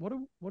even. What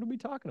are we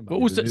talking about?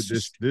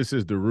 This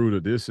is the root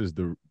of this is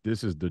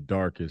the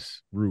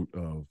darkest root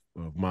of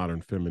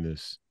modern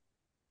feminist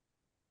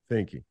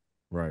thinking,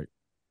 right?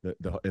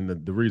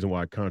 The reason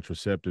why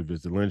contraceptive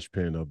is the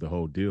linchpin of the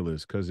whole deal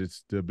is because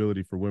it's the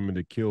ability for women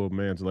to kill a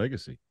man's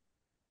legacy.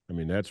 I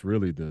mean, that's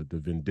really the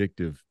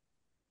vindictive,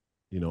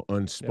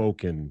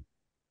 unspoken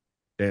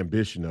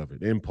ambition of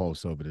it,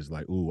 impulse of it is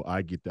like, ooh,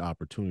 I get the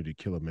opportunity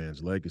to kill a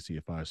man's legacy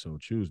if I so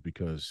choose,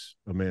 because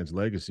a man's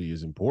legacy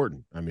is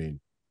important. I mean,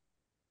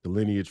 the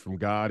lineage from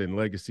God and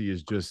legacy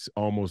is just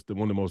almost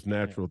one of the most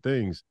natural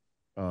things.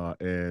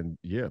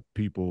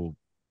 People,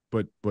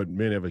 but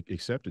men have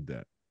accepted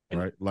that,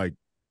 right? Like,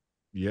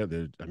 yeah,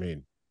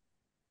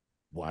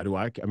 why do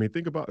I mean,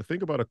 think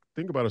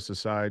about a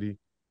society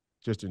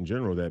just in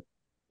general that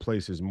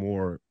places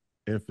more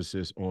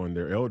emphasis on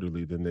their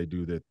elderly than they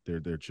do that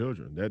their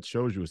children. That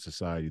shows you a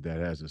society that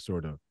has a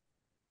sort of,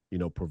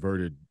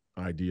 perverted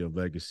idea of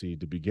legacy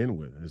to begin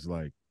with. It's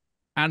like,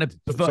 and a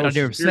perverted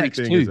idea of sex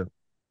too.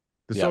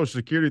 The Social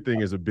Security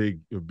thing is a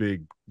big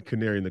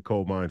canary in the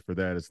coal mine for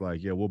that. It's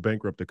like, we'll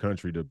bankrupt the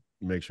country to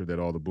make sure that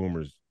all the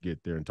boomers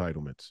get their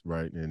entitlements,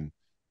 right? And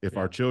if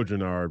our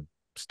children are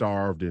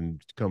starved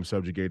and become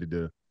subjugated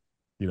to,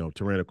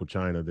 tyrannical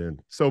China, then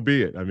so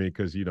be it. I mean,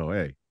 because,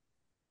 hey,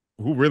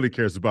 who really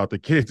cares about the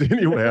kids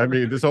anyway? I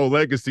mean, this whole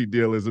legacy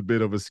deal is a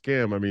bit of a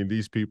scam. I mean,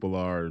 these people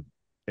are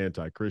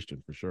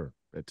anti-Christian for sure,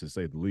 to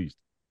say the least.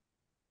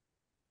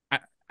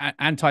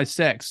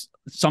 Anti-sex.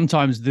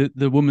 Sometimes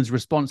the woman's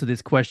response to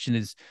this question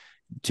is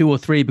 2 or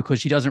 3 because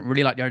she doesn't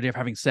really like the idea of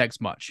having sex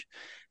much.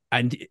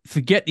 And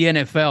forget the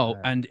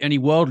NFL and any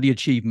worldly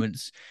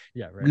achievements.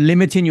 Yeah, right.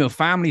 Limiting your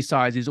family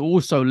size is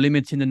also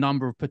limiting the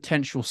number of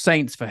potential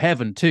saints for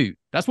heaven too.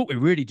 That's what we're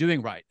really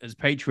doing, right, as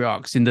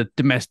patriarchs in the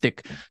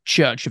domestic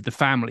church of the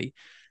family.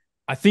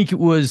 I think it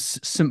was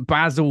St.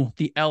 Basil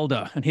the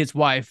Elder and his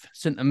wife,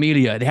 St.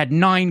 Amelia. They had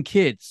 9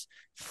 kids,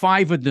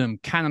 5 of them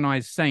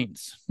canonized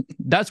saints.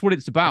 That's what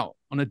it's about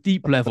on a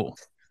deep level.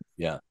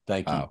 Yeah,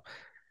 thank you.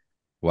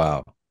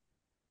 Wow.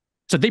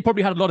 So they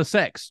probably had a lot of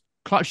sex.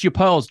 Clutch your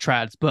pearls,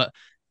 trads, but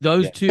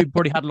those 2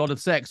 probably had a lot of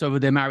sex over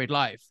their married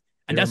life.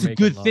 And that's a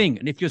good thing.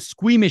 And if you're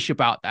squeamish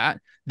about that,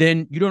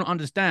 then you don't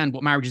understand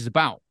what marriage is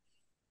about.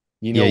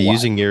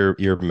 Using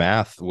your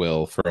math,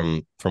 Will,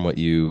 from what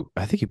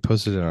I think you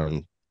posted it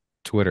on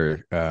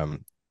Twitter,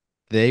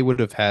 they would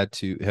have had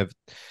to have,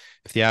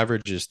 if the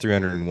average is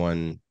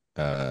 301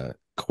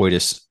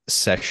 coitus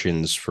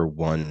sections for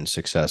one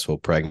successful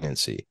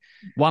pregnancy.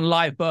 One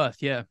live birth,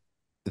 yeah.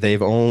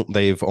 They've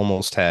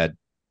almost had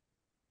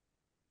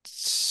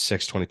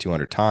sex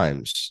 2,200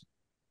 times.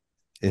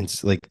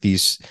 It's like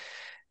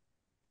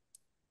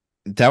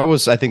that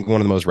was, I think,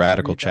 one of the most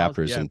radical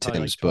chapters in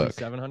Tim's book.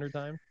 700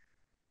 times.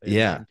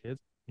 Yeah.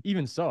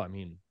 Even so, I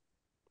mean.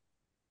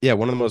 Yeah,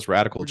 one of the most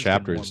radical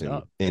chapters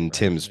in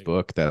Tim's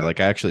book that, like,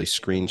 I actually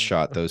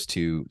screenshot those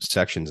 2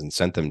 sections and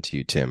sent them to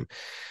you, Tim,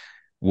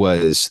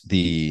 was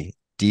the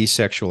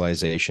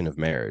desexualization of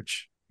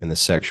marriage and the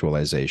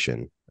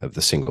sexualization of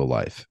the single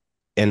life.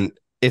 And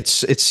it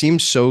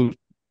seems so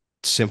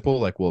simple,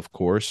 like, well, of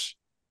course,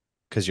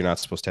 because you're not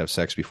supposed to have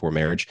sex before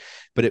marriage,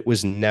 but it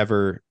was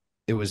never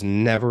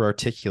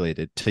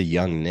articulated to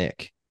young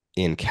Nick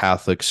in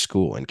Catholic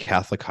school, in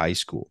Catholic high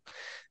school,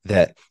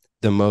 that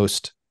the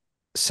most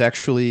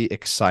sexually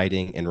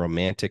exciting and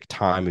romantic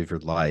time of your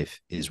life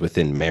is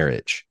within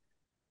marriage.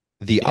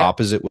 The Yeah.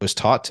 opposite was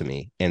taught to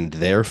me, and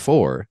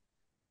therefore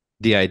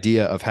the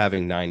idea of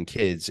having 9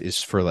 kids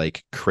is for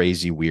like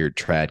crazy weird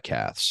trad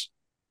caths.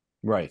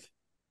 Right.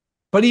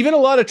 But even a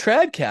lot of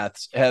trad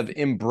caths have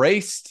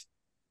embraced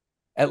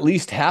at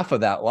least half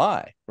of that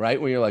lie, right?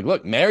 When you're like,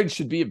 look, marriage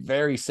should be a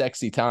very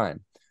sexy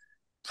time.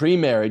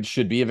 Pre-marriage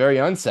should be a very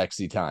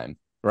unsexy time,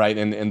 right?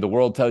 And the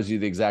world tells you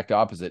the exact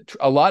opposite.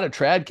 A lot of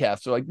trad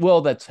caths are like,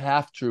 well, that's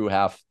half true,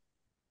 half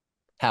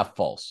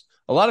false.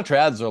 A lot of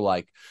trads are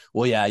like,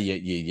 well, yeah,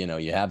 you know,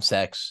 you have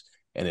sex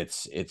and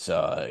it's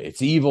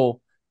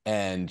evil,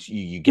 and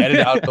you get it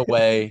out of the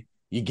way.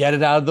 You get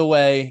it out of the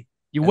way.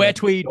 You and wear then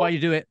tweed while you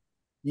do it.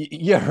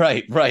 Yeah,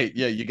 right.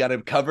 Yeah, you got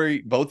to cover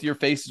both your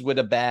faces with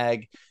a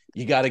bag.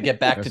 You got to get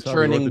back to That's how the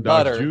churning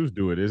Orthodox butter. Jews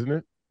do it, isn't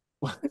it?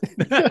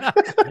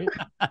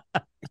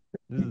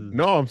 Mm.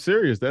 No, I'm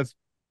serious. That's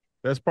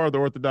part of the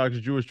Orthodox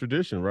Jewish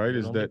tradition, right?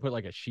 Is Don't they that put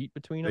like a sheet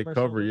between they them or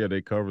cover? something? Yeah,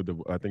 they cover the.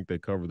 I think they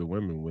cover the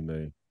women when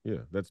they.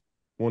 Yeah, that's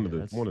one of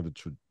Yeah,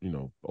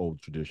 the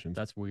old traditions.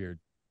 That's weird.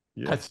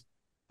 Yeah,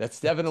 That's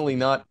definitely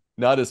not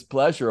as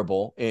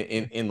pleasurable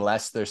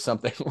unless there's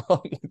something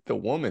wrong with the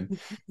woman.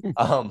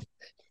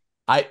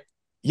 I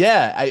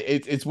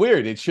it's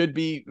weird. It should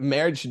be,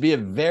 marriage should be a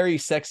very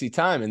sexy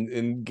time,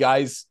 and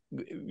guys,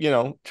 you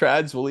know,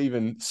 trads will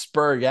even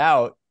spurg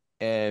out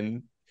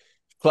and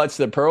clutch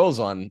the pearls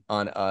on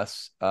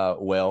us.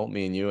 Will,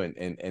 me and you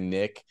and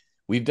Nick,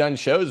 we've done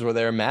shows where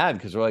they're mad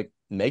because we're like,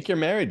 make your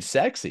marriage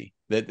sexy.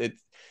 That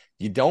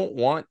you don't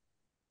want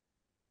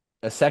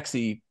a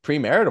sexy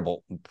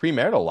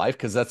premarital life,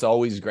 because that's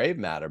always grave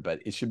matter, but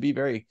it should be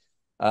very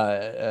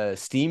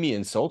steamy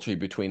and sultry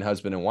between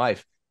husband and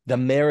wife. The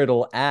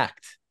marital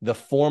act, the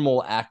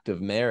formal act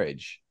of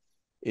marriage,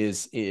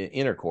 is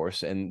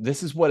intercourse, and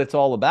this is what it's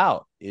all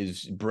about,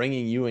 is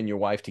bringing you and your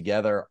wife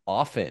together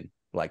often,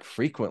 like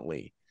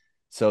frequently,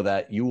 so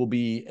that you will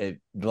be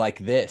like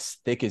this,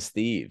 thick as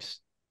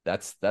thieves.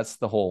 That's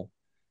the whole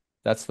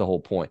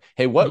point.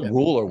 Hey, what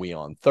rule are we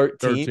on?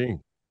 13? 13.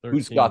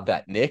 Who's got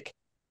that? Nick,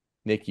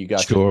 you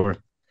got Sure.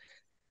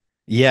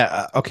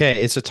 Yeah.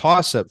 Okay. It's a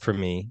toss up for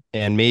me.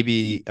 And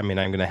maybe, I mean,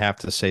 I'm going to have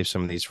to save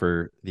some of these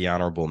for the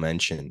honorable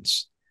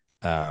mentions.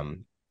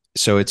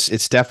 So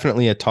it's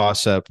definitely a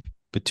toss up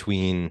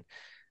between,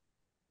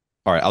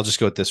 all right, I'll just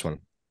go with this one.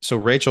 So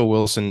Rachel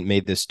Wilson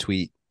made this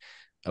tweet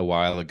a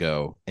while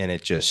ago, and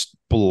it just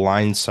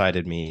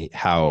blindsided me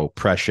how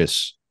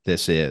precious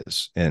this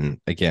is. And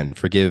again,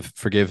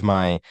 forgive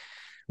my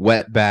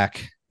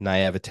wetback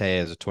naivete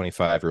as a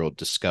 25-year-old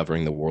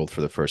discovering the world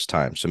for the first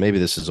time. So maybe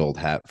this is old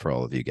hat for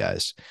all of you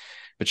guys.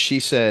 But she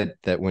said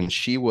that when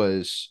she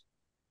was,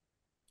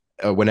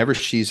 whenever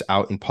she's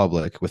out in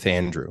public with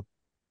Andrew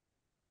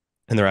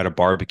and they're at a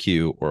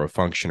barbecue or a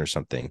function or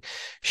something,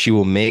 she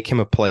will make him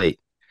a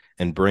plate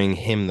and bring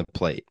him the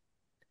plate.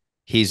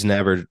 He's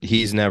never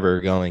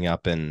going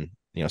up and,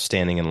 you know,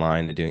 standing in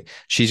line and doing,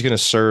 she's going to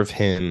serve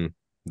him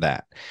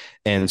that.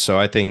 And so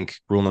I think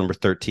rule number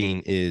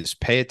 13 is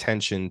pay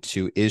attention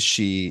to, is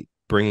she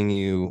bringing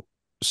you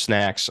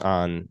snacks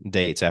on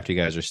dates after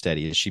you guys are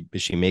steady? Is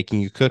she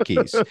making you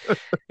cookies?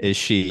 Is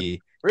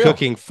she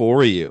cooking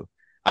for you?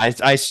 I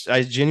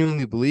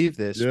genuinely believe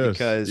this,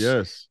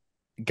 because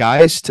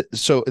guys,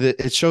 so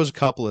it shows a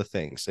couple of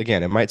things.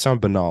 Again, it might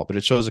sound banal, but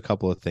it shows a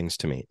couple of things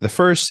to me. The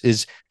first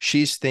is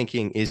she's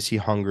thinking, is he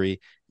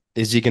hungry?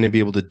 Is he going to be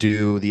able to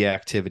do the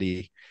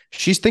activity?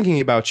 She's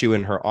thinking about you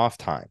in her off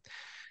time.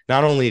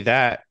 Not only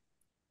that,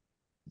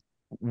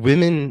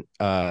 women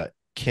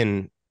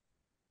can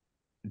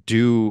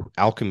do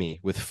alchemy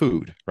with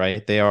food,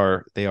 right? They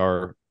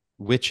are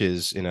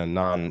witches in a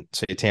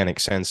non-satanic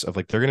sense of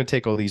like, they're going to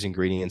take all these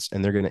ingredients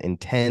and they're going to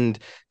intend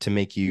to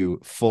make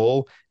you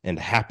full and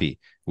happy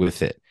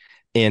with it.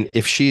 And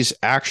if she's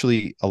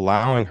actually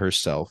allowing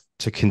herself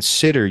to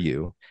consider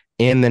you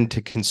and then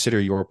to consider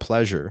your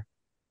pleasure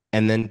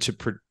and then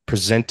to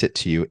present it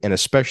to you, and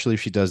especially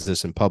if she does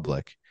this in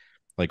public,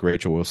 like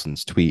Rachel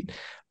Wilson's tweet,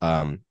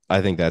 I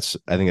think that's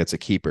a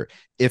keeper.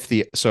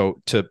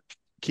 So to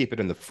keep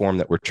it in the form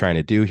that we're trying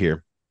to do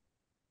here,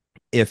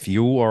 if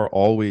you are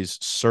always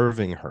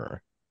serving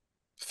her,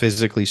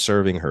 physically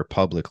serving her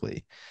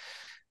publicly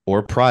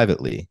or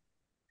privately,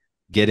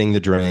 getting the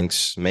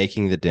drinks,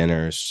 making the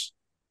dinners,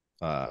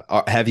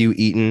 have you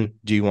eaten?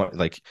 Do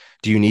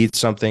you need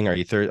something? Are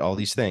you thirsty? All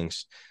these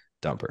things,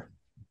 dump her.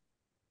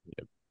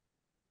 Yep.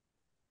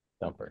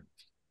 Dump her.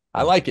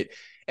 I like it.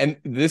 And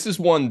this is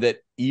one that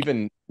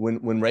even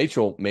when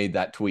Rachel made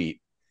that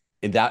tweet,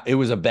 it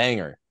was a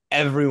banger.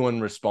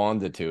 Everyone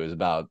responded to. It was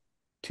about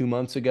 2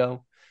 months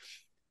ago.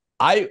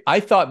 I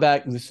thought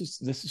back, this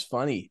is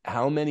funny,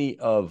 how many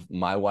of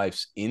my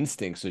wife's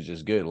instincts are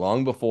just good.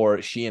 Long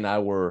before she and I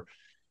were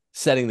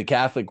setting the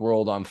Catholic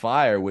world on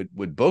fire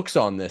with books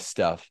on this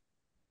stuff,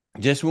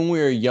 just when we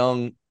were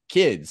young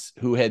kids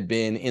who had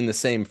been in the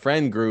same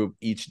friend group,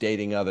 each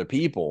dating other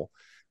people,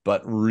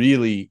 but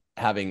really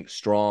having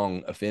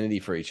strong affinity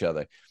for each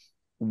other.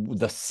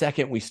 The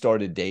second we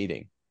started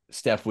dating,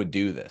 Steph would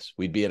do this.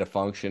 We'd be at a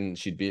function.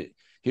 She'd be,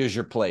 here's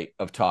your plate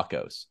of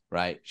tacos,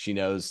 right? She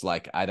knows,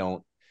 like,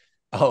 I'm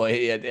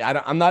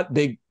not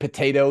big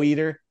potato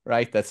eater,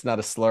 right? That's not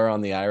a slur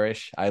on the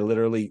Irish. I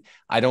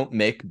don't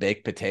make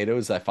baked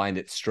potatoes. I find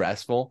it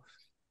stressful.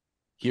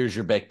 Here's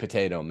your baked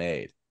potato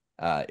made.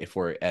 If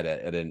we're at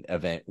an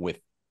event with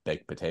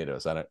baked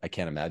potatoes, I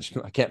can't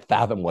imagine. I can't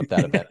fathom what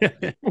that event would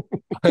be.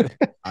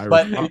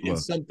 But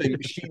it's something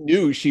she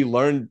knew, she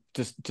learned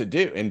to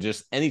do. And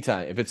just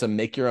anytime, if it's a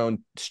make your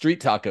own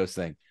street tacos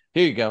thing,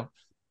 here you go.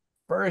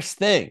 First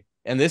thing.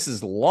 And this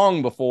is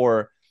long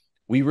before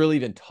we really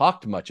even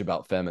talked much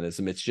about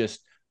feminism. It's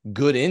just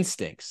good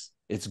instincts.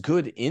 It's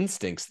good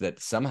instincts that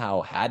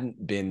somehow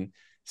hadn't been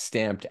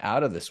stamped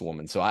out of this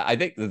woman. So I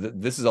think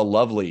this is a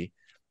lovely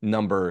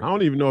number. I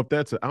don't even know if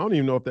that's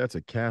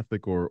a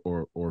Catholic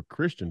or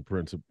Christian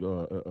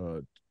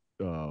principle,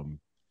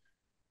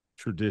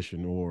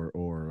 tradition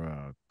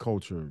or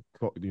culture.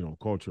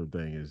 Culture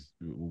thing is,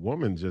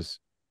 woman just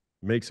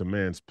makes a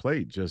man's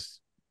plate just,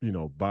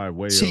 by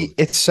way of. See,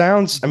 it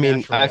sounds, I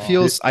mean,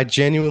 I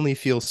genuinely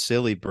feel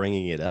silly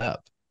bringing it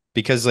up,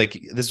 because like,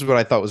 this is what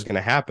I thought was going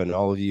to happen.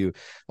 All of you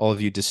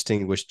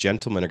distinguished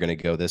gentlemen are going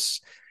to go,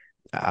 this,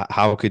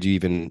 how could you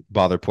even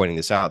bother pointing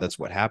this out? That's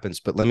what happens.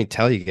 But let me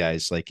tell you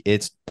guys, like,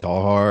 it's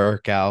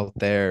dark out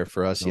there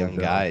for us young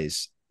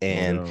guys.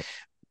 And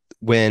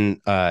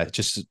when,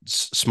 just a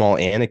small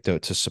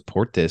anecdote to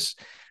support this,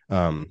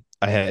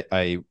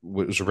 I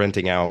was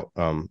renting out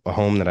a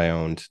home that I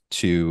owned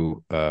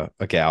to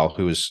a gal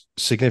who was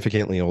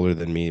significantly older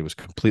than me. It was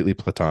completely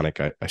platonic,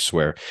 I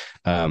swear.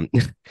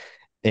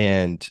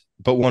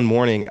 But one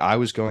morning I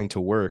was going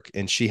to work,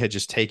 and she had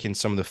just taken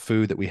some of the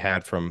food that we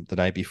had from the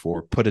night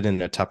before, put it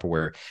in a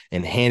Tupperware,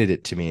 and handed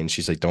it to me. And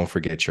she's like, "Don't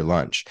forget your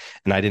lunch."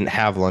 And I didn't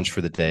have lunch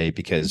for the day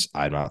because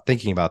I'm not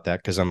thinking about that,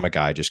 because I'm a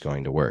guy just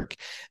going to work.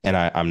 And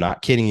I'm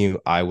not kidding you.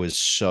 I was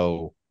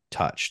so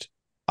touched.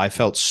 I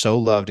felt so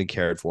loved and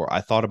cared for.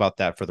 I thought about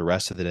that for the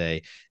rest of the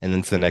day. And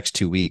then for the next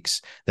 2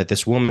 weeks, that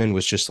this woman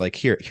was just like,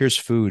 here's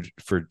food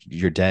for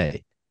your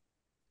day.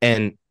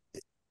 And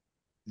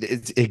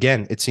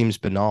it seems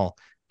banal,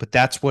 but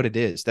that's what it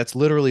is. That's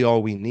literally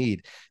all we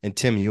need. And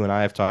Tim, you and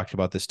I have talked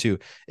about this too.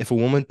 If a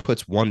woman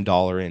puts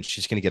 $1 in,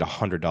 she's going to get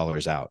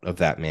 $100 out of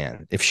that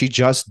man. If she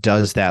just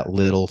does that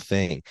little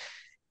thing,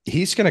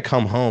 he's going to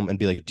come home and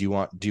be like, do you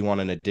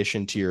want an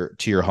addition to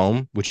your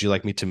home? Would you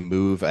like me to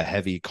move a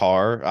heavy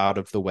car out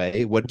of the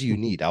way? What do you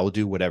need? I will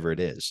do whatever it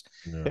is.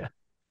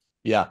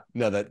 Yeah,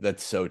 no,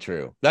 that's so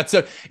true.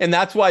 And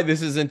that's why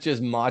this isn't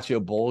just macho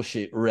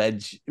bullshit,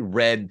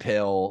 red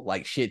pill,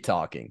 like shit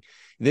talking.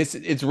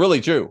 It's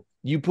really true.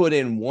 You put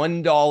in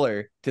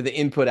 $1 to the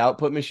input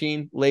output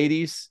machine,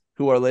 ladies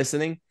who are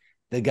listening,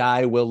 the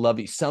guy will love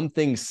you.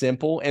 Something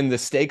simple, and the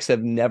stakes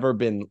have never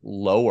been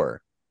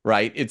lower.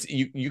 Right. It's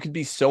you can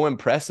be so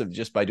impressive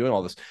just by doing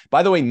all this.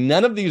 By the way,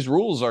 none of these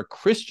rules are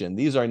Christian.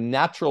 These are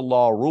natural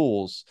law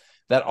rules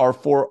that are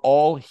for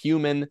all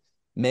human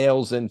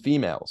males and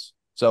females.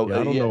 So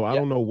I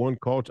don't know one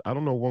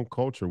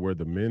culture where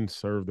the men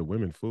serve the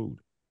women food.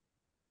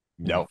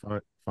 No.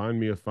 Find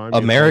me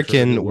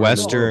American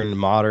Western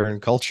modern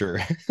culture.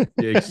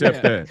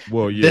 Except that.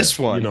 Well, yeah. This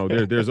one.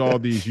 There's all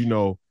these,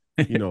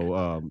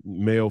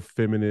 male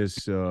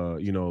feminists,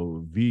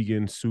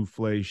 vegan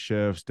souffle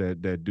chefs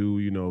that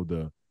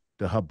do,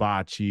 the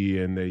hibachi,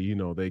 and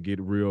they get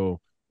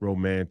real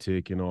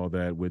romantic and all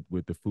that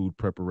with the food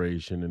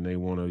preparation, and they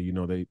want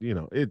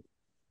to,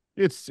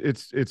 it's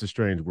a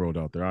strange world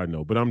out there, I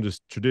know, but I'm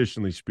just,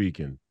 traditionally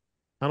speaking,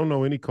 I don't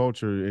know any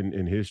culture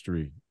in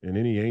history, in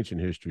any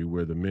ancient history,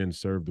 where the men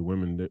serve the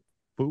women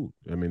food.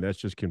 I mean, that's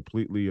just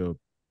completely a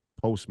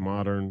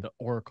postmodern. The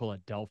Oracle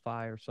at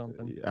Delphi or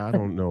something. I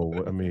don't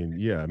know. I mean,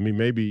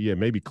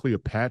 maybe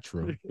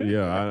Cleopatra.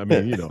 Yeah, I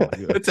mean,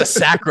 it's a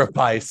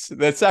sacrifice.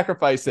 That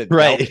sacrifice at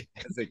right Delphi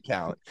doesn't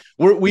count.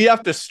 We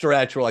have to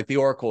stretch. We're like the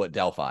Oracle at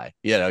Delphi.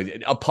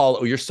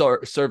 Apollo. You're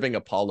serving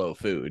Apollo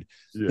food.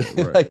 Yeah,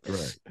 right,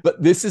 right.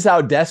 But this is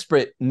how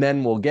desperate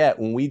men will get.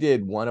 When we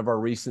did one of our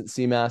recent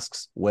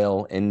CMASCs,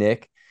 Will and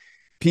Nick,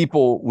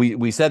 people,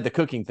 we said the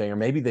cooking thing, or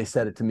maybe they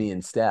said it to me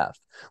and Steph.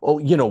 Oh,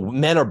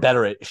 men are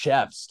better at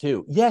chefs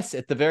too. Yes,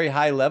 at the very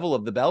high level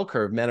of the bell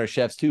curve, men are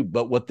chefs too.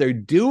 But what they're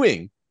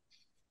doing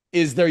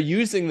is they're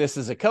using this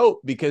as a coat,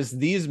 because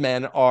these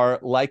men are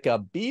like a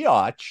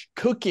biatch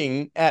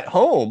cooking at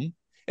home.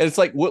 And it's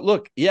like,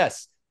 look,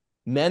 yes,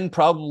 men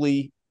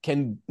probably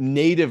can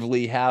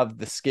natively have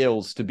the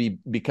skills to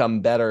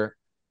become better,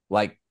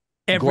 like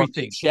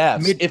everything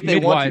chefs, if they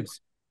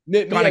midwives,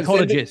 want to.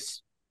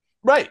 Gynecologists,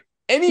 right?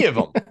 Any of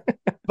them,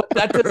 but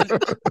that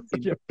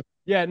doesn't.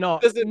 Yeah, no,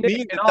 doesn't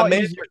mean that I'll the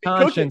man use your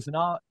conscience, and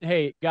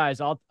hey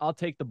guys, I'll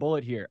take the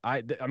bullet here.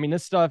 I mean,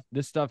 this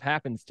stuff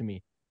happens to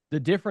me. The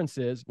difference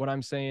is what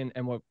I'm saying,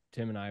 and what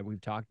Tim and we've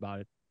talked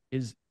about it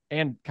is,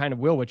 and kind of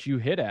Will, what you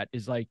hit at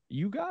is like,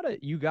 you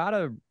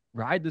gotta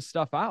ride this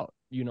stuff out.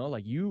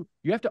 Like you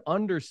have to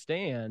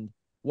understand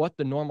what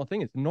the normal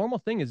thing is. The normal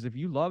thing is, if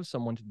you love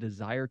someone, to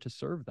desire to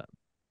serve them.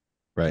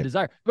 and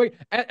desire. But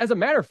as a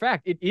matter of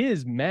fact, it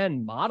is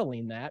men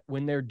modeling that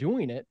when they're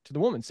doing it to the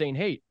woman, saying,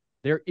 hey,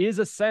 there is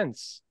a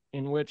sense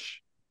in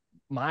which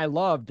my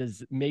love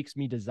makes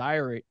me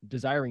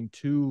desiring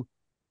to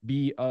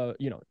be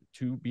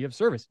to be of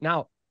service.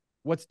 Now,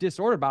 what's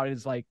disordered about it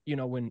is like,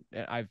 when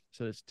I've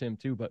said this to Tim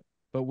too, but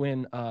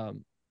when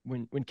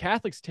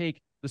Catholics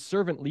take the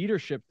servant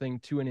leadership thing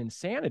to an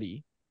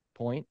insanity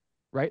point,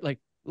 right?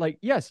 Like,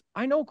 yes,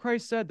 I know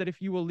Christ said that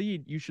if you will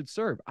lead, you should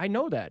serve. I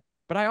know that,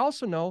 but I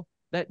also know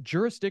that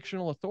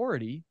jurisdictional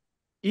authority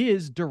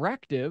is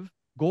directive,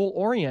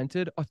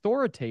 goal-oriented,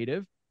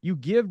 authoritative. You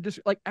give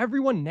like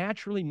everyone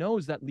naturally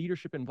knows that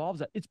leadership involves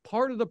that. It's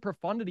part of the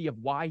profundity of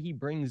why he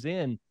brings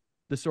in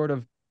the sort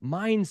of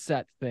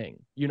mindset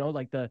thing,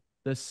 like the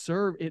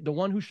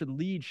one who should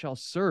lead shall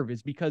serve,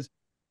 is because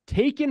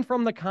taken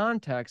from the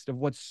context of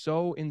what's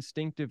so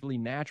instinctively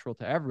natural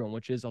to everyone,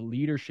 which is a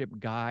leadership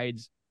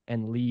guides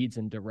and leads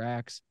and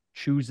directs,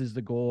 chooses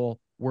the goal,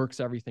 works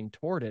everything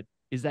toward it,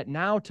 is that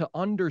now to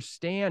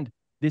understand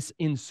this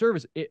in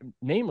service,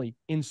 namely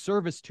in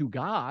service to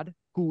God,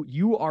 who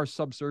you are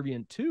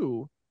subservient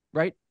to,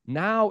 right?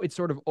 Now it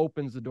sort of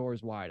opens the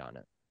doors wide on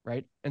it,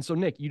 right? And so,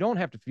 Nick, you don't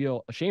have to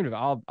feel ashamed of it.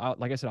 I'll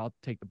like I said, I'll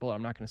take the bullet.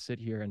 I'm not going to sit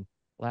here and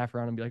laugh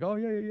around and be like, oh,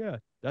 yeah.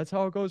 That's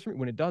how it goes for me.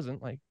 When it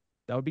doesn't, like,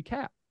 that would be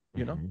cap,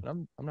 And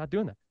I'm not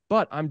doing that.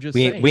 But I'm just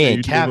saying. We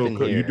ain't capping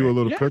here. You do a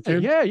little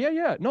cooking?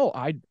 Yeah. No,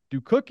 I do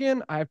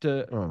cooking. I have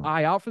to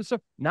eye out for the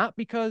stuff. Not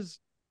because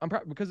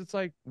because it's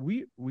like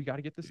we got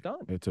to get this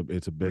done. It's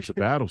a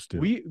battle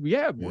still.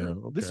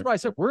 This is why I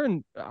said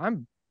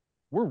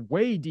we're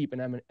way deep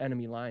in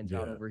enemy lines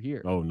out over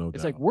here. Oh, no doubt.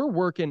 It's like we're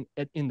working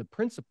in the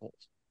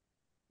principles,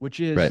 which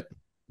is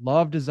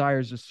love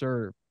desires to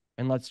serve,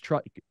 and let's try.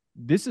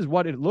 This is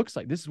what it looks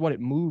like. This is what it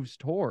moves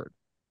toward.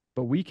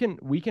 But we can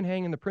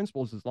hang in the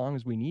principles as long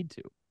as we need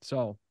to.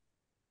 So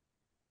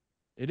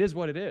it is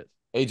what it is.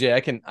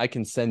 AJ, I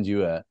can send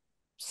you a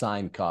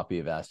signed copy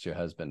of Ask Your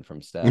Husband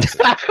from staff.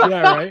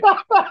 Yeah, right.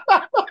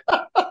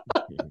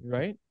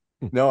 Right.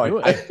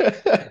 No,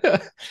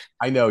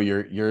 I know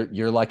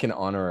you're like an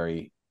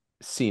honorary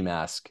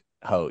CMASC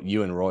host.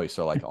 You and Royce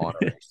are like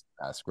honorary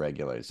CMASC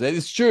regulars.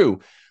 It's true.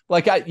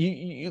 Like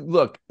you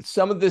look,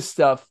 some of this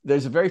stuff,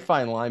 there's a very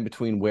fine line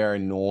between where are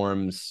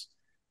norms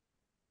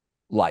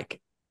like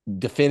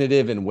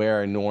definitive and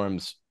where are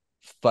norms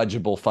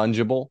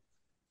fungible.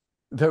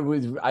 There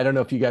was, I don't know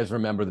if you guys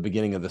remember the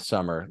beginning of the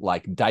summer,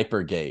 like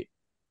Diapergate,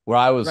 where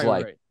I was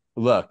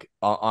look,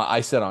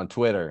 I said on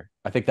Twitter,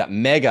 I think that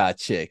mega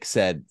chick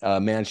said,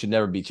 man should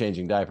never be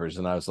changing diapers.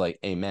 And I was like,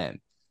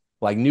 amen.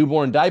 Like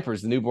newborn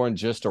diapers, the newborn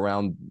just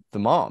around the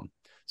mom.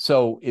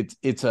 So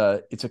it's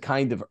a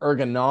kind of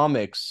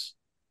ergonomics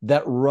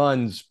that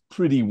runs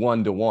pretty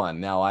 1-to-1.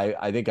 Now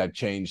I think I've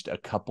changed a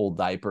couple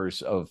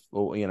diapers of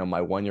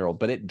my 1-year-old,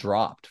 but it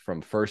dropped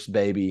from first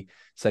baby,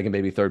 second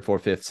baby, third,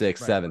 fourth, fifth,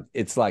 sixth, seventh.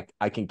 It's like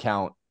I can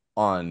count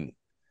on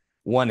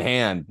one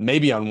hand,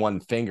 maybe on one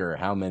finger,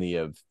 how many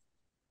of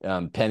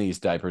Penny's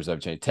diapers I've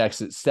changed.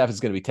 Steph is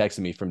going to be texting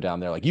me from down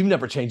there like, you've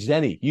never changed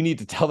any. You need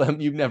to tell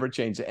them you've never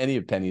changed any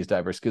of Penny's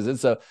diapers, because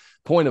it's a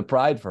point of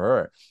pride for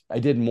her. I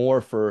did more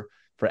for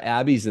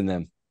Abby's than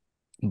them.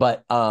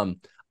 But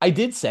I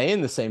did say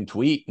in the same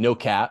tweet, no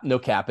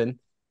capping,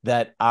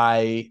 that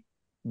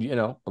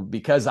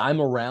because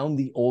I'm around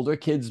the older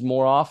kids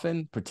more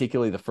often,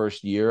 particularly the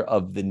first year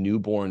of the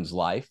newborn's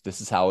life, this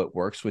is how it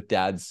works with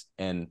dads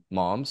and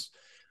moms.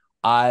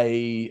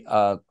 I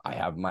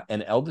have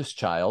an eldest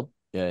child,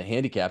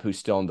 handicap, who's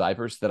still in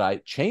diapers, that I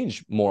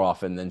change more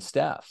often than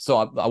Steph. So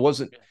I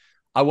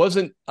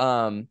wasn't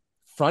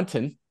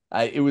fronting.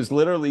 It was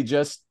literally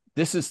just,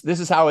 this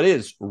is how it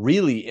is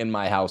really in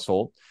my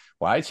household.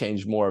 Well, I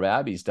change more of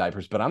Abby's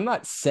diapers, but I'm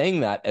not saying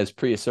that as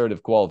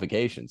pre-assertive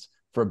qualifications.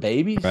 For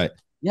babies,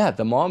 yeah,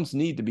 the moms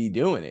need to be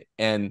doing it.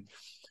 And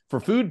for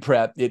food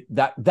prep,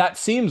 that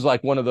seems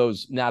like one of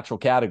those natural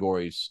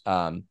categories.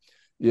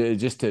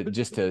 Just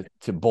to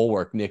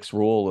bulwark Nick's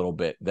rule a little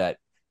bit, that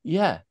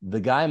the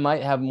guy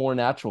might have more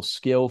natural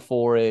skill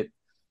for it.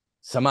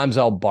 Sometimes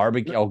I'll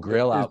barbecue, I'll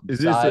grill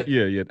outside.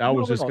 I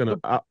was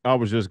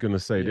just gonna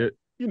say that,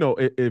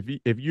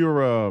 if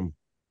you're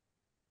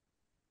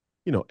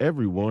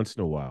every once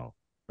in a while,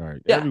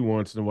 right? Yeah. Every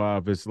once in a while,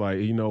 if it's like,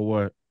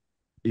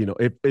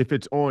 if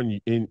it's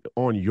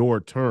on your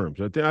terms,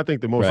 I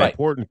think the most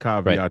important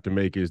caveat to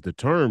make is the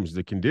terms,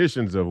 the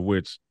conditions of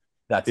which.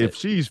 If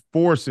she's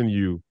forcing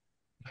you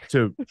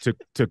to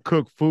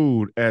cook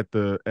food at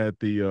the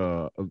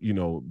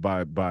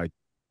by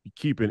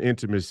keeping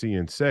intimacy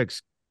and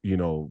sex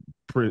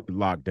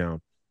lockdown,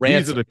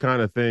 these are the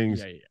kind of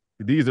things.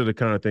 These are the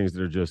kind of things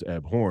that are just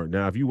abhorrent.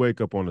 Now, if you wake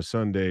up on a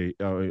Sunday,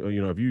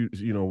 if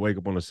you wake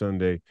up on a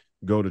Sunday,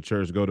 go to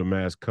church, go to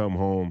mass, come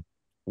home,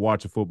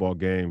 watch a football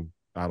game.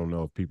 I don't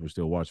know if people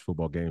still watch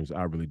football games.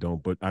 I really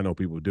don't, but I know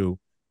people do.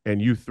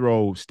 And you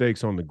throw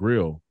steaks on the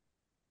grill,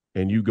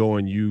 and you go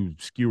and you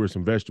skewer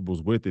some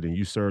vegetables with it, and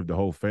you serve the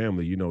whole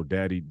family,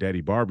 daddy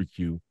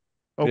barbecue.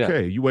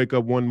 Okay, you wake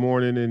up one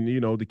morning and,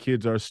 the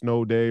kids are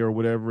snow day or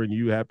whatever, and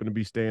you happen to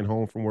be staying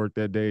home from work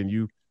that day, and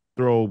you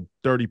throw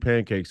 30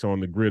 pancakes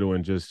on the griddle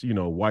and just,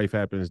 wife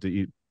happens to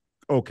eat.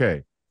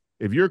 Okay.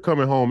 If you're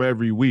coming home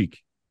every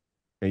week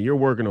and you're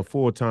working a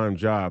full-time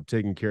job,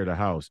 taking care of the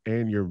house,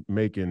 and you're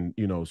making,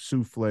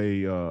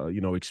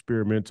 souffle,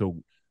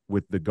 experimental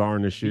with the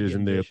garnishes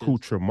and the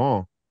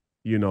accoutrement,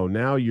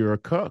 now you're a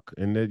cuck.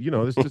 And that,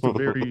 it's just a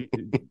very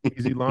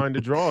easy line to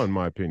draw, in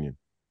my opinion.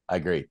 I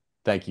agree.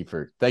 Thank you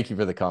for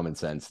the common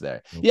sense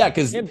there. Okay. Yeah,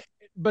 because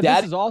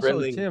this is also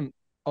grilling, Tim.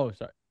 Oh,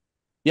 sorry.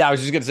 Yeah, I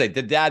was just gonna say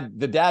the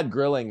dad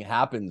grilling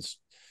happens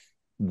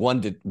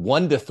one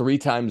to three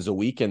times a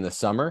week in the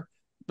summer,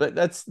 but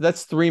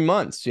that's 3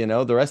 months.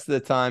 The rest of the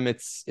time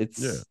it's it's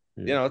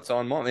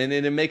on mom, and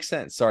it makes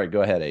sense. Sorry,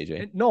 go ahead,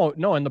 AJ.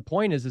 No, and the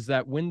point is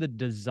that when the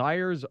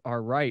desires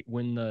are right,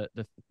 when the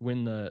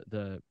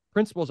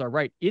principles are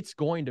right, it's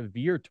going to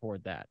veer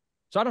toward that.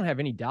 So I don't have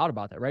any doubt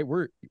about that, right?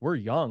 We're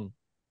young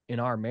in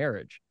our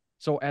marriage.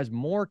 So as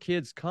more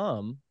kids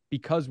come,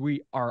 because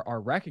we are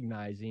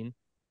recognizing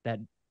that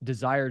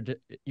desires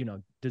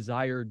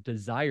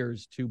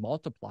to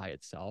multiply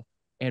itself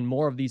and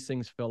more of these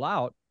things fill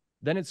out,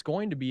 then it's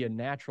going to be a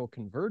natural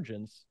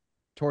convergence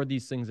toward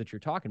these things that you're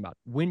talking about.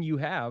 When you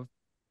have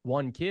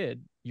one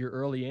kid, you're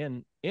early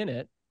in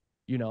it,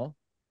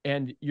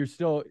 and you're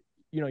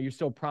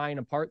still prying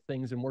apart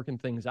things and working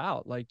things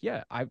out. Like,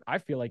 yeah, I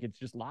feel like it's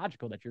just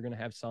logical that you're going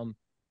to have some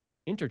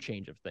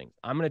interchange of things.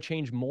 I'm going to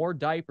change more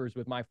diapers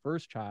with my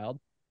first child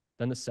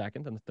than the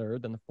second, and the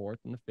third, then the fourth,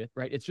 and the fifth,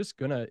 right? It's just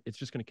gonna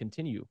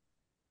continue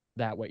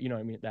that way,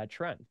 that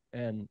trend.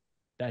 And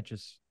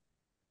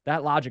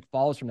that logic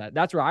follows from that.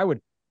 That's where I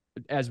would,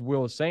 as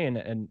Will was saying,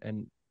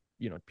 and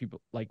people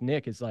like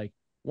Nick is like,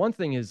 one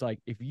thing is like,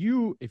 if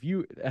you,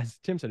 as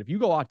Tim said, if you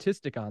go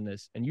autistic on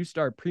this and you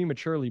start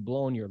prematurely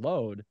blowing your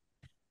load,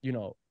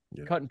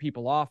 cutting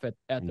people off at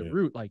the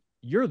root, like,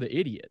 you're the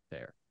idiot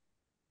there.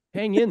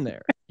 Hang in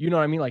there. You know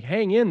what I mean? Like,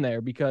 hang in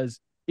there,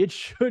 because it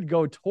should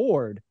go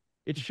toward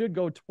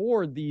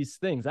these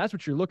things. That's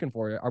what you're looking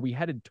for. Are we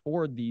headed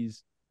toward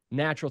these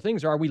natural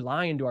things, or are we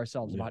lying to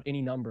ourselves about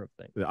any number of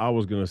things? I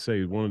was going to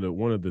say one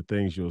of the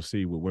things you'll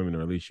see with women,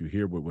 or at least you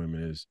hear with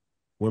women, is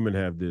women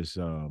have this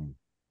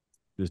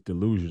this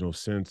delusional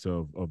sense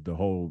of the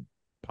whole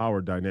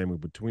power dynamic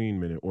between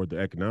men, or the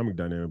economic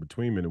dynamic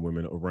between men and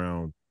women,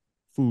 around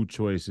food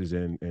choices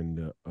and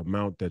the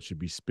amount that should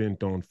be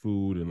spent on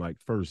food, and like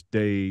first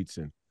dates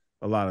and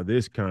a lot of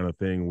this kind of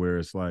thing, where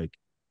it's like,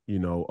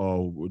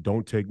 oh,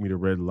 don't take me to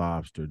Red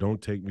Lobster, don't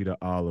take me to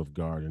Olive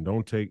Garden,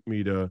 don't take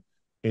me to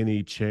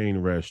any chain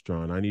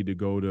restaurant. I need to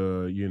go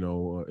to,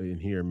 in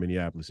here in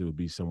Minneapolis, it would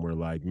be somewhere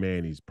like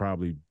Manny's,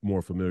 probably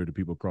more familiar to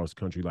people across the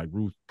country, like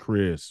Ruth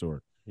Chris,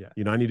 or,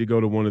 I need to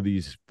go to one of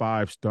these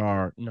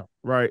 5-star. No.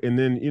 Right. And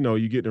then,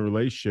 you get in a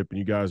relationship and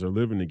you guys are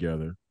living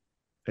together,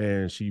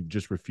 and she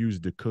just refuses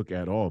to cook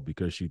at all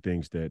because she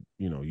thinks that,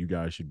 you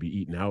guys should be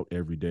eating out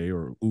every day,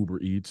 or Uber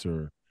Eats,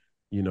 or,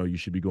 you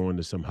should be going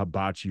to some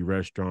hibachi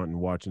restaurant and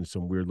watching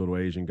some weird little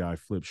Asian guy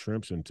flip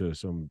shrimps into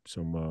some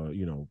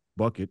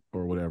bucket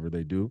or whatever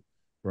they do,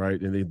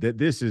 right? And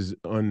this is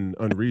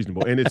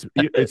unreasonable, and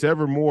it's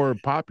ever more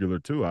popular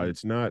too.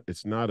 It's not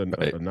an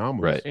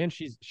anomaly. Right. And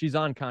she's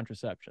on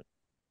contraception.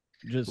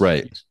 Just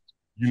right.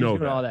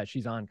 Doing all that.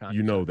 She's on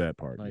contraception. That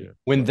part. Like, yeah.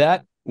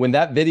 When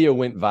that video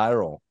went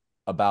viral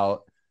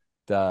about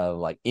the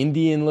like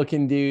Indian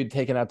looking dude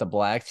taking out the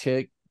black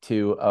chick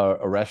to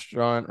a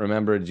restaurant.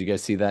 Remember, did you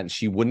guys see that? And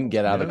she wouldn't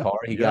get out of the car.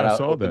 He got out,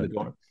 opened the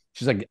door.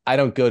 She's like, I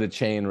don't go to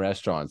chain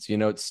restaurants.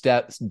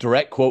 Steph,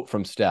 direct quote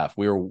from Steph.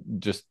 We were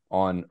just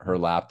on her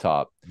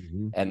laptop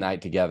at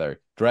night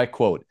together. Direct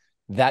quote.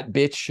 That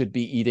bitch should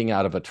be eating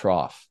out of a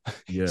trough.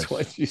 Yes. That's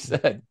what she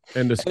said.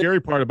 And the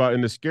scary part about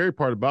it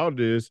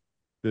is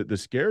the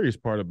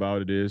scariest part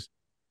about it is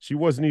she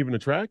wasn't even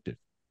attractive.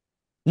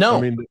 No,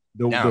 I mean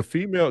the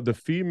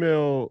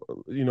female,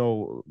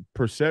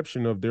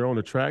 perception of their own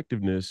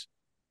attractiveness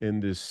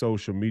in this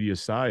social media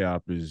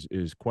psyop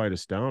is quite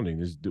astounding.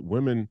 Is the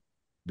women,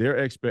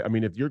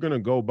 if you're going to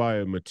go by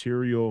a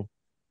material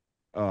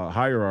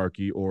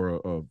hierarchy, or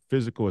a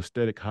physical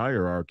aesthetic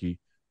hierarchy,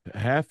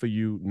 half of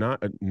you,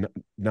 not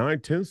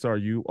 9/10 are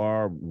you,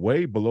 are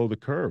way below the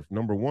curve.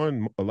 Number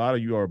one,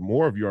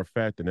 more of you are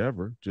fat than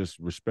ever. Just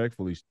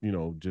respectfully,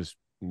 just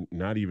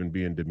not even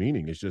being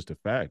demeaning. It's just a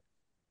fact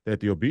that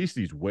the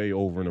obesity is way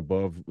over and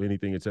above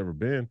anything it's ever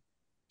been.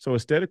 So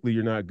aesthetically,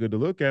 you're not good to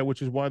look at,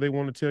 which is why they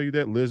want to tell you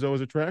that Lizzo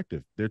is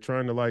attractive. They're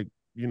trying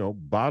to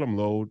bottom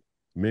load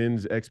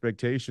men's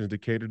expectations to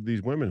cater to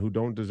these women who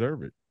don't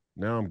deserve it.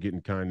 Now I'm getting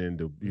kind of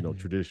into,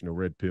 traditional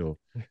red pill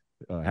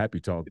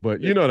happy talk,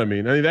 but you know what I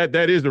mean?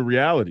 That is the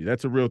reality.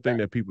 That's a real thing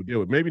that people deal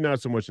with. Maybe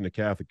not so much in the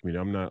Catholic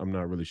community. I'm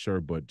not really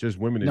sure, but just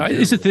women. No,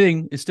 it's a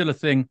thing. It's still a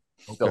thing.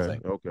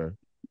 Okay.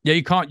 Yeah,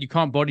 you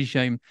can't body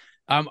shame.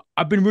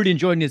 I've been really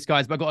enjoying this,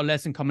 guys, but I've got a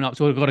lesson coming up,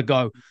 so I've got to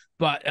go.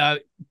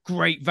 But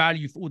great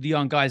value for all the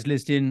young guys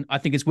listening. I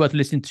think it's worth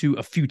listening to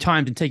a few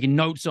times and taking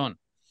notes on.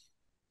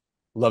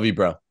 Love you,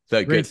 bro.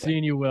 Great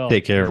seeing you, Will.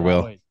 Take care,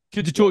 Will.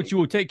 Good to talk to you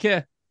all. Take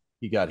care.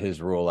 He got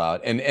his rule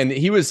out, and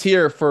he was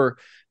here for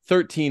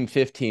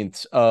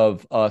 13/15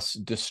 of us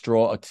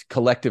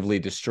collectively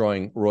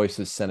destroying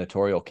Royce's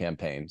senatorial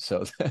campaign.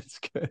 So that's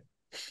good.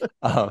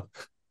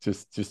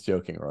 Just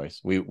joking,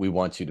 Royce. We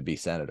want you to be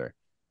senator.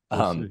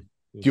 Do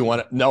you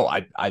want to? No,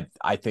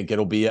 I think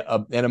it'll be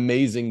an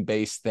amazing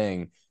base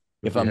thing.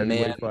 If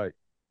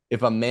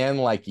a man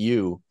like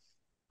you,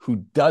 who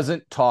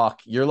doesn't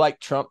talk, you're like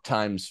Trump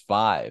times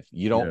 5.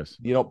 You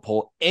don't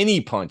pull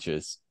any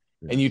punches,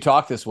 and you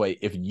talk this way.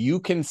 If you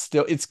can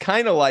still, it's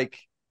kind of like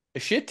a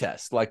shit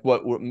test, like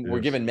what we're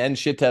giving men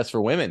shit tests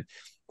for women.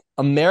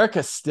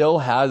 America still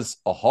has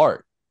a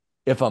heart.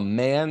 If a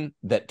man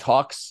that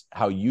talks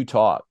how you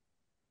talk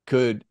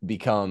could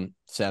become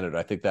senator,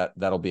 I think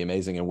that'll be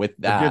amazing. And with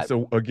that,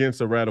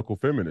 against a radical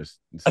feminist,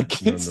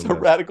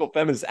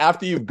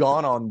 after you've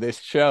gone on this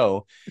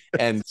show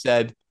and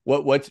said,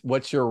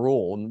 what's your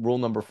rule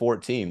number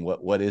 14?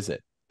 What is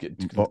it?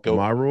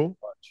 My rule?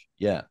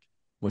 Yeah.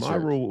 My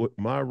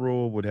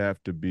rule would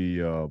have to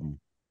be,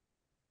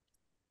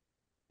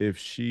 if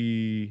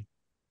she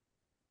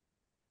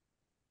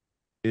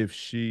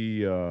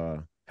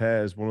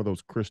has one of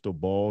those crystal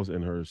balls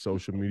in her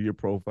social media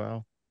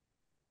profile,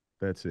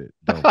 that's it.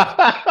 Don't.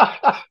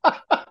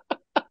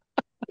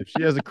 If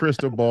she has a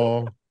crystal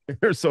ball in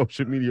her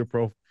social media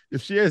profile,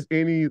 if she has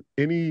any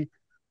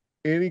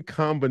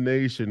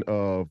combination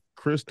of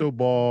crystal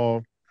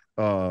ball,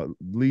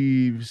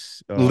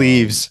 leaves,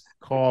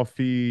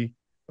 coffee,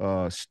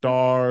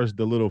 stars,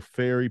 the little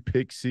fairy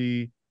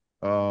pixie,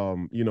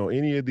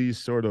 any of these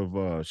sort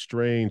of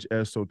strange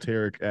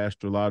esoteric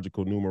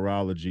astrological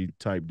numerology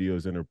type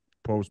deals in her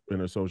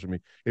social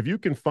media. If you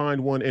can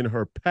find one in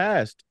her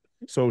past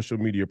social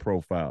media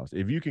profiles,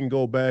 if you can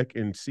go back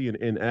and see an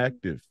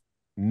inactive,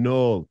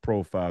 null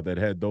profile that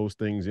had those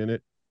things in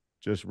it,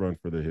 just run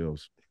for the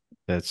hills.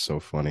 That's so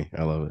funny.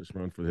 I love it. Just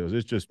run for the hills.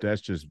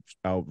 That's just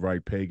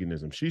outright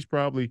paganism. She's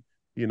probably,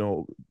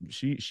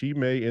 she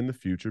may in the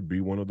future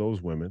be one of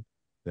those women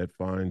that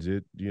finds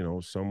it,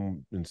 in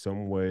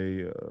some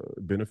way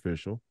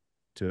beneficial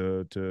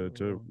to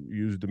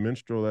use the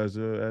menstrual as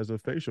a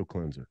facial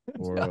cleanser,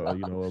 or a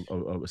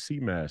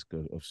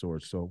CMASC of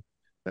sorts. So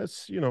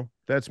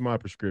that's my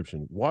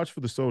prescription. Watch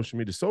for the social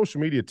media.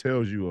 Social media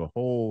tells you a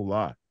whole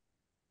lot.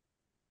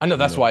 I know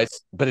that's why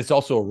but it's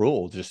also a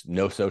rule, just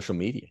no social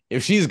media.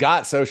 If she's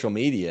got social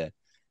media,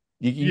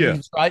 you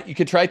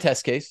could try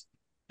test case.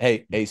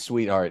 Hey,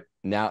 sweetheart,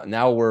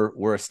 now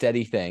we're a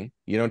steady thing.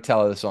 You don't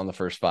tell us on the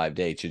first 5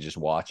 dates, you're just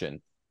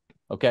watching.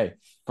 Okay,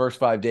 first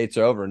 5 dates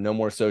are over, no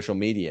more social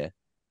media.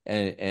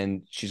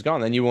 And she's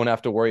gone. Then you won't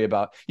have to worry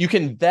about, you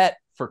can vet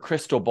for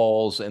crystal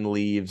balls and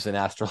leaves and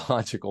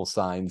astrological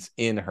signs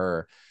in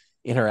her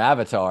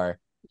avatar.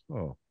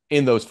 Oh.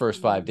 In those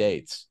first 5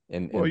 dates.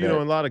 And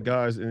a lot of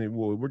guys, and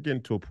we're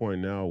getting to a point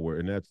now where,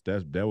 and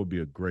that would be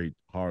a great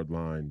hard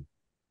line.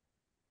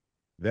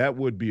 That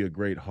would be a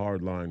great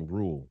hard line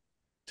rule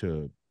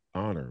to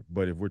honor.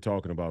 But if we're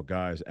talking about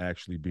guys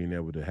actually being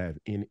able to have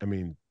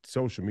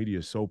social media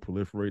is so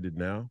proliferated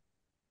now.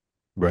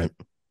 Right.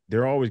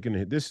 They're always going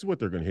to this is what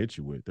they're going to hit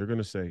you with. They're going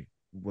to say,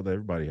 well,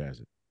 everybody has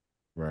it.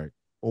 Right.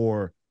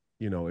 Or,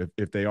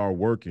 if they are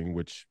working,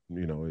 which,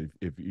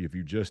 if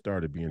you just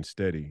started being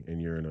steady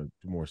and you're in a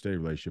more steady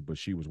relationship, but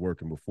she was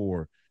working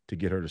before, to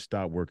get her to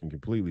stop working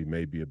completely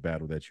may be a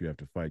battle that you have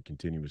to fight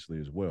continuously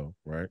as well.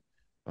 Right.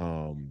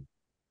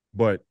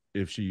 But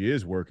if she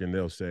is working,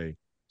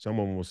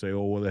 someone will say,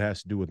 oh, well, it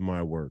has to do with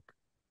my work.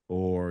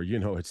 Or,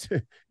 it's,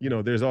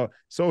 there's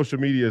social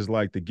media is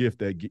like the gift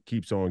that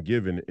keeps on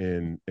giving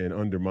and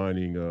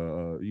undermining,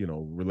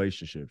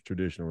 relationships,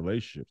 traditional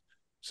relationships.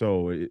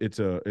 So it's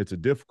a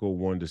difficult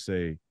one to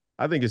say.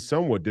 I think it's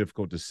somewhat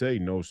difficult to say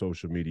no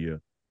social media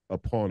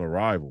upon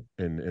arrival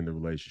in the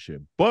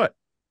relationship. But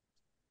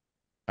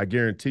I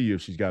guarantee you,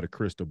 if she's got a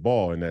crystal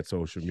ball in that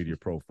social media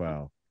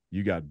profile,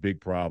 you got big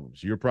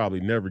problems. You're probably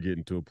never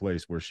getting to a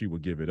place where she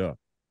would give it up,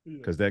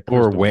 because that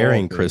or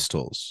wearing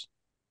crystals,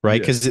 right?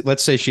 Because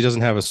let's say she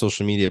doesn't have a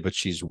social media, but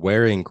she's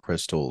wearing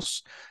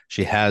crystals.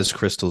 She has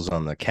crystals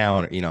on the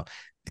counter,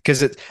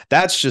 because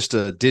that's just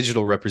a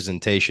digital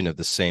representation of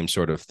the same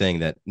sort of thing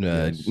that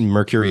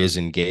Mercury is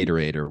in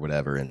Gatorade or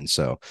whatever. And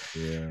so,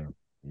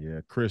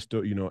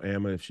 crystal,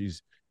 if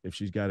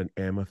she's got an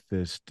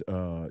amethyst,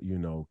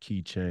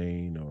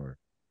 keychain, or,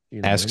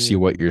 asks you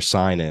what your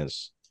sign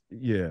is.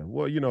 Yeah.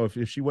 Well,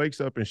 if she wakes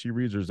up and she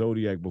reads her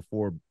zodiac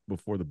before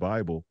the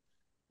Bible,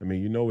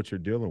 you know what you're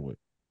dealing with.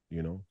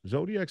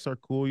 Zodiacs are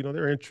cool.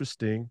 They're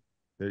interesting.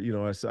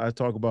 I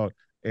talk about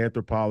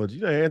anthropology.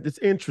 It's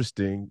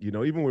interesting.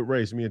 Even with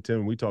race, me and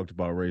Tim, we talked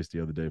about race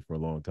the other day for a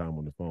long time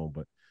on the phone,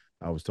 but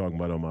I was talking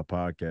about it on my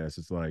podcast.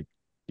 It's like,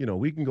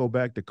 we can go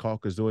back to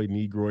Caucasoid,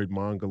 Negroid,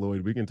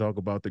 Mongoloid. We can talk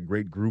about the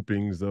great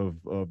groupings of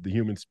the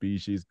human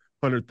species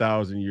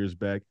 100,000 years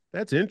back.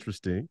 That's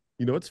interesting.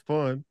 It's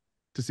fun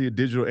to see a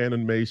digital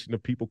animation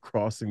of people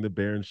crossing the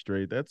Bering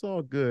Strait. That's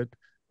all good.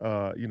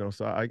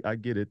 So I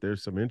get it.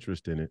 There's some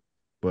interest in it.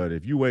 But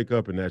if you wake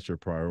up and that's your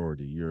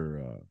priority,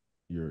 you're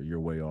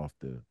way off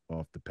the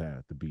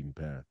path, the beaten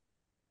path.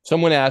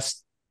 Someone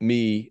asked,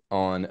 me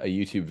on a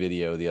YouTube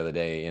video the other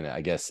day in,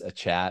 I guess, a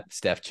chat.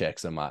 Steph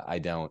checks him. I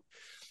don't.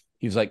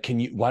 He was like,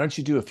 why don't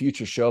you do a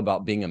future show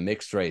about being a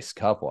mixed race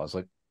couple? I was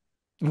like,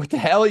 what the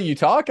hell are you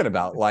talking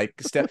about? Like,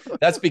 Steph,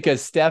 that's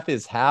because Steph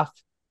is half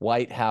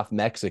white, half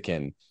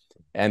Mexican.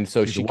 And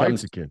so She's she a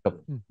comes. Whitexican.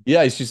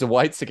 Yeah, she's a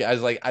Whitexican. I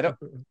was like,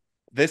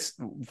 this,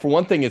 for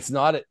one thing, it's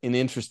not an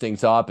interesting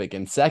topic.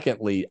 And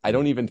secondly, I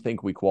don't even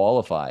think we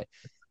qualify.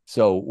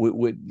 So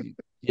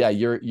yeah,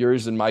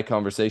 yours and my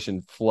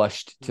conversation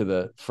flushed to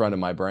the front of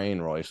my brain,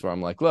 Royce, where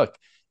I'm like, look,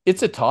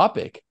 it's a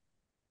topic,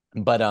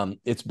 but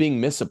it's being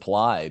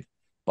misapplied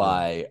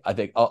by, I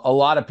think, a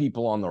lot of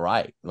people on the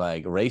right.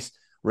 Like race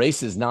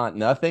is not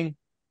nothing,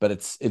 but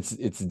it's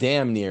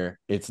damn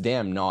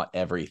not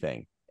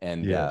everything.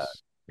 And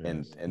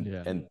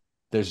and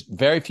there's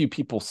very few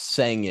people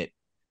saying it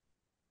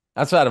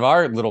outside of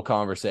our little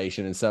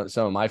conversation. And some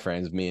of my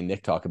friends, me and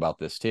Nick, talk about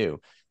this too.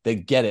 They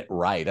get it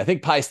right. I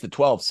think Pius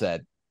XII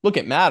said, look,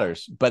 it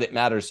matters, but it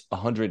matters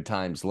 100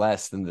 times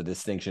less than the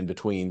distinction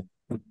between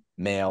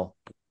male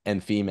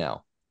and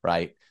female,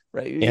 right?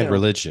 And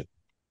religion.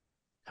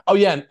 Oh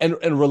yeah, and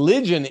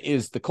religion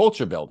is the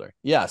culture builder.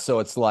 Yeah, so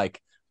it's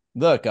like,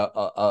 look,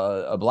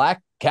 a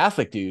black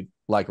Catholic dude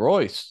like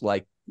Royce,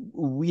 like,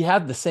 we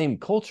have the same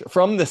culture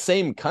from the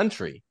same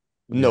country,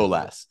 no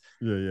less.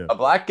 Yeah. A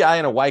black guy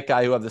and a white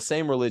guy who have the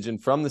same religion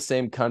from the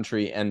same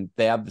country, and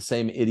they have the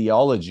same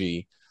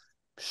ideology.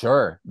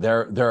 Sure,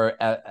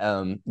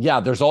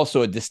 there's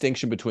also a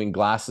distinction between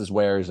glasses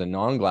wearers and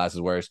non-glasses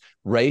wearers,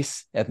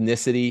 race,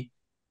 ethnicity,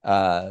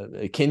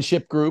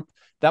 kinship group.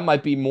 That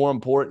might be more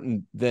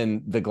important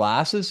than the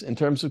glasses in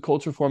terms of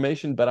culture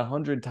formation, but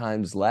 100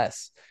 times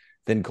less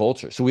than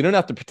culture. So we don't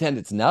have to pretend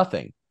it's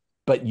nothing,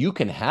 but you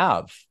can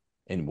have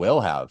and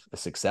will have a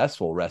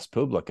successful res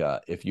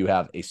publica if you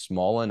have a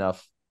small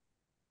enough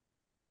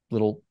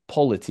little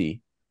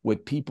polity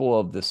with people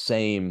of the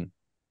same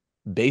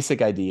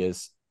basic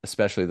ideas,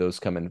 especially those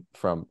coming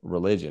from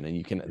religion. And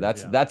you can,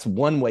 that's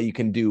one way you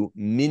can do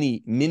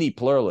mini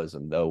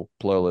pluralism, though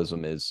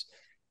pluralism is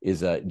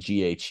a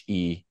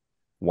GHEYY.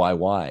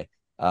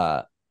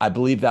 I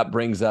believe that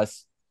brings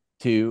us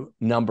to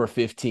number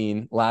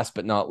 15, last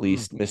but not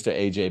least, Mr.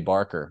 AJ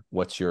Barker.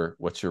 What's your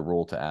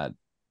rule to add?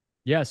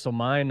 Yeah, so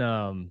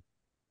mine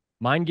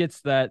gets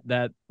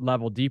that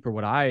level deeper.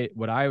 What I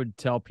would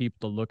tell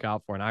people to look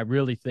out for, and I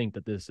really think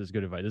that this is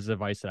good advice. This is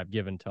advice that I've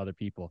given to other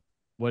people.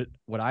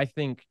 What I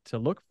think to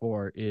look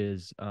for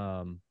is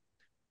a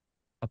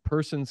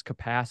person's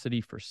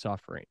capacity for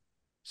suffering.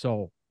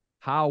 So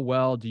how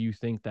well do you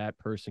think that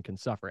person can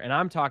suffer? And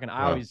I'm talking,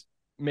 I always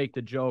make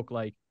the joke,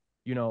 like,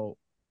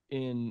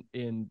 in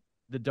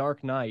The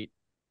Dark Knight,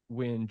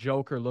 when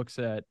Joker looks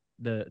at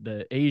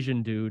the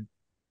Asian dude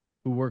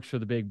who works for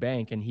the big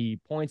bank, and he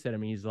points at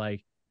him, and he's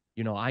like,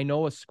 I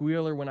know a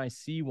squealer when I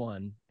see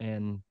one,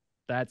 and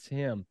that's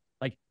him.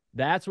 Like,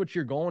 that's what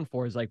you're going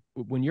for, is like,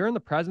 when you're in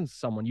the presence of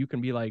someone, you can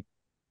be like,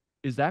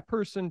 is that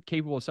person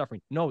capable of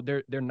suffering? No,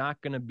 they're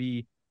not going to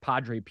be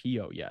Padre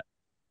Pio yet.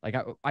 Like,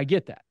 I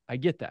get that. They're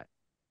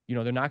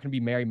not going to be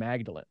Mary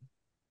Magdalene,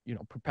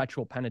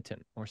 perpetual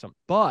penitent or something.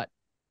 But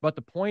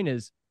the point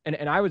is,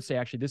 and I would say,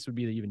 actually, this would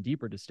be the even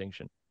deeper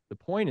distinction. The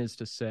point is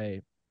to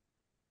say,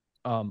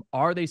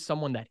 are they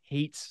someone that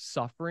hates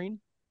suffering?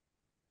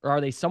 Or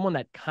are they someone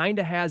that kind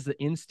of has the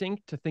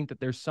instinct to think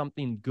that there's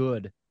something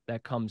good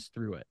that comes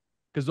through it?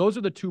 Because those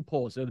are the two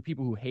poles. They're the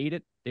people who hate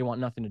it. They want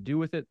nothing to do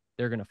with it.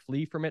 They're going to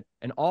flee from it.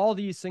 And all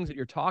these things that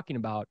you're talking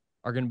about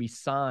are going to be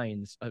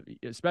signs,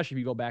 especially if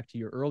you go back to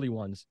your early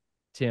ones,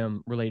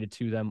 Tim, related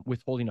to them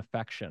withholding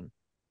affection,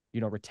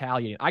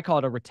 retaliating. I call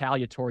it a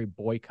retaliatory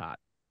boycott.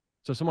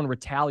 So someone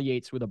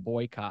retaliates with a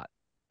boycott.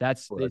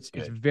 It's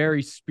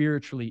very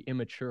spiritually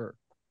immature.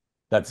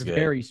 That's good.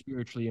 Very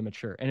spiritually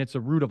immature. And it's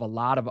a root of a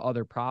lot of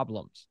other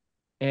problems.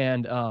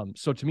 And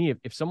so to me,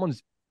 if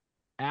someone's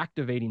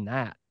activating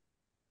that,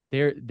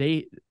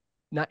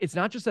 it's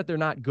not just that they're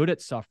not good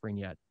at suffering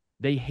yet.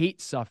 They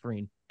hate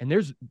suffering. And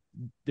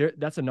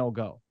that's a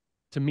no-go.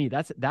 To me,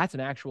 that's an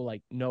actual,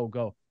 like,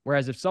 no-go.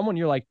 Whereas if someone,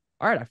 you're like,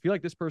 all right, I feel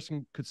like this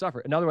person could suffer.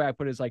 Another way I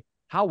put it is like,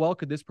 how well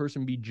could this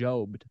person be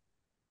Jobbed?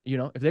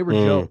 If they were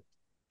Job,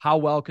 how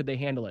well could they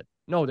handle it?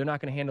 No, they're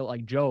not going to handle it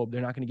like Job.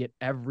 They're not going to get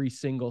every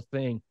single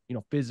thing,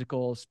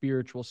 physical,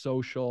 spiritual,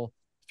 social,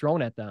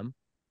 thrown at them,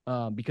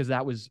 because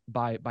that was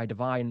by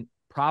divine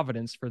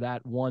providence for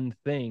that one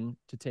thing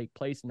to take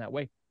place in that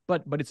way.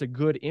 But it's a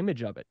good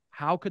image of it.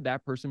 How could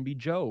that person be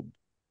Job?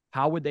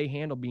 How would they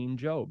handle being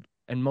Job?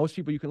 And most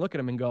people, you can look at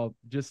them and go,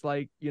 just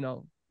like,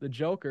 the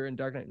Joker in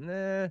Dark Knight,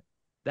 nah,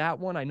 that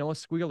one, I know a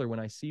squealer when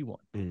I see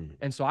one.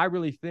 And so I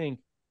really think,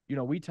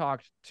 we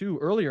talked too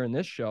earlier in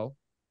this show,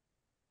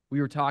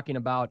 we were talking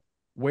about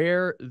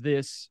where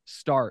this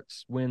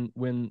starts when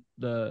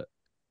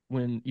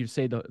you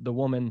say the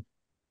woman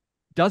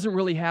doesn't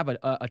really have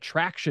a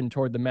attraction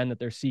toward the men that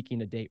they're seeking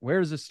to date. Where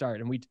does this start?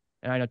 And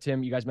I know,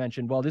 Tim, you guys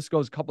mentioned, well, this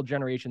goes a couple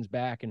generations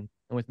back and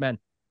with men.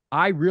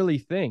 I really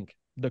think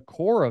the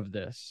core of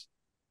this,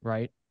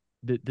 right?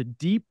 The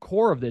deep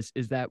core of this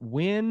is that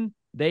when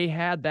they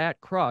had that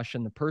crush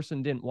and the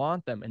person didn't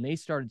want them and they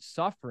started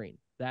suffering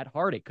that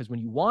heartache. Because when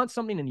you want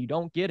something and you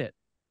don't get it,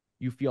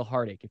 you feel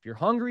heartache. If you're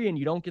hungry and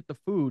you don't get the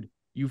food,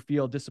 you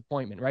feel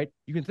disappointment, right?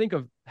 You can think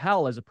of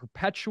hell as a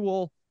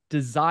perpetual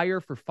desire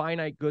for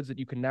finite goods that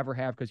you can never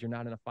have because you're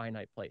not in a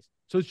finite place.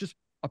 So it's just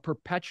a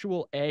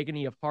perpetual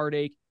agony of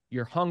heartache.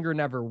 Your hunger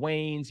never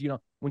wanes. You know,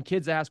 when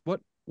kids ask,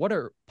 what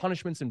are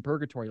punishments in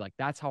purgatory like?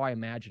 That's how I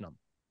imagine them.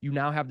 You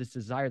now have this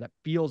desire that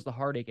feels the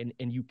heartache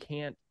and you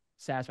can't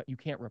satisfy. You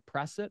can't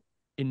repress it.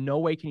 In no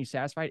way can you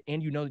satisfy it.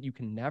 And you know that you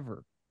can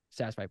never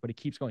satisfy it, but it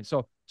keeps going.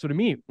 So to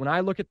me, when I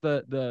look at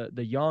the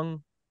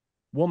young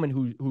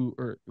woman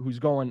who's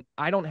going,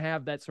 I don't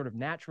have that sort of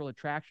natural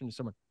attraction to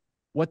someone.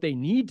 What they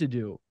need to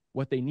do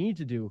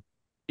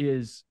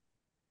is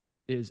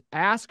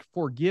ask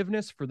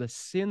forgiveness for the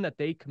sin that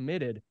they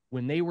committed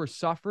when they were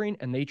suffering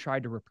and they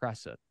tried to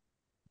repress it.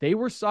 They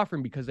were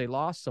suffering because they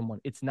lost someone.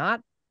 It's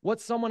not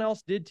what someone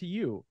else did to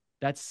you.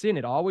 That sin,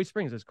 it always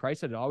springs, as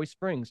Christ said, it always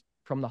springs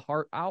from the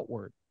heart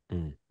outward,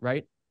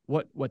 right?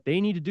 What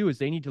they need to do is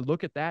they need to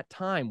look at that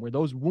time where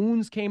those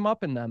wounds came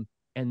up in them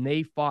and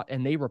they fought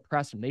and they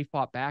repressed them. They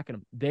fought back at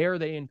them. There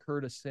they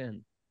incurred a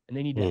sin, and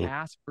they need to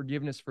ask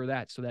forgiveness for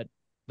that so that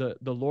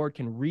the Lord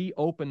can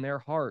reopen their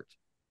heart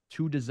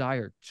to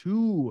desire,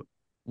 to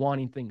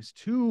wanting things,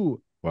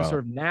 to the sort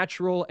of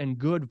natural and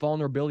good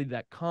vulnerability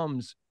that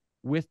comes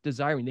with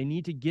desiring. They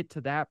need to get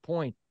to that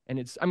point. And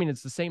it's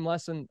the same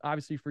lesson,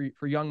 obviously,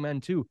 for young men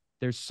too.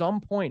 There's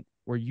some point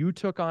where you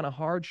took on a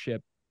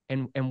hardship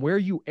and where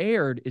you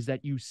erred is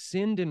that you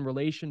sinned in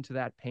relation to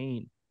that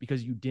pain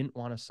because you didn't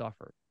want to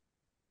suffer.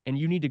 And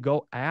you need to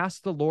go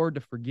ask the Lord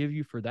to forgive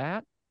you for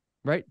that,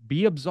 right?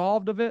 Be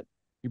absolved of it.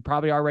 You're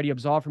probably already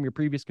absolved from your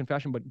previous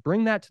confession, but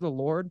bring that to the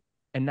Lord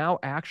and now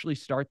actually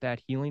start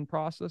that healing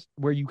process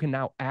where you can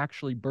now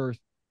actually birth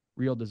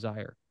real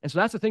desire. And so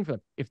that's the thing for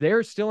them. If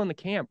they're still in the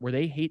camp where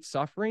they hate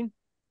suffering,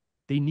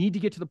 they need to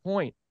get to the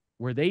point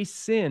where they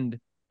sinned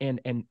and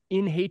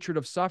in hatred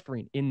of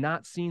suffering, in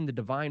not seeing the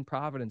divine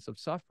providence of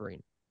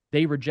suffering,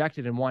 they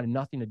rejected and wanted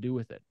nothing to do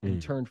with it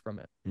and turned from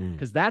it.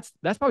 Because that's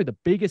probably the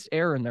biggest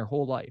error in their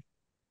whole life,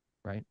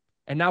 right?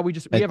 And now we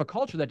have a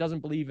culture that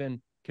doesn't believe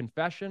in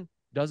confession,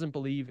 doesn't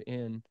believe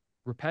in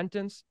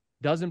repentance,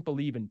 doesn't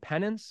believe in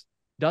penance,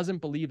 doesn't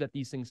believe that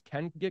these things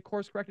can get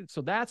course corrected.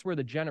 So that's where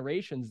the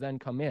generations then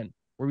come in,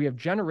 where we have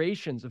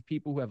generations of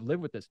people who have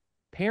lived with this.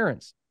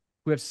 Parents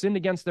who have sinned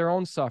against their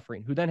own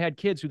suffering, who then had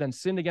kids who then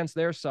sinned against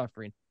their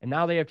suffering. And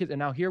now they have kids. And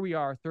now here we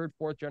are, third,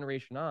 fourth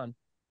generation on,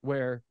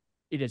 where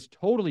it has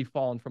totally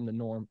fallen from the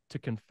norm to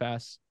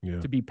confess,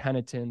 to be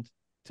penitent,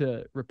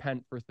 to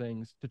repent for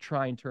things, to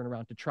try and turn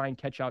around, to try and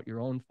catch out your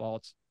own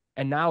faults.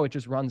 And now it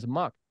just runs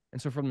amok.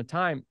 And so from the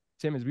time,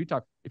 Tim, as we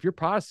talk, if you're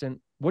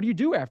Protestant, what do you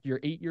do after you're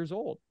 8 years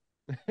old?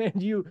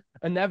 And you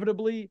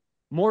inevitably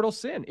mortal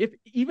sin. If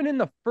even in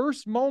the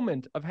first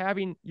moment of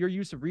having your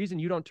use of reason,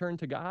 you don't turn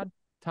to God,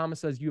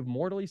 Thomas says you have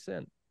mortally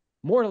sinned.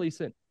 Mortally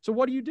sinned. So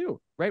what do?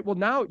 Right? Well,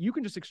 now you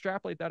can just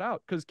extrapolate that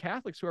out because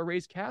Catholics who are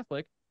raised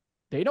Catholic,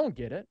 they don't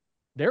get it.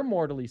 They're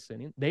mortally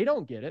sinning. They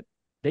don't get it.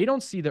 They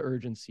don't see the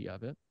urgency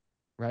of it.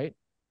 Right?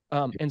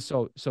 And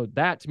so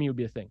that to me would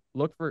be a thing.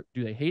 Look for,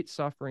 do they hate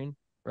suffering?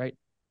 Right?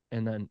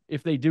 And then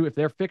if they do, if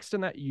they're fixed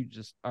in that, you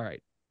just, all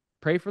right,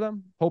 pray for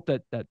them. Hope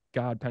that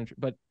God penetrates,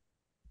 but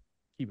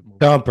keep it moving.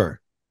 Dumper.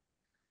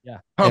 Yeah.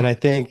 And I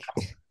think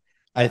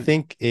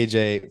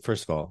AJ,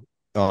 first of all,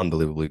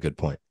 unbelievably good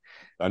point.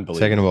 Unbelievable.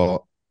 Second of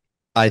all,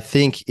 I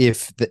think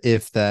if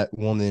that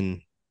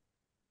woman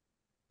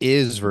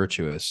is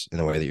virtuous in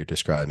the way that you're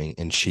describing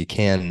and she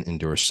can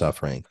endure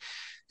suffering,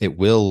 it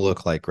will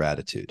look like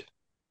gratitude.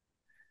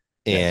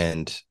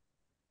 Yes.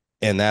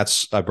 And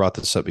that's, I brought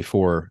this up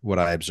before, what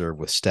I observed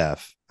with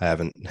Steph. I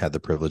haven't had the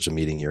privilege of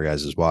meeting your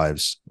guys'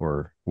 wives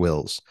or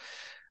wills.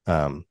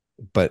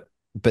 But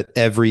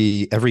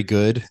every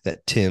good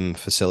that Tim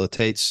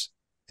facilitates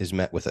is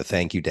met with a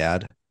thank you,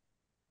 Dad.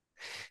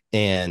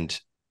 And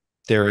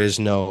there's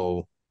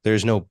no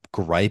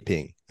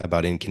griping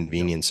about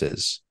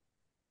inconveniences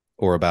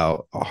or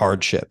about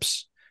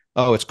hardships.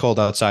 Oh, it's cold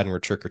outside and we're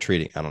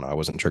trick-or-treating. I don't know. I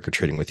wasn't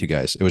trick-or-treating with you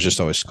guys. It was just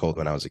always cold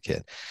when I was a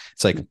kid.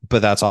 It's like,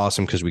 but that's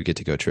awesome because we get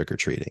to go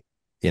trick-or-treating.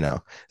 You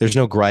know, there's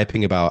no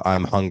griping about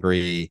I'm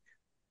hungry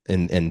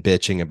and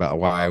bitching about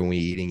why aren't we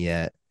eating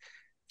yet.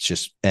 It's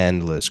just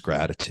endless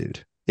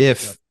gratitude.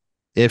 If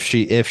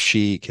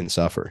she can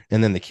suffer.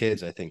 And then the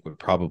kids, I think, would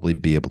probably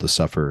be able to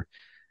suffer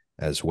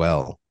as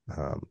well,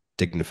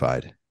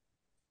 dignified.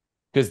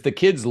 Because the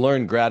kids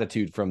learn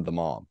gratitude from the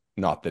mom,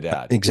 not the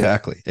dad.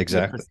 Exactly. In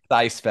the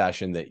precise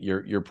fashion that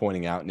you're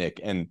pointing out,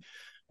 Nick. And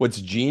what's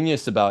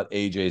genius about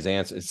AJ's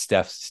answer is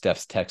Steph's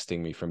texting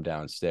me from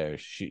downstairs.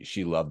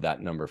 She loved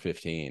that number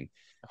 15.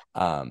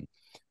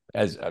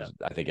 As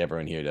I think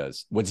everyone here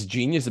does. What's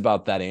genius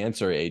about that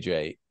answer,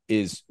 AJ,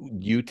 is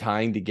you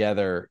tying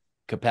together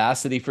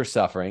capacity for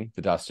suffering,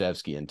 the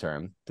Dostoevskian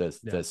term. Does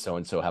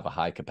so-and-so have a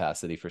high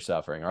capacity for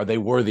suffering? Are they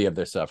worthy of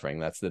their suffering?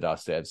 That's the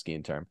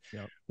Dostoevskian term.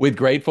 Yep. With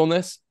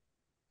gratefulness.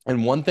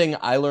 And one thing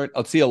I learned,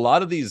 I'll see a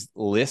lot of these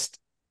list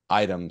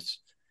items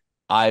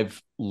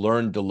I've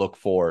learned to look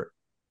for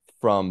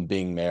from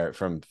being married,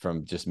 from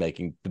just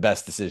making the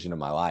best decision of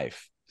my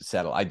life to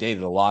settle. I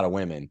dated a lot of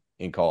women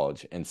in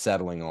college, and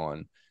settling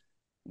on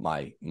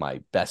my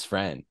best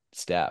friend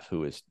Steph, who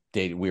was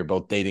dating. We were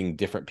both dating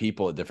different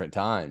people at different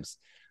times,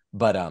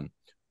 but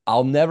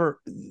I'll never.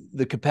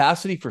 The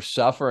capacity for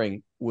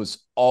suffering was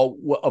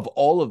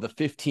all of the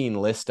 15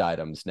 list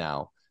items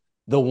now,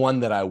 the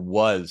one that I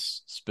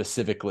was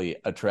specifically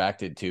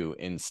attracted to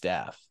in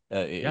Steph,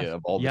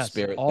 of all the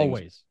spirit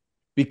always. things,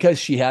 because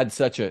she had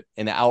such an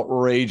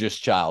outrageous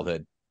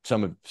childhood.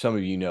 Some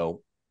of you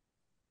know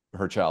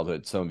her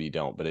childhood, some of you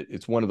don't, but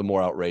it's one of the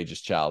more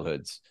outrageous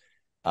childhoods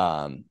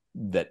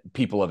that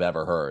people have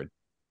ever heard.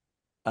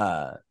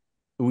 I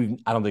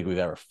don't think we've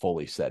ever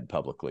fully said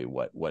publicly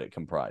what it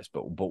comprised,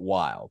 but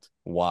wild.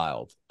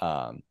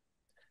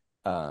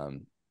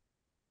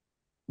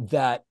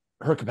 That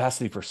her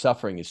capacity for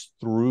suffering is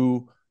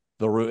through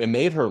the roof. It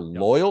made her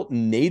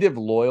native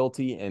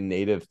loyalty and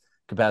native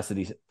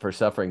capacity for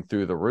suffering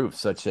through the roof,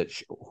 such that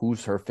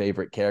who's her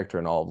favorite character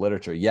in all of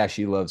literature? Yeah,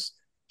 she loves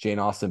Jane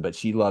Austen, but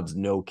she loves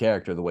no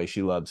character the way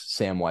she loves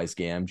Samwise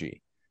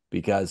Gamgee,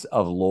 because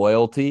of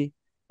loyalty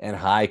and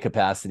high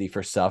capacity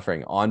for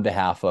suffering on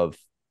behalf of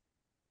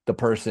the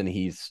person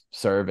he's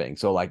serving.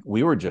 So like,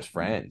 we were just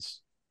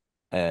friends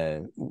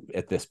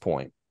at this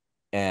point.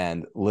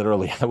 And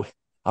literally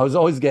I was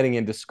always getting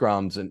into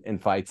scrums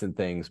and fights and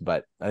things,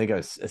 but I think I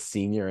was a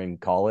senior in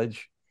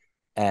college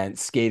and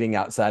skating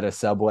outside a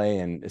Subway,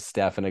 and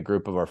Steph and a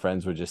group of our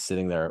friends were just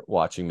sitting there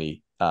watching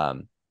me. I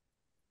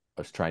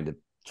was trying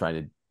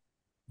to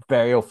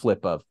burial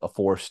flip a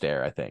four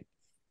stair, I think.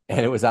 And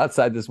it was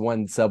outside this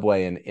one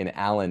Subway in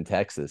Allen,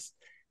 Texas.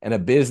 And a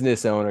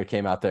business owner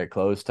came out there at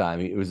close time.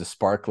 It was a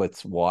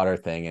Sparklets water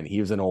thing. And he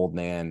was an old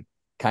man,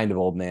 kind of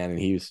old man. And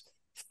he was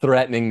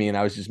threatening me. And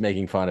I was just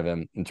making fun of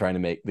him and trying to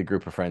make the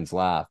group of friends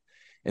laugh.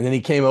 And then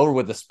he came over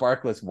with a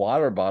Sparklets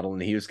water bottle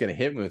and he was going to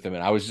hit me with him.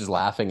 And I was just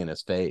laughing in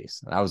his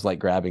face. And I was like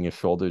grabbing his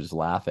shoulders,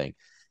 laughing.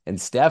 And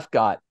Steph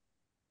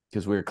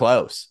because we were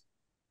close,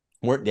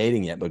 weren't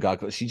dating yet, but got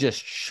close. She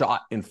just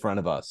shot in front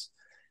of us.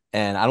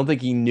 And I don't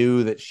think he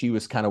knew that she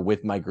was kind of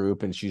with my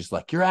group. And she's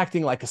like, "You're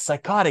acting like a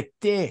psychotic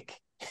dick."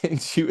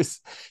 And she was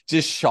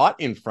just shot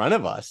in front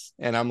of us.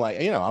 And I'm like,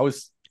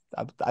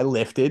 I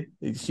lifted.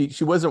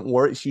 She wasn't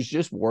worried. She's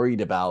just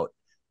worried about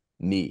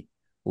me,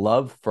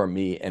 love for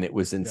me. And it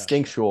was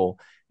instinctual.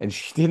 Yeah. And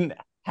she didn't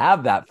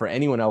have that for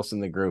anyone else in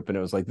the group. And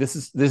it was like, this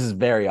is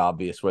very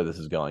obvious where this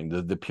is going.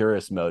 The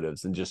purest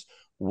motives and just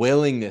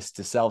willingness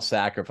to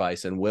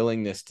self-sacrifice and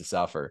willingness to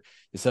suffer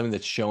is something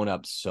that's shown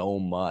up so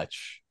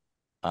much.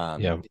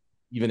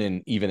 Even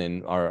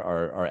in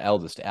our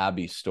eldest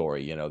Abby's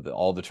story,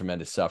 all the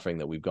tremendous suffering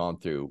that we've gone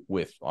through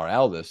with our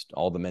eldest,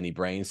 all the many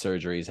brain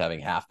surgeries, having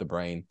half the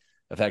brain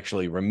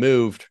effectually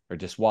removed or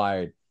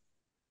diswired.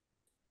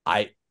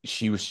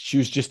 She was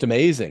just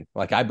amazing.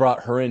 Like, I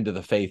brought her into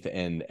the faith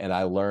and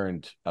I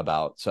learned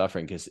about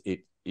suffering because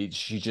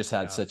she just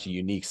had such a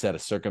unique set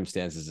of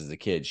circumstances as a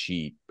kid.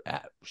 She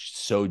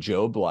so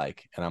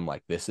Job-like, and I'm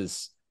like, this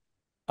is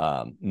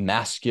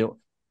masculine.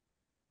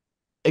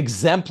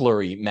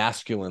 Exemplary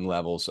masculine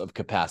levels of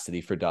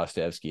capacity for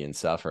Dostoevsky and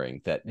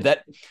suffering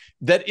that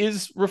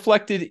is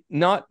reflected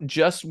not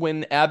just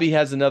when Abby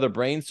has another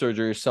brain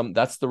surgery or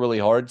that's the really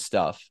hard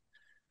stuff,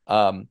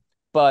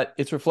 but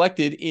it's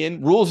reflected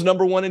in rules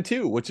number 1 and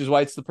 2, which is why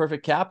it's the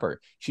perfect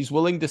capper. She's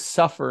willing to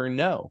suffer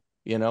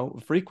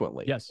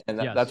frequently. Yes, and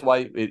that's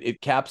why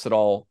it caps it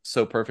all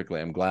so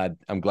perfectly. I'm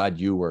glad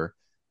you were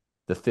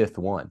the 5th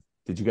one.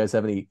 Did you guys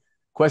have any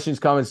questions,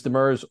 comments,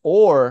 demurs,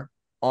 or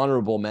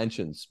honorable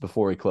mentions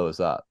before we close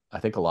up?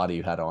 I think a lot of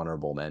you had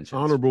honorable mentions.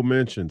 Honorable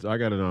mentions. I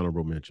got an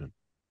honorable mention.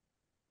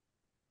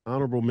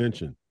 Honorable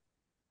mention.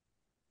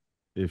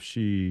 If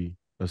she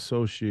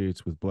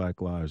associates with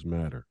Black Lives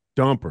Matter,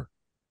 dump her.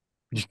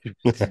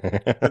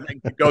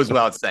 It goes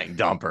without saying,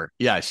 dump her.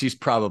 Yeah, she's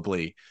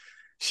probably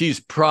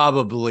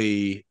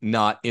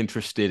not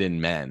interested in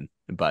men,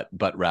 but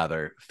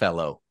rather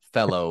fellow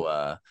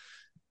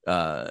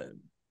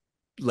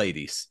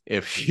ladies,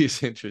 if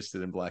she's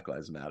interested in Black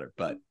Lives Matter.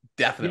 But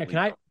definitely.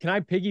 Yeah, can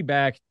I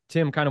piggyback,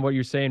 Tim, kind of what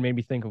you're saying made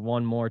me think of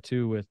one more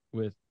too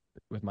with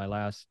my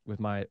last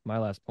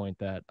point,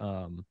 that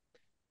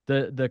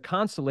the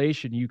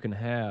consolation you can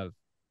have,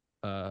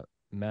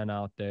 men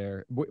out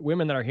there,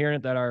 women that are hearing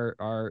it, that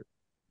are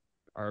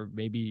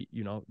maybe,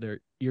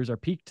 their ears are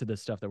peaked to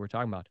this stuff that we're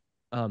talking about.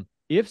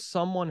 If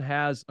someone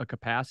has a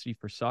capacity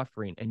for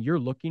suffering and you're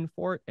looking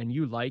for it and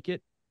you like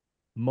it,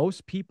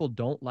 most people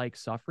don't like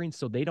suffering,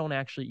 so they don't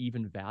actually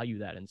even value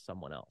that in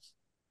someone else.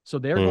 So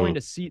they're going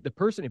to see the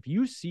person. If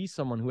you see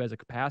someone who has a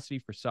capacity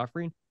for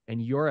suffering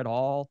and you've at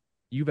all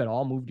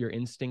moved your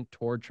instinct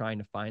toward trying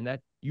to find that,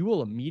 you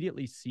will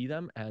immediately see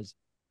them as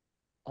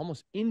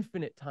almost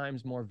infinite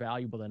times more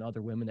valuable than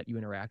other women that you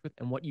interact with.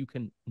 And what you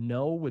can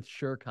know with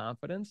sure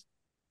confidence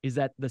is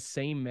that the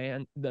same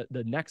man, the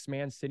next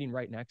man sitting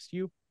right next to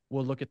you,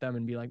 will look at them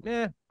and be like,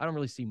 I don't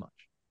really see much.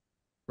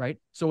 Right.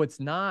 So it's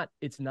not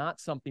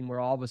something where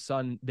all of a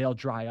sudden they'll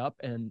dry up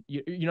and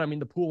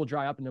the pool will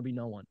dry up and there'll be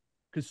no one.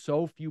 because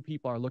so few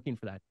people are looking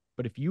for that.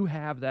 But if you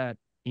have that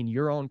in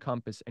your own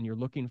compass and you're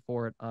looking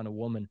for it on a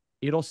woman,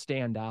 it'll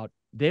stand out.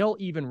 They'll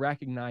even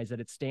recognize that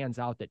it stands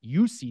out that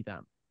you see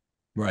them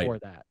for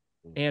that,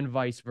 and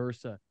vice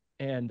versa.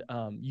 And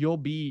you'll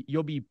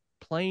be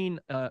playing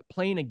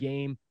a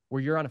game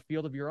where you're on a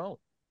field of your own.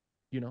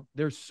 You know,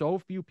 there's so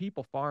few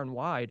people far and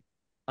wide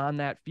on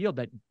that field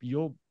that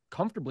you'll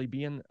comfortably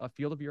be in a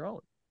field of your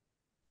own.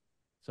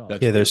 So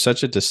yeah, there's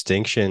such a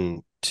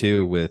distinction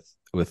too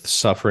with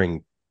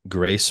suffering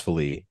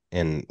gracefully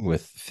and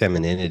with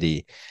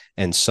femininity,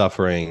 and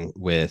suffering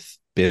with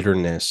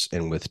bitterness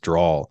and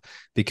withdrawal,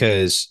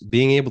 because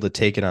being able to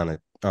take it on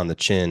the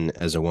chin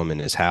as a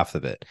woman is half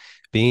of it.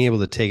 Being able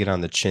to take it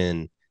on the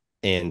chin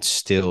and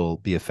still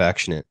be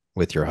affectionate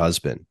with your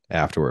husband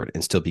afterward,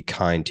 and still be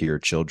kind to your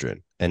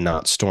children, and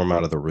not storm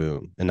out of the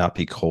room, and not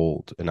be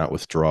cold, and not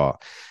withdraw.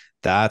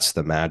 That's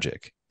the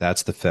magic.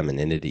 That's the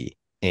femininity.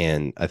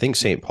 And I think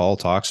St. Paul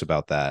talks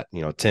about that.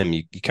 You know, Tim,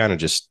 you kind of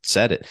just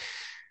said it.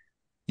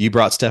 You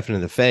brought Steph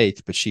into the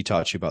faith, but she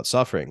taught you about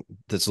suffering.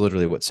 That's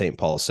literally what St.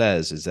 Paul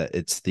says, is that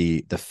it's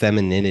the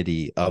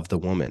femininity of the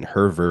woman,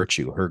 her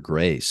virtue, her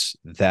grace,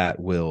 that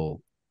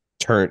will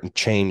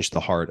change the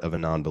heart of a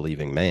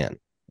non-believing man.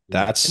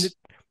 That's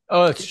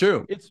it's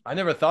true. I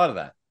never thought of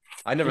that.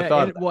 I never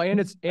thought of that. Well, and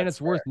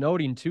it's worth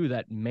noting too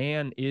that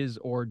man is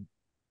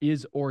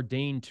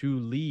ordained to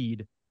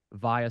lead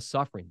via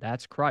suffering.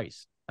 That's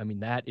Christ. I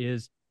mean, that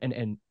is,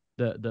 and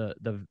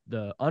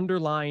the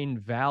underlying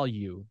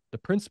value, the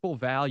principal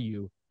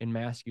value in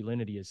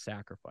masculinity is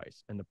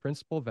sacrifice, and the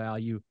principal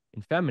value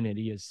in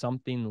femininity is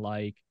something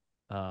like,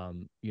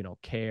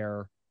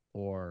 care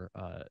or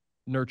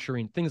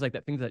nurturing, things like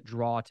that, things that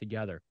draw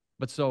together.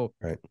 But so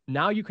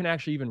now you can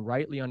actually even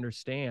rightly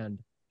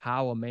understand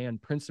how a man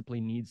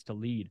principally needs to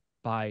lead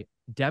by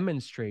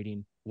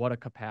demonstrating what a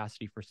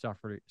capacity for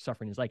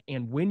suffering is like.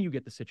 And when you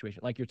get the situation,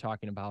 like you're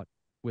talking about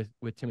with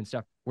Tim and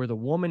Steph, where the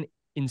woman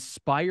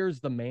inspires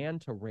the man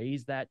to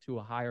raise that to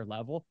a higher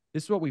level.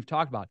 This is what we've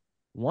talked about.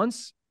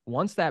 Once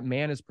that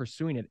man is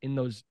pursuing it in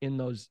those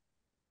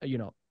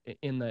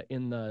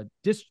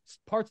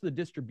parts of the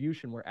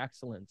distribution where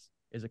excellence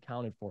is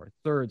accounted for,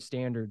 third,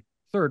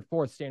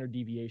 fourth standard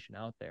deviation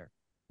out there.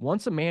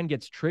 Once a man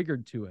gets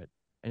triggered to it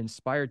and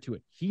inspired to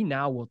it, he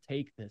now will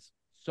take this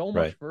so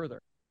much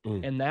further.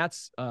 And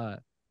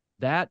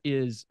that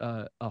is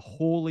a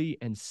holy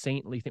and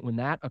saintly thing. When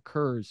that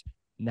occurs,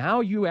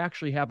 now you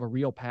actually have a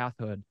real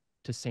pathhood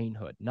to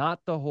sainthood, not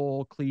the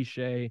whole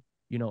cliche,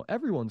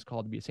 everyone's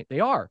called to be a saint.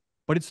 They are,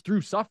 but it's through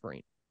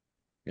suffering.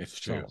 It's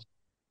true.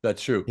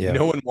 That's true. Yeah.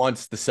 No one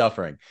wants the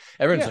suffering.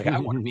 Everyone's like, I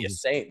want to be a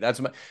saint.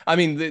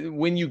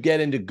 When you get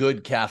into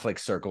good Catholic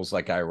circles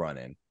like I run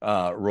in,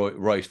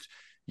 Royce,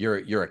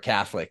 you're a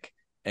Catholic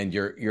and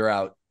you're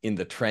out in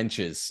the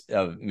trenches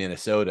of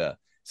Minnesota.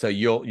 So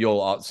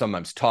you'll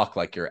sometimes talk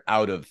like you're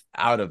out of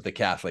the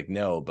Catholic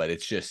but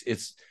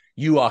it's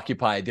you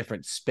occupy a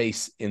different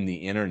space in the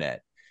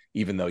internet,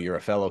 even though you're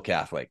a fellow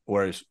Catholic.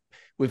 Whereas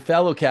with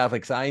fellow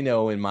Catholics, I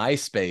know in my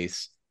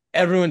space,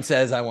 everyone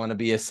says, I want to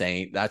be a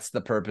saint. That's the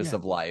purpose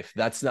of life.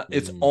 That's not,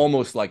 it's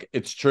almost like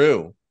it's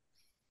true,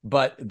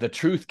 but the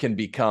truth can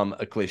become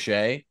a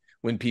cliche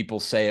when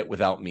people say it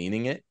without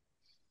meaning it.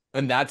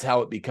 And that's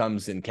how it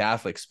becomes in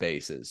Catholic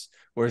spaces.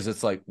 Whereas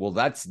it's like, well,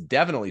 that's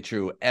definitely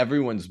true.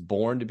 Everyone's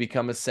born to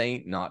become a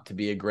saint, not to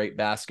be a great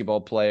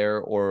basketball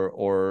player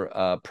or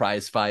a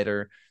prize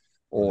fighter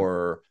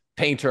or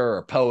painter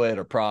or poet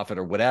or prophet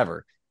or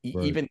whatever.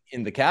 Even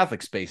in the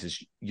Catholic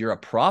spaces, you're a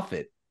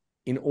prophet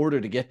in order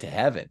to get to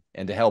heaven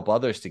and to help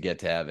others to get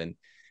to heaven.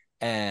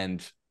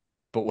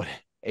 But what,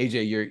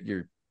 AJ,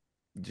 you're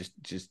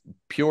just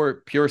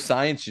pure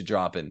science you're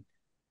dropping.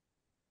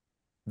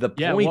 The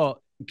point,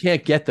 you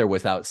can't get there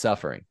without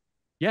suffering.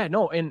 Yeah,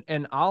 no,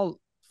 and I'll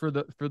for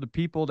the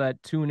people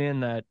that tune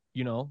in that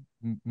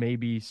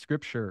maybe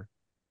scripture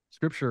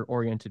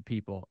oriented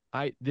people.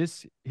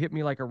 This hit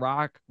me like a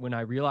rock when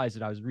I realized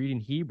that I was reading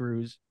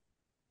Hebrews,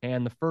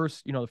 and the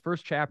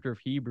first chapter of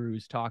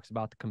Hebrews talks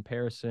about the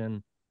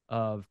comparison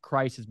of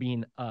Christ as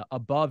being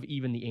above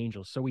even the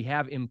angels. So we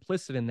have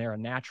implicit in there a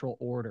natural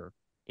order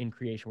in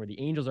creation where the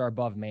angels are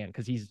above man,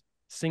 because he's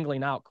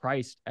singling out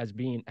Christ as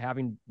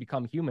having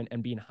become human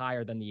and being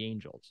higher than the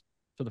angels.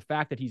 So the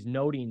fact that he's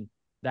noting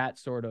that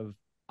sort of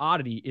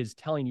oddity is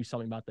telling you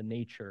something about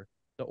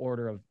the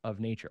order of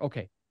nature.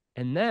 Okay.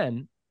 And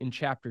then in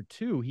chapter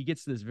 2, he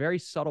gets to this very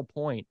subtle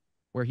point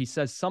where he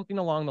says something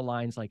along the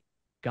lines like,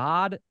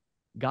 God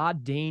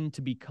deigned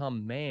to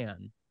become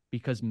man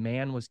because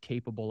man was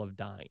capable of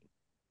dying.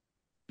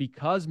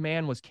 Because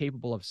man was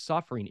capable of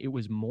suffering, it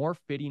was more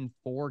fitting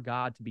for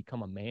God to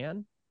become a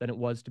man than it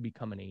was to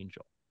become an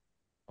angel.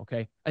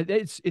 Okay.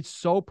 It's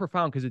so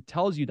profound because it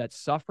tells you that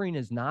suffering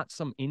is not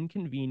some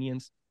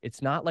inconvenience.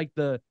 It's not like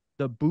the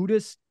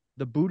Buddhist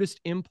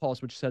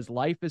impulse, which says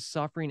life is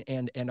suffering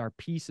and our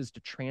peace is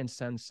to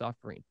transcend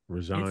suffering.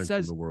 Resign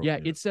from the world. Yeah,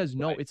 it says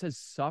no. It says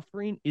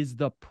suffering is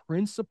the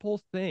principal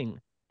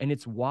thing, and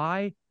it's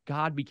why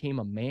God became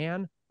a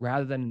man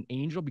rather than an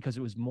angel, because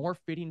it was more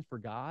fitting for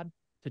God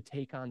to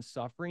take on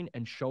suffering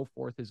and show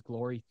forth his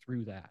glory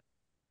through that.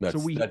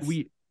 That's, so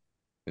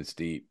it's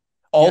deep.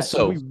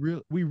 Also,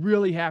 Also, we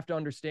really have to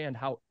understand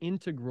how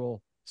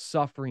integral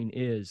suffering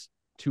is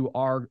to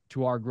our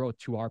growth,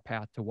 to our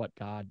path, to what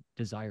God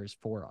desires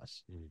for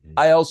us.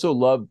 I also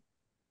love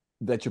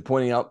that you're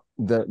pointing out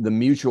the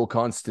mutual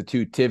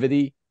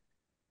constitutivity,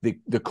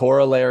 the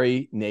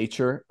corollary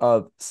nature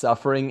of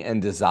suffering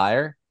and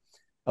desire.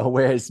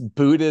 Whereas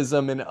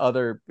Buddhism and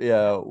other,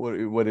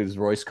 what does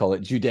Royce call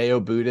it?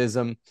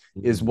 Judeo-Buddhism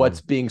is what's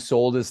being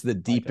sold as the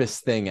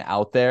deepest thing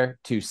out there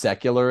to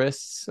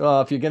secularists.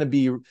 Well, if you're going to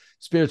be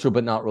spiritual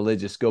but not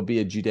religious, go be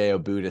a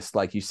Judeo-Buddhist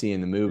like you see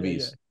in the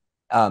movies.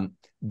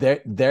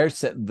 They're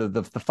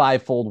the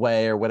fivefold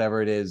way, or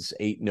whatever it is,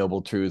 8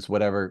 noble truths,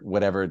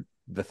 whatever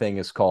the thing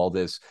is called,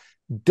 is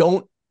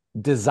don't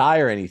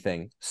desire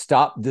anything.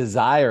 Stop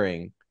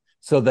desiring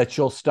so that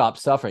you'll stop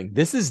suffering.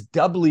 This is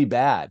doubly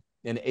bad.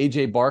 And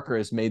AJ Barker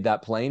has made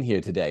that plain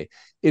here today.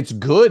 It's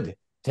good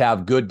to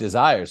have good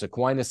desires.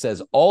 Aquinas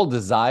says all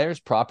desires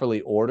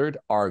properly ordered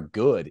are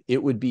good.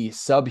 It would be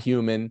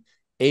subhuman,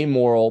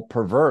 amoral,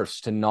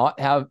 perverse to not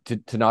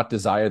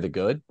desire the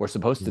good. We're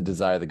supposed to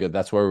desire the good.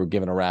 That's why we're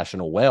given a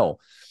rational will.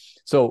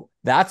 So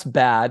that's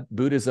bad.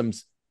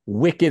 Buddhism's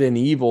wicked and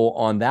evil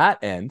on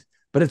that end,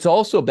 but it's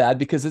also bad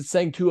because it's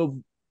saying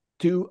to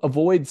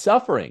avoid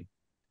suffering.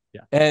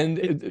 Yeah. And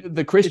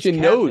the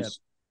Christian knows.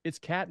 It's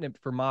catnip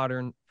for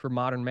modern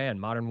man,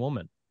 modern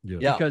woman.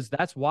 Yeah. Because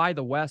that's why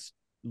the West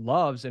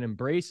loves and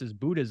embraces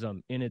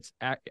Buddhism in its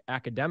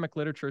academic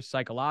literature,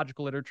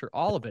 psychological literature,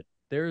 all of it.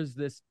 There's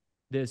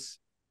this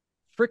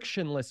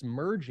frictionless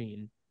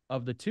merging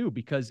of the two,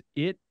 because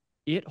it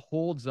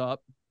holds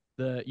up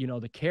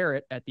the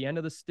carrot at the end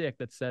of the stick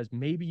that says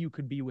maybe you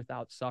could be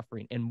without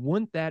suffering. And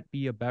wouldn't that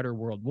be a better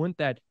world? Wouldn't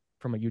that,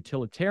 from a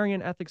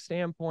utilitarian ethics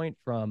standpoint,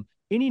 from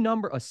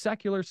a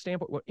secular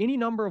standpoint, any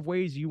number of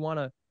ways you want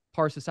to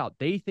parse this out,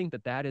 they think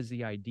that is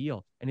the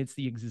ideal, and it's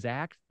the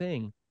exact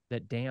thing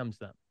that damns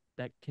them,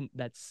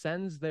 that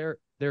sends their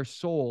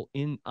soul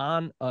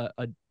on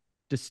a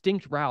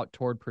distinct route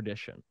toward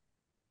perdition,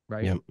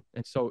 right? Yep.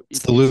 And so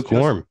it's the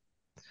lukewarm.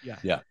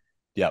 Yeah.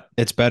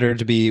 It's better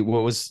to be,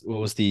 what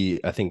was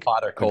the, I think,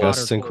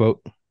 Augustine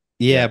quote?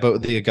 Yeah,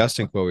 but the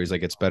Augustine quote is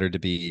like, it's better to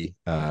be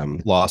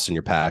lost in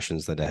your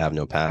passions than to have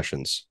no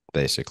passions,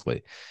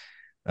 basically.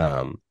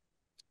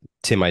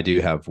 Tim, I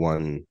do have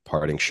one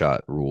parting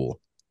shot rule,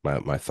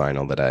 my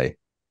final that I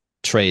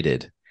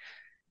traded.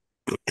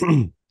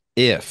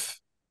 If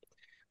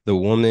the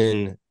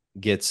woman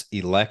gets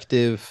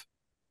elective,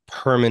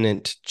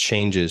 permanent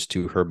changes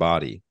to her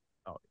body,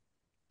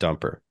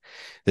 dump her.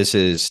 This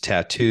is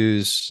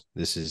tattoos.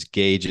 This is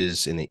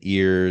gauges in the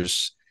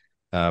ears.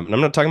 And I'm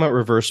not talking about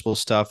reversible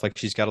stuff, like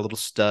she's got a little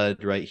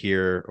stud right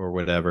here or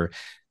whatever.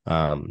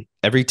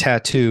 Every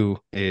tattoo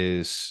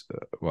is,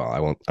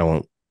 well, I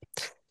won't.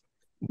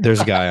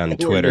 There's a guy on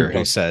Twitter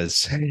who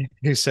says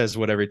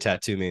what every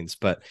tattoo means,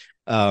 but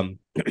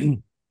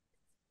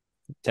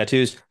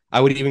tattoos, I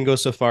would even go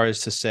so far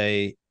as to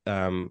say,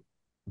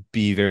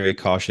 be very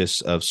cautious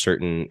of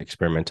certain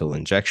experimental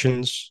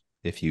injections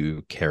if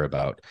you care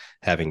about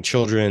having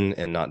children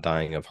and not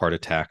dying of heart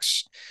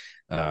attacks,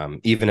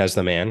 even as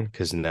the man,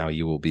 because now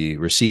you will be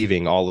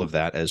receiving all of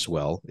that as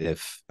well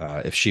if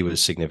she was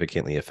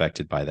significantly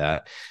affected by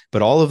that.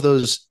 But all of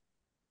those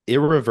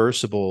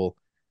irreversible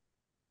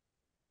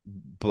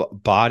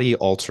body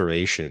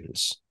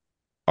alterations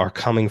are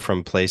coming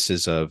from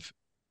places of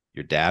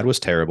your dad was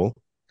terrible,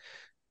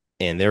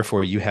 and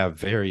therefore you have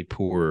very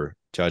poor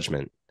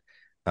judgment.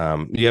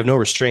 You have no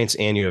restraints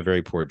and you have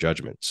very poor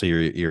judgment. So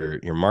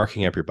you're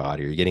marking up your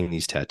body. You're getting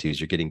these tattoos.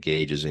 You're getting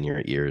gauges in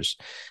your ears,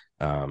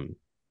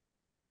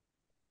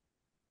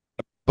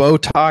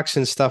 Botox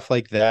and stuff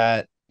like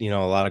that. A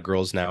lot of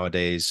girls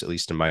nowadays, at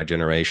least in my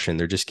generation,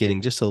 they're just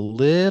getting just a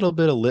little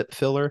bit of lip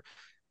filler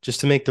just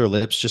to make their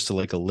lips just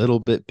like a little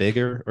bit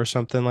bigger or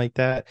something like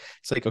that.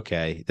 It's like,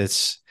 okay,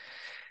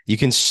 you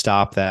can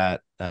stop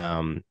that.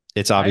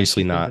 It's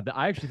obviously not.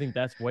 I actually think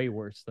that's way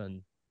worse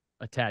than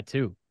a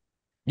tattoo.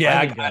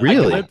 Yeah,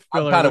 really? Lip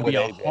filler would be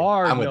a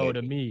hard no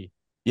to me.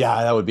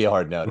 Yeah, that would be a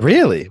hard no.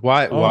 Really?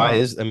 Why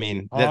is,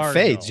 that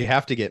fades. No. You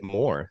have to get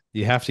more.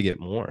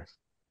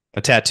 A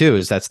tattoo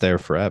that's there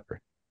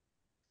forever.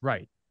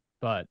 Right.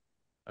 But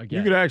again,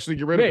 you could actually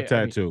get rid of a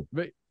tattoo.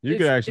 You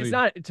could actually. It's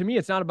not, to me.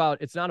 It's not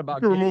about. You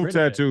can remove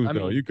tattoos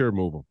though. You can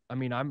remove them.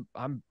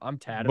 I'm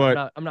tatted.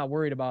 But, I'm not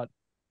worried about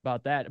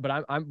that.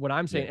 But I'm what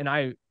I'm saying, and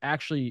I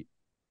actually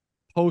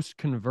post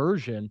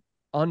conversion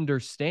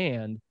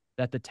understand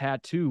that the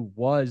tattoo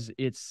was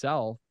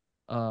itself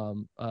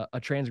a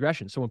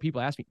transgression. So when people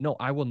ask me, no,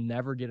 I will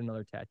never get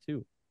another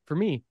tattoo. For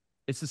me,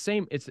 it's the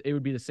same. It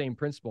would be the same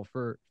principle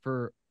for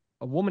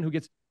a woman who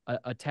gets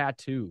a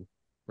tattoo,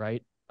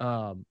 right?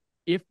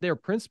 If their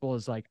principle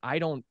is like, I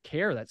don't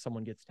care that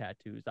someone gets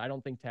tattoos, I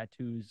don't think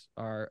tattoos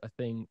are a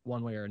thing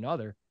one way or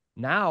another,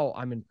 now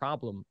I'm in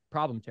problem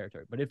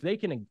territory. But if they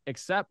can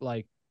accept,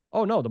 like,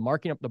 oh no, the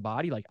marking up the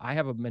body, like, I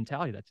have a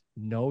mentality that's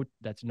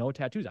no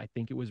tattoos. I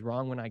think it was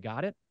wrong when I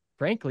got it.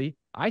 Frankly,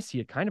 I see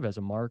it kind of as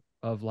a mark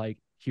of like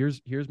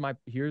here's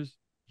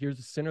the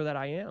sinner that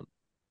I am.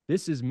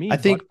 This is me. I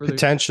think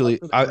potentially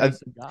but for the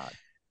grace of God.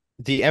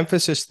 The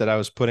emphasis that I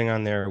was putting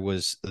on there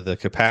was the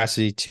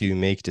capacity to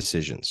make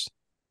decisions.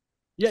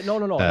 Yeah,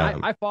 no.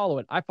 I follow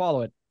it.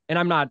 And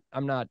I'm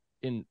not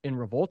in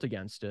revolt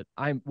against it.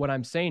 What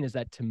I'm saying is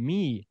that, to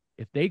me,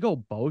 if they go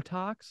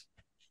Botox,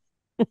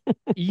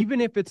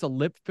 even if it's a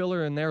lip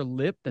filler in their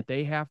lip that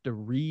they have to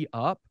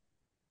re-up,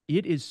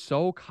 it is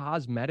so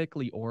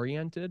cosmetically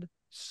oriented,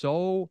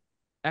 so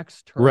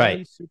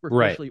externally,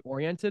 superficially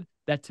oriented,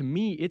 that to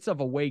me, it's of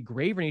a way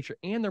graver nature,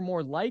 and they're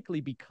more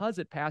likely, because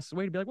it passes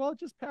away, to be like, well, it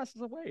just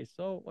passes away.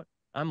 So what?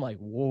 I'm like,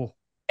 whoa.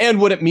 And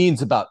what it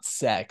means about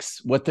sex,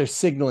 what they're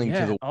signaling to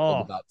the world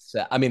Oh. about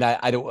sex. I mean,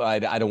 I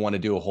don't want to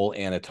do a whole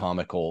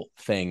anatomical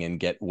thing and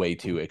get way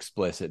too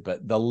explicit,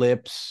 but the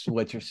lips,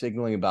 what you're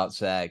signaling about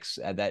sex,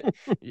 that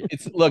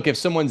it's, look, if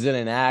someone's in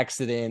an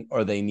accident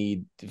or they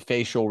need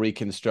facial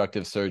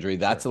reconstructive surgery,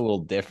 that's a little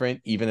different,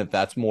 even if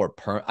that's more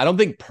I don't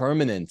think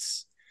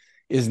permanence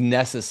is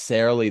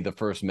necessarily the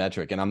first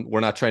metric. And we're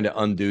not trying to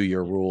undo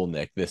your rule,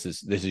 Nick. This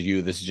is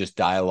just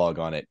dialogue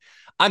on it.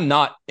 I'm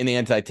not an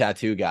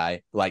anti-tattoo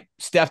guy. Like,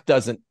 Steph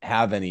doesn't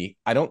have any.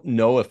 I don't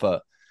know if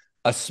a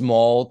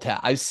small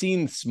I've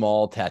seen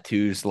small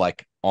tattoos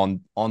like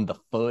on the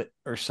foot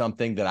or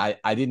something that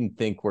I didn't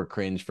think were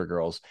cringe for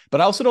girls.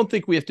 But I also don't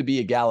think we have to be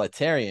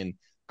egalitarian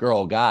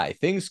girl guy.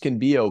 Things can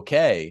be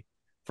okay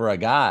for a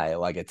guy,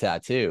 like a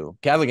tattoo.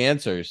 Catholic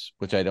Answers,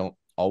 which I don't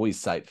always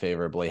cite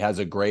favorably, has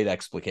a great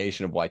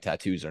explication of why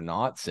tattoos are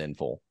not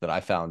sinful that I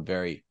found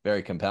very,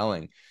 very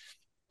compelling.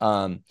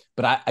 But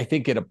I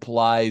think it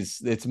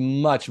applies. It's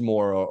much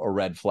more a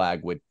red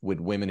flag with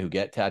women who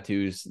get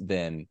tattoos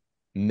than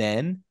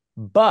men,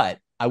 but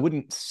I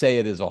wouldn't say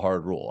it is a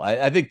hard rule.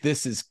 I think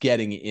this is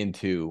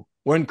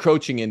we're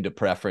encroaching into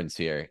preference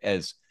here,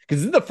 because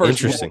this is the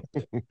first Interesting.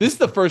 This is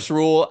the first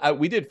rule.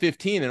 We did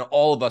 15 and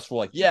all of us were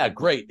like, yeah,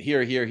 great.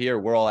 Here.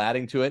 We're all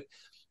adding to it.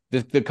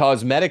 The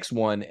cosmetics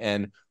one,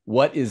 and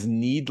what is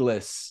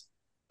needless,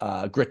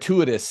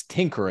 gratuitous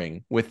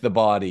tinkering with the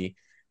body.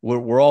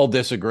 We're all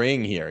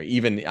disagreeing here.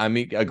 Even I'm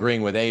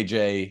agreeing with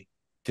AJ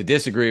to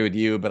disagree with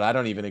you, but I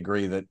don't even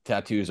agree that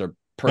tattoos are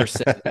per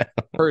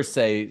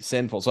se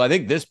sinful. So I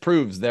think this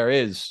proves there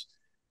is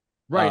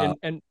right.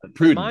 And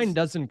mine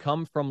doesn't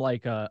come from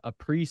like a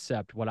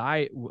precept.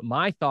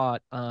 My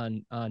thought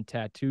on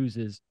tattoos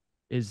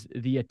is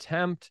the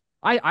attempt.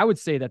 I would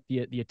say that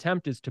the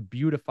attempt is to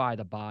beautify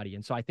the body.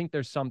 And so I think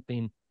there's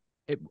something,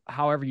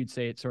 however you'd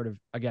say it, sort of,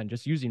 again,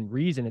 just using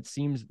reason,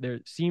 there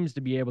seems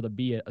to be able to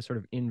be a sort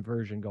of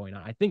inversion going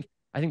on. I think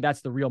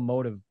that's the real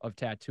motive of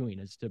tattooing,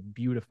 is to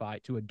beautify,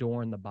 to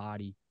adorn the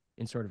body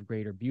in sort of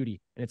greater beauty.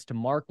 And it's to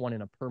mark one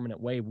in a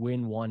permanent way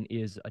when one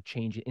is a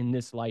change in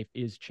this life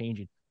is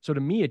changing. So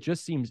to me, it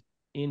just seems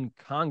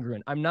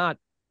incongruent. I'm not,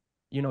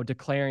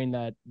 declaring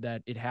that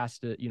it has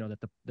to,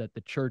 that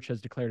the church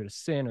has declared it a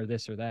sin or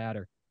this or that,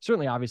 or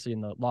certainly, obviously,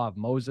 in the law of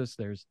Moses,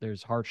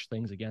 there's harsh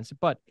things against it,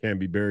 but can't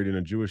be buried in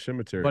a Jewish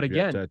cemetery. But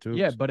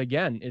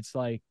again, it's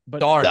like,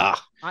 but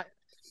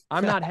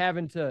I'm not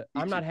having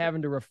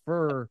to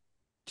refer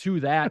to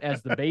that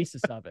as the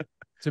basis of it.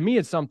 To me,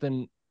 it's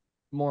something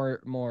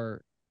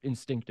more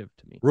instinctive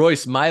to me.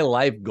 Royce, my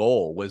life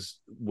goal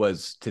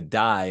was to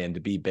die and to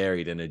be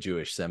buried in a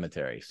Jewish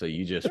cemetery. So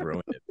you just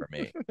ruined it for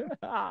me.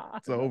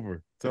 It's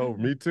over.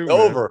 Me too. It's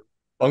over.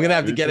 I'm gonna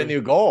have to get a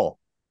new goal.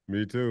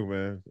 Me too,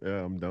 man.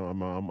 Yeah, I'm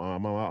done.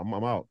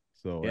 I'm out.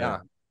 So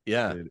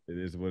yeah. It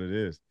is what it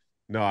is.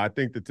 No, I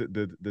think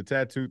the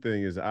tattoo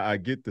thing is, I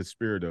get the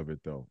spirit of it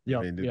though. Yeah.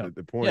 I mean,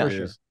 the point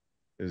is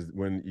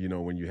when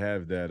you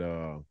have that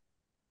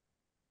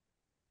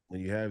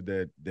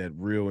that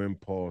real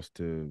impulse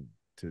to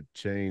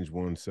change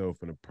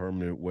oneself in a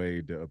permanent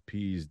way to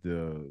appease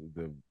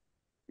the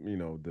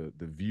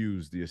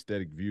views, the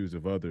aesthetic views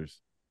of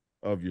others,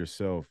 of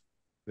yourself.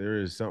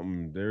 There is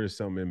something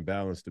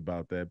imbalanced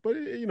about that. But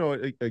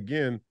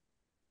again,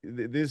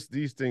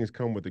 these things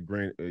come with a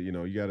grain.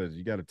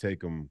 You gotta take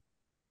them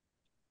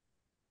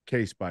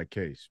case by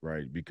case,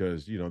 right?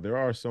 Because there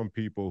are some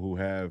people who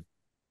have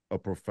a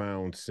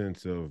profound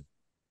sense of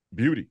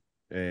beauty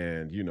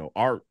and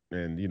art,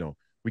 and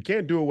we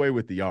can't do away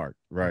with the art,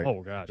 right?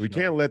 Oh gosh, we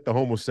can't let the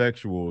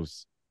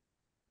homosexuals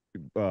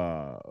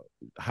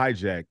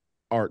hijack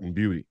art and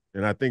beauty.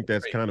 And I think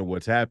that's kind of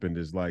what's happened,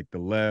 is like the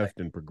left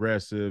and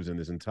progressives and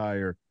this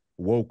entire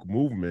woke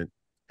movement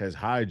has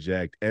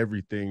hijacked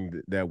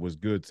everything that was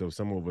good. So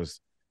some of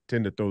us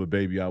tend to throw the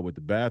baby out with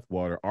the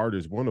bathwater. Art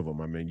is one of them.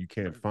 I mean, you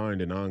can't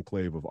find an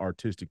enclave of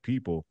artistic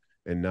people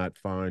and not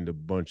find a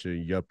bunch of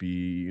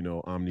yuppie,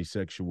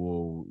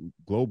 omnisexual,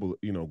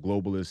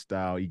 globalist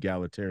style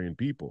egalitarian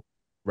people,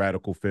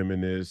 radical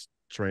feminists,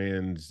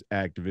 trans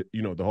activists,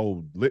 the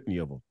whole litany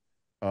of them.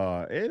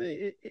 And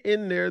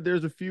in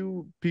there's a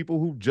few people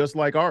who just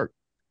like art,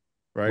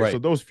 right? So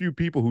those few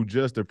people who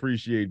just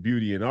appreciate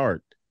beauty and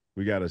art,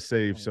 we got to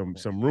save some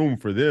room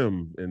for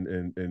them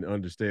and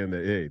understand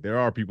that, hey, there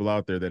are people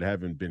out there that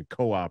haven't been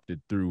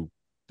co-opted through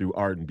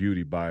art and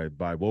beauty by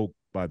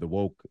the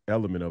woke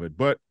element of it.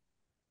 But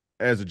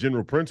as a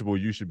general principle,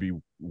 you should be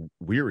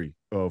weary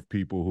of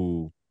people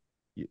who,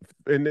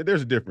 and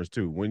there's a difference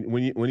too.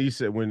 When he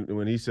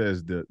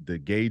says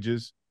the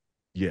gauges,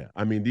 yeah,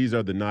 I mean these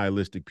are the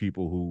nihilistic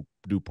people who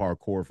do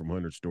parkour from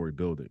 100-story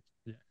buildings,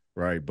 Yeah.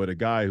 right? But a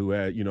guy who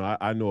had,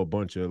 I know a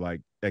bunch of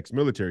like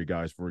ex-military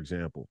guys, for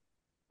example.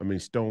 I mean,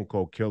 stone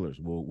cold killers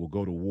will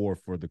go to war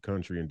for the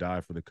country and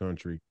die for the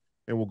country,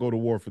 and will go to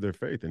war for their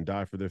faith and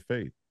die for their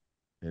faith.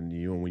 And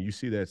when you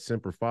see that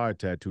Semper Fi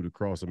tattooed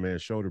across a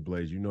man's shoulder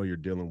blades, you're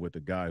dealing with a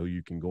guy who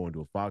you can go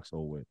into a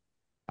foxhole with.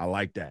 I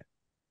like that.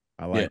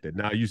 I like that.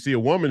 Now you see a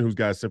woman who's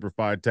got Semper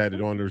Fi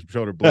tatted on her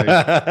shoulder blades.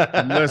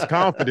 I'm less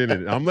confident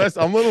in it. I'm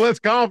a little less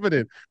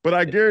confident. But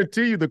I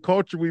guarantee you, the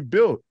culture we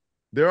built,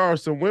 there are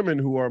some women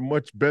who are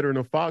much better in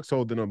a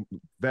foxhole than a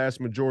vast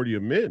majority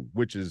of men,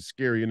 which is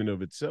scary in and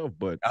of itself.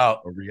 But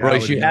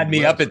Royce, you had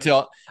me up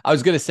until I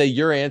was going to say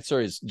your answer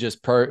is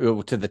just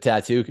to the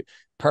tattoo.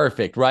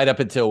 Perfect. Right up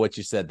until what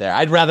you said there.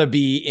 I'd rather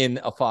be in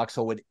a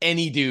foxhole with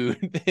any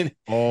dude than.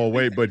 Oh,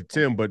 wait, but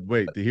Tim,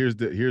 here's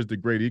the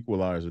great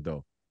equalizer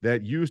though.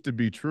 That used to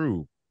be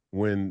true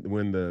when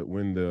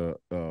the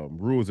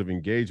rules of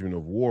engagement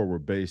of war were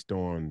based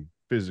on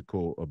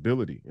physical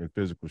ability and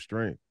physical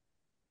strength.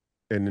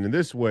 And in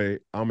this way,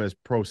 I'm as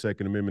pro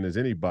Second Amendment as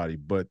anybody,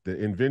 but the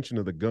invention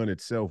of the gun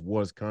itself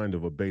was kind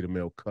of a beta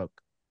male cuck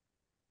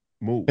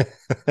move.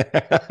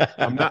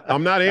 I'm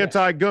not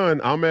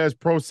anti-gun. I'm as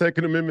pro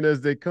Second Amendment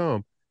as they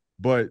come.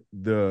 But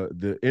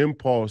the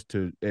impulse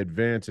to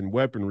advance in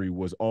weaponry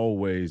was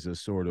always a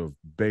sort of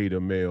beta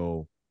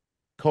male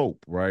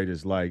cope, right?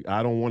 It's like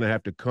I don't want to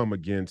have to come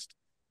against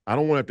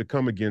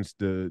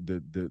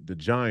the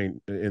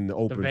giant in the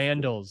open, the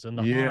vandals and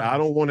the Huns, I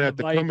don't want to have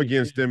to come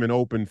against them in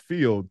open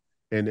field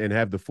and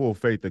have the full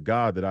faith of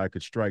God that I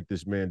could strike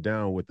this man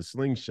down with a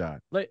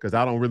slingshot, because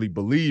I don't really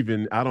believe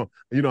in, I'm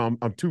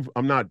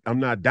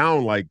not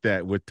down like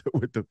that with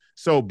the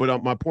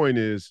but my point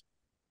is,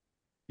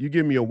 you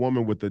give me a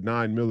woman with the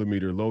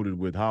 9mm loaded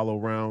with hollow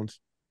rounds,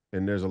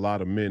 and there's a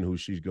lot of men who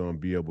she's going to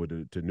be able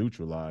to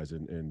neutralize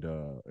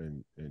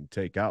and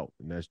take out.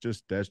 And that's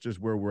just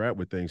where we're at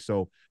with things.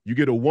 So you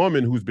get a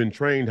woman who's been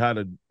trained how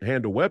to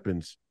handle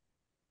weapons.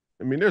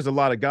 I mean, there's a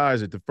lot of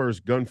guys at the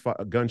first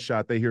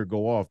gunshot they hear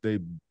go off, they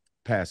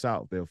pass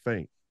out, they'll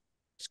faint.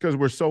 It's because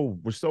we're so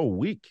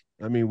weak.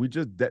 I mean,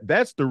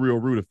 that's the real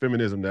root of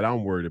feminism that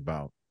I'm worried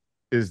about,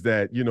 is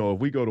that, if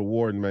we go to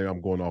war, and maybe I'm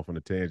going off on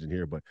a tangent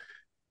here, but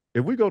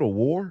if we go to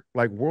war,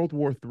 like World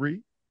War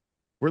III,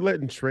 we're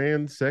letting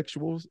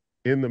transsexuals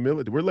in the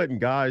military. We're letting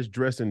guys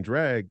dress in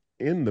drag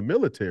in the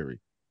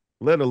military,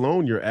 let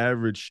alone your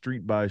average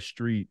street by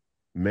street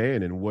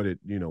man and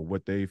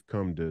what they've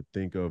come to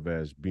think of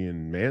as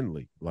being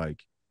manly.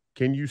 Like,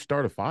 can you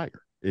start a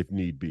fire if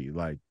need be?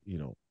 Like,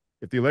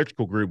 if the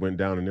electrical grid went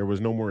down and there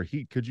was no more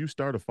heat, could you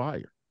start a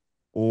fire?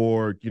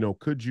 Or,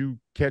 could you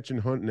catch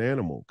and hunt an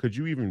animal? Could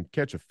you even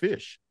catch a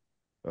fish,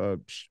 a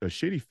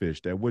shitty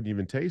fish that wouldn't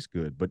even taste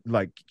good? But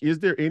like, is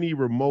there any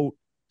remote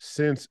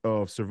sense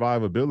of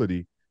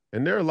survivability?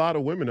 And there are a lot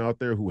of women out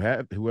there who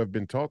have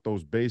been taught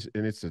those basic,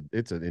 and it's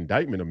an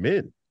indictment of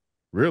men,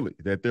 really,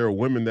 that there are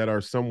women that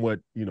are somewhat,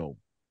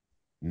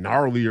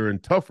 gnarlier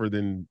and tougher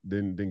than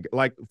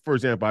like, for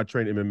example, I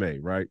train MMA,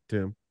 right,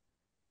 Tim?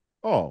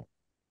 Oh,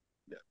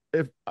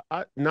 if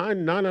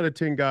nine out of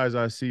 10 guys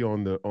I see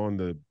on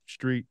the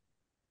street,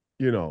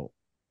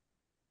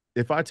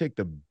 if I take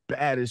the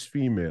baddest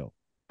female,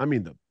 I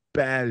mean the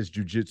baddest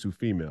jiu-jitsu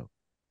female,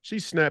 she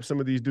snaps some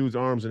of these dudes'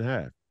 arms in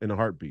half in a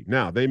heartbeat.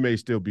 Now, they may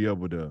still be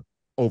able to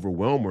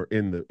overwhelm her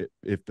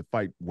if the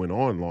fight went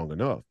on long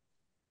enough,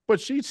 but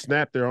she'd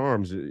snap their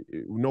arms,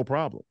 no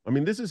problem. I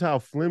mean, this is how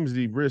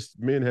flimsy wrist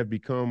men have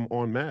become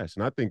en masse,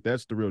 and I think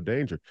that's the real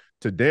danger.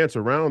 To dance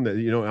around that,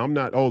 I'm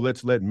not,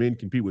 let's let men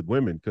compete with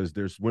women because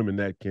there's women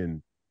that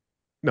can.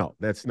 No,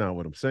 that's not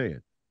what I'm saying.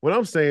 What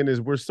I'm saying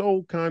is we're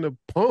so kind of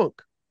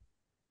punk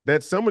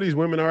that some of these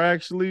women are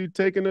actually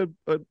taking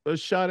a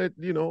shot at,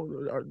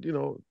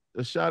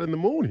 a shot in the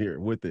moon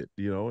here with it,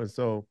 and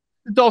so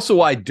it's also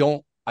why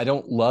I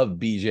don't love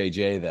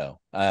BJJ though.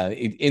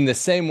 In the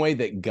same way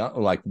that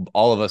like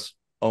all of us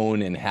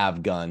own and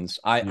have guns,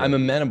 I'm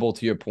amenable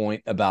to your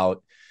point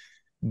about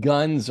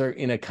guns are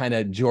in a kind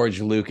of George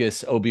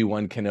Lucas,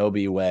 Obi-Wan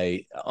Kenobi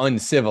way,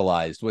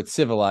 uncivilized. What's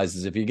civilized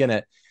is if you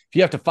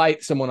have to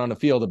fight someone on a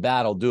field of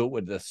battle, do it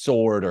with a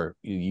sword or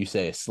you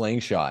say a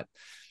slingshot.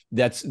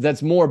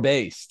 That's more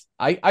based.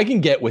 I can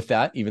get with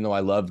that, even though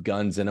I love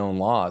guns and own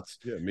lots.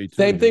 Yeah, me too.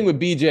 Same thing with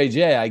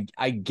BJJ.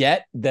 I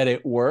get that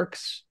it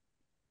works,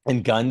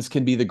 and guns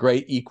can be the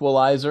great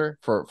equalizer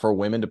for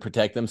women to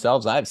protect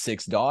themselves. I have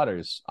 6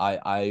 daughters.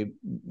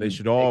 They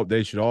should all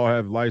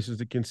have license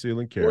to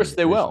conceal and carry. Of course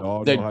they will. Should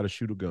all know how to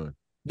shoot a gun.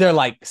 They're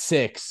like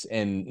 6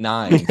 and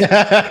 9.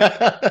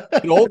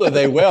 The older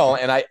they will,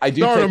 and I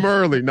do start them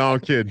early. No,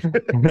 I'm kidding.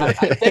 I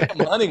take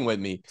them hunting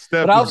with me,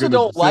 Steph, but I also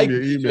don't like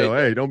email.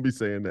 Hey, don't be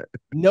saying that.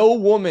 No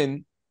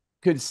woman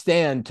could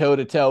stand toe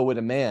to toe with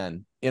a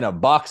man in a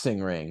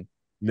boxing ring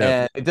Never.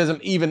 And it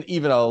doesn't even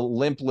a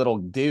limp little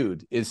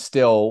dude is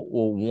still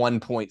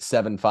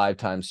 1.75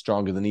 times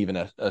stronger than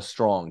even a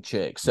strong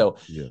chick. So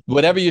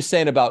whatever you're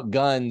saying about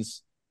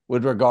guns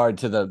with regard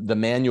to the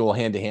manual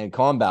hand-to-hand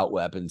combat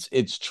weapons,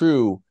 it's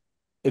true.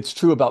 It's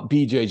true about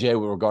BJJ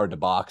with regard to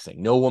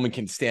boxing. No woman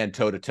can stand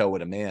toe-to-toe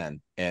with a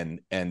man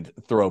and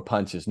throw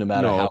punches, no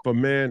matter how.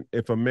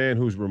 If a man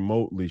who's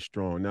remotely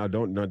strong. Now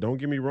don't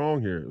get me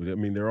wrong here. I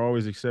mean, there are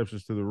always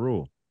exceptions to the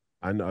rule.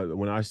 I know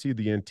when I see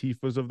the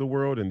Antifas of the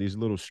world and these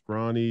little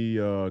scrawny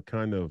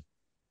kind of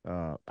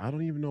I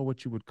don't even know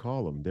what you would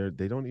call them.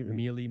 They don't even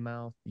mealy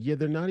mouth. Yeah,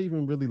 they're not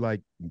even really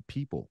like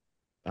people.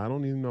 I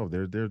don't even know.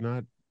 They're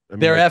not. I mean,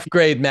 they're like,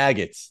 F-grade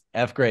maggots.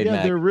 F-grade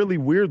maggots. They're really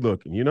weird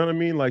looking. You know what I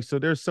mean? Like, so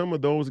there's some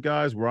of those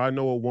guys where I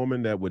know a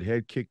woman that would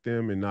head kick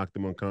them and knock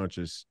them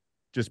unconscious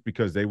just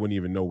because they wouldn't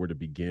even know where to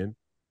begin.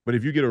 But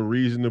if you get a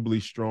reasonably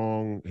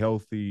strong,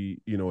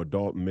 healthy,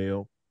 adult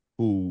male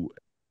who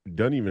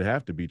doesn't even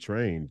have to be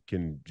trained,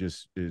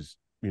 is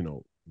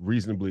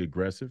reasonably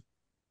aggressive,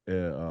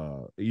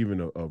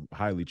 even a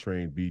highly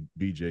trained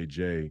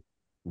BJJ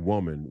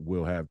woman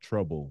will have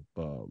trouble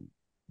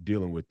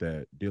dealing with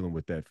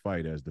that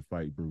fight as the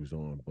fight brews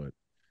on.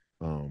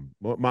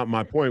 But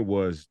my point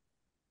was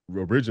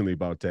originally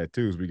about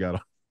tattoos. We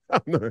got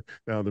down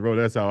the road.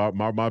 That's how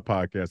my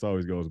podcast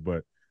always goes.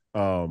 But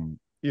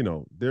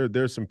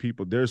there's some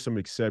people, there's some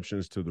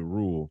exceptions to the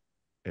rule,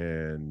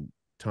 and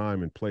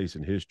time and place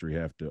and history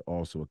have to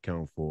also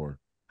account for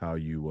how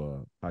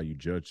you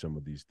judge some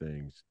of these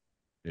things,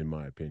 in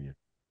my opinion.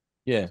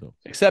 Yeah. So.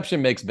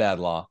 Exception makes bad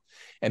law.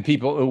 And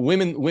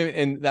women,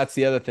 and that's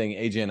the other thing.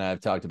 AJ and I have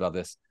talked about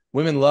this.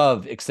 Women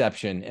love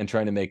exception and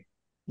trying to make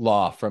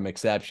law from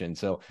exception.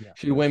 So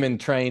should women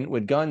train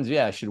with guns?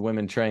 Yeah. Should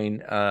women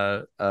train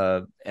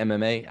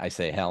MMA? I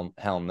say hell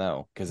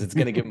no, because it's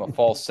going to give them a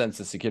false sense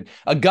of security.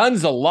 A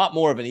gun's a lot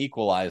more of an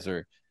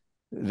equalizer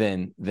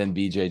than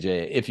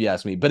BJJ, if you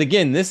ask me. But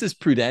again, this is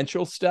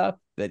prudential stuff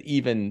that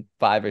even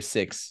 5 or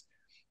 6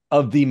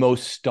 of the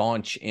most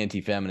staunch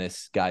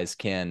anti-feminist guys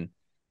can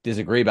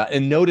disagree about.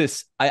 And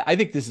notice, I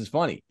think this is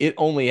funny. It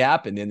only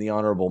happened in the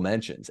honorable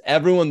mentions.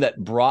 Everyone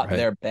that brought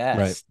their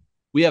best.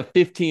 We have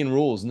 15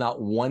 rules. Not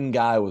one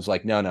guy was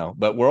like, no.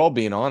 But we're all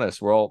being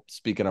honest. We're all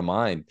speaking our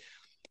mind.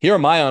 Here are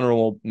my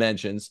honorable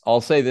mentions.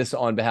 I'll say this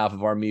on behalf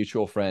of our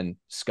mutual friend,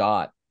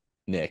 Scott,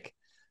 Nick.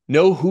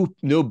 No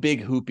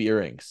big hoop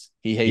earrings.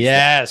 He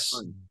hates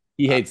them.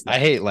 He hates them. I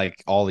hate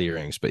like all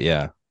earrings, but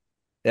yeah.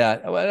 Yeah,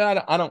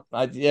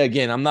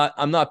 again, I'm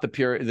not the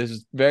pure. This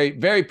is very,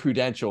 very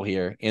prudential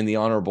here in the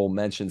honorable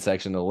mention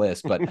section of the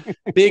list. But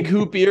big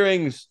hoop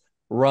earrings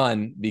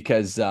run,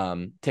 because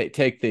take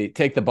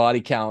the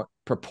body count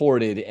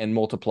purported and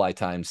multiply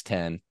times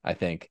 10. I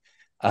think.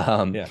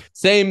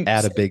 Same.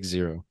 Add a big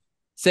 0.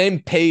 Same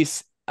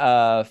pace.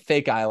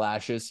 Fake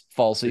eyelashes,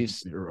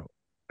 falsies. 0.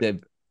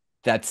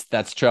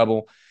 That's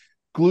trouble.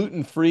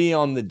 Gluten free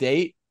on the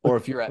date, or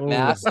if you're at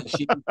mass and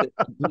she's the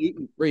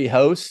gluten free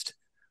host.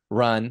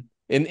 Run,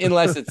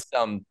 unless it's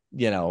some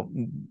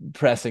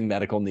pressing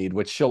medical need,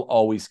 which she'll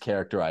always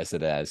characterize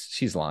it as.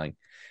 She's lying.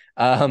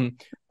 Number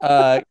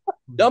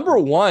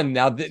one.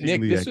 Now, Nick,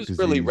 this was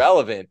really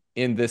relevant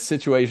in this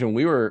situation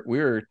we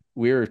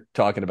were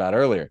talking about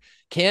earlier.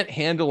 Can't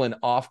handle an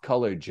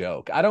off-color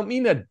joke. I don't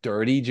mean a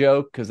dirty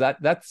joke, because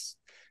that's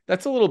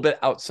a little bit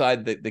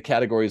outside the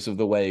categories of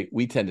the way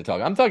we tend to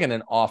talk. I'm talking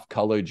an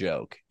off-color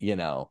joke.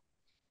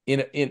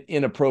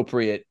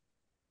 Inappropriate,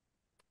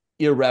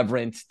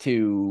 irreverent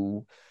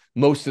to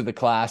most of the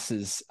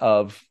classes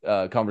of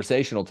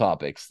conversational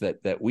topics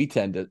that we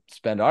tend to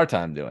spend our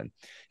time doing.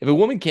 If a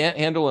woman can't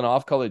handle an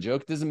off-color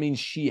joke, it doesn't mean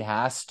she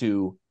has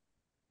to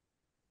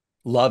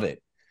love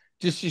it.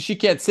 Just she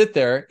can't sit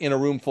there in a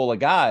room full of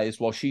guys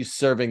while she's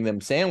serving them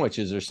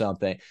sandwiches or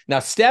something. Now,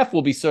 Steph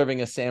will be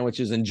serving us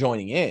sandwiches and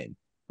joining in,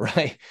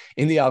 right,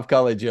 in the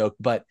off-color joke,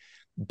 but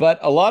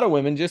a lot of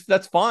women,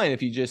 that's fine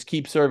if you just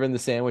keep serving the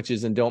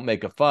sandwiches and don't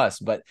make a fuss.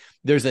 But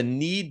there's a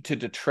need to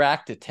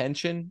detract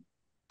attention,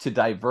 to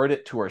divert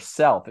it to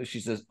herself. If she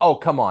says, "Oh,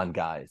 come on,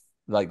 guys,"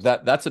 like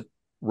that's a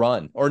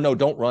run. Or no,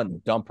 don't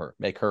run, dump her,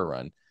 make her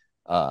run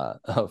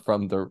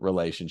from the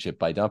relationship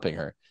by dumping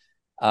her.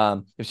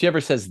 If she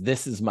ever says,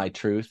 "This is my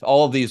truth,"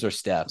 all of these are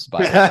Steph's,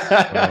 by the way.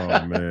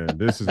 Oh man,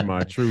 this is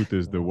my truth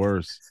is the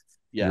worst.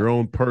 Yeah. Your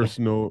own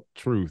personal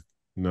truth.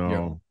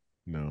 No.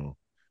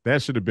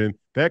 That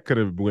could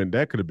have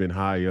been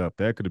high up.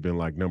 That could have been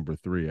like number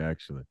 3,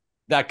 actually.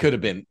 That could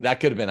have been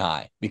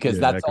high, because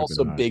that's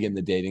also big in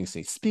the dating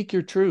scene. Speak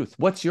your truth.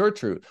 What's your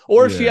truth?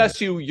 Or if she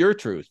asks you your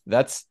truth,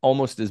 that's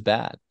almost as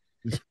bad.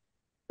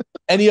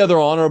 Any other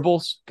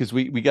honorables? Because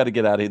we got to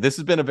get out of here. This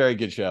has been a very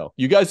good show.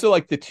 You guys are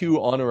like the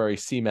 2 honorary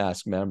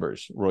CMASC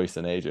members, Royce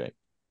and AJ.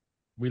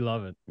 We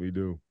love it. We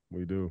do.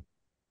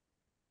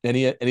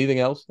 Anything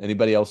else?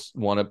 Anybody else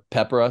want to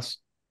pepper us?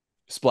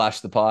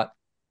 Splash the pot?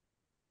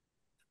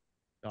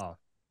 Oh,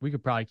 we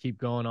could probably keep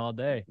going all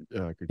day.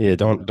 Yeah,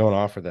 don't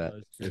offer that.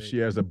 If she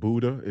has a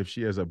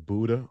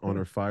Buddha on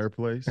her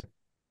fireplace.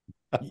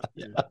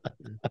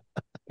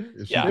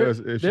 If she Yeah. does,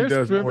 if she They're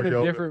does more swimming in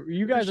yoga, different.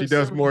 You if guys she are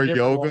does swimming more in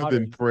different yoga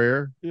than waters.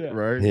 prayer, Yeah.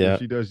 right? Yeah.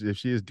 If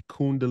she is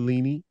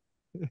Kundalini,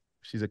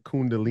 she's a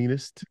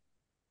Kundalinist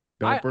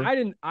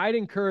dumper. I'd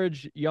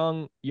encourage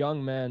young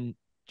men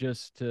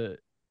just to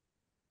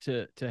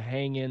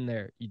hang in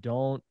there. You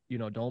don't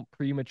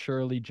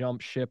prematurely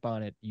jump ship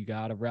on it. You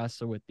got to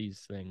wrestle with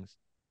these things.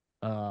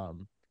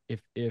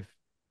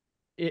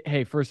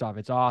 Hey, first off,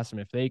 it's awesome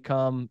if they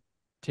come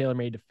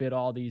tailor-made to fit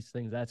all these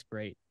things. That's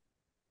great.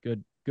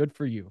 Good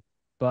for you.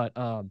 But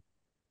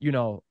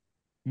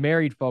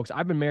married folks,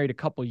 I've been married a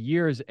couple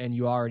years, and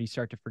you already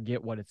start to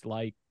forget what it's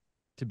like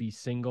to be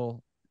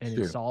single and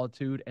in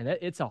solitude, and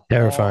it's a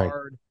Terrifying.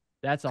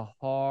 that's a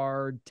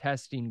hard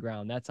testing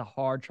ground. That's a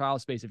hard trial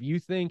space. If you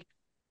think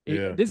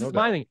Yeah, this no is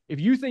my doubt. thing, if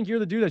you think you're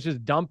the dude that's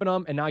just dumping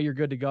them and now you're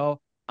good to go,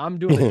 I'm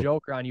doing the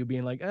Joker on you,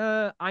 being like,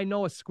 I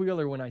know a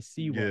squealer when I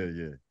see one.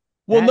 Yeah.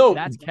 Well,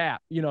 That's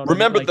cap. You know,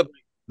 remember like,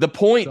 the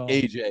point, so,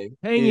 AJ.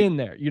 hang in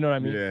there. You know what I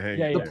mean? Yeah, hang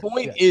yeah, in yeah, The there.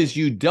 point is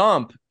you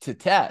dump to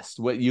test.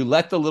 What you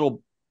let the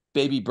little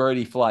baby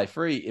birdie fly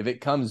free. If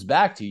it comes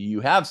back to you,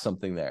 you have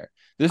something there.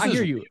 I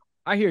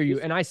hear you.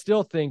 And I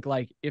still think,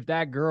 like, if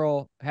that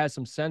girl has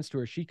some sense to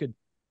her, she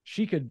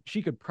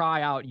could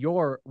pry out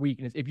your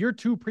weakness. If you're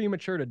too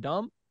premature to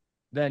dump,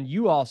 then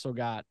you also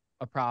got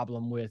a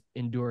problem with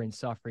enduring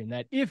suffering.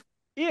 That if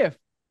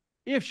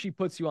she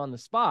puts you on the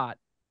spot,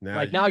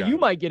 now you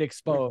might get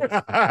exposed.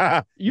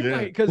 You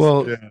might,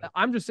 because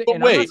I'm just saying.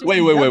 But wait.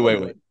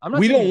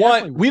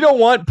 We don't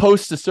want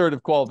post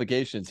assertive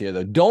qualifications here,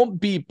 though. Don't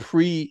be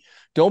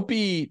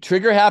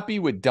trigger happy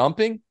with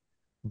dumping,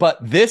 but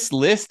this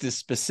list is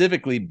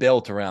specifically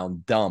built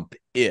around dump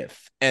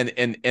if and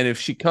if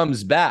she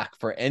comes back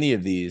for any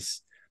of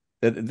these,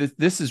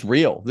 this is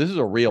real. This is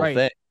a real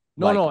thing.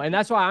 No, and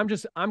that's why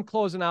I'm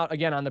closing out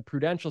again on the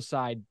prudential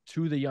side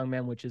to the young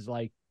men, which is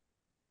like,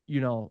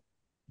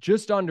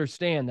 just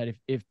understand that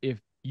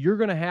if you're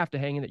going to have to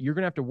hang in, that you're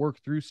going to have to work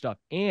through stuff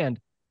and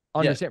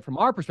understand from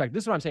our perspective.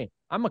 This is what I'm saying.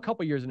 I'm a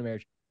couple years into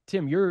marriage.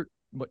 Tim, you're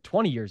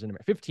 20 years into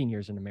marriage, 15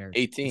 years into marriage.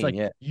 18. It's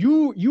like,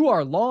 you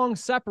are long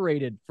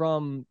separated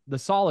from the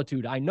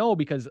solitude. I know,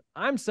 because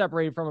I'm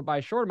separated from it by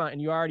a short amount,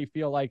 and you already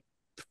feel like,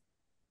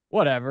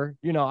 whatever,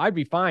 I'd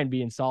be fine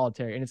being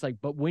solitary. And it's like,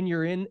 but when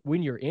you're in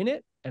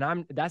it,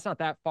 and that's not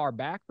that far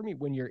back for me.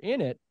 When you're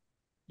in it,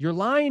 you're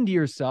lying to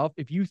yourself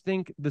if you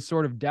think the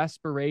sort of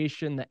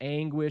desperation, the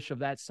anguish of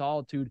that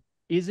solitude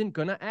isn't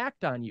going to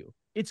act on you.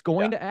 It's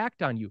going to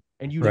act on you,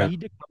 and you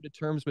need to come to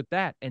terms with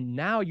that. And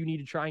now you need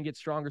to try and get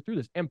stronger through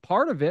this. And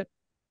part of it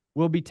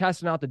will be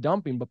testing out the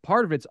dumping, but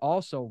part of it's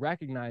also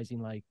recognizing,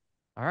 like,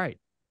 all right,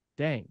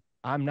 dang,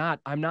 I'm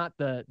not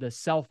the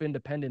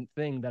self-independent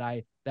thing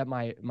that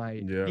my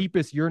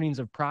deepest yearnings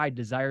of pride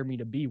desire me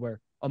to be, where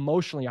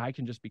emotionally I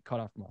can just be cut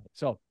off from all.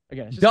 So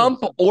again, it's just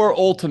dump or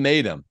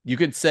ultimatum. You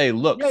could say,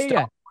 look,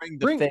 stop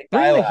bring the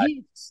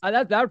heat.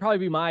 That would probably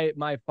be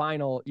my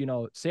final,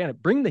 saying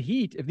it. Bring the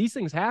heat. If these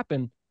things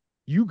happen,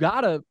 you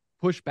gotta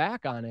push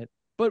back on it.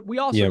 But we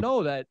also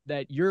know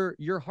that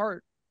your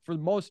heart, for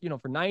most,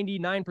 for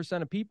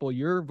 99% of people,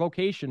 your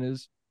vocation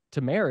is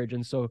to marriage,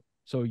 and so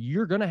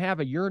you're gonna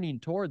have a yearning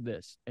toward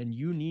this, and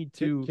you need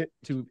to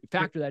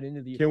factor that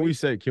into the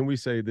equation. Can we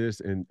say this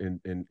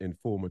in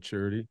full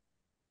maturity?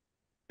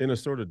 In a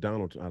sort of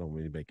Donald, I don't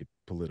really make it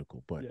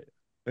political, but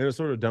in a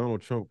sort of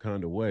Donald Trump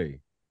kind of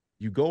way,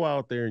 you go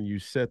out there and you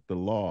set the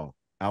law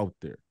out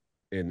there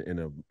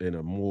in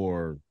a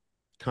more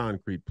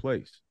concrete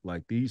place,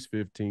 like these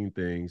 15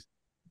 things,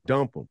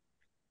 dump them.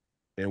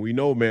 And we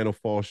know man will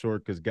fall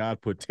short because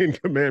God put 10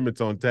 commandments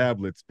on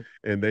tablets,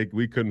 and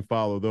we couldn't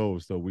follow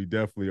those. So we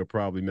definitely are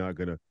probably not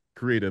going to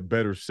create a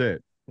better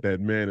set that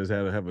man has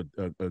had to have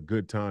a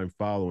good time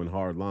following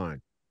hard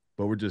line.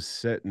 But we're just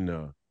setting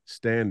a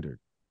standard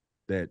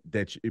that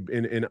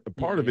and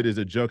part of it is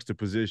a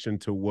juxtaposition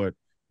to what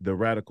the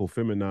radical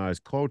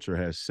feminized culture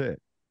has set,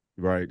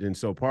 right? And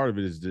so part of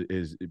it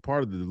is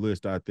part of the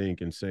list, I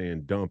think, in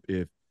saying dump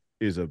if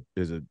is a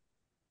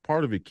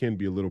part of it can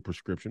be a little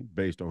prescription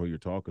based on who you're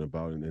talking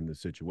about and in the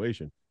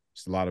situation.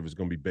 So a lot of it's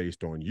going to be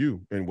based on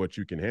you and what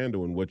you can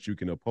handle and what you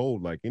can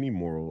uphold, like any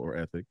moral or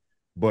ethic.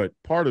 But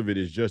part of it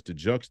is just to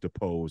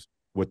juxtapose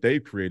what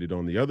they've created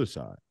on the other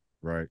side,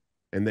 right?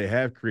 And they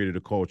have created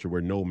a culture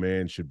where no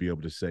man should be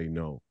able to say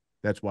no.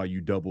 That's why you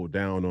double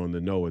down on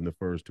the no in the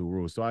first two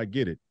rules. So I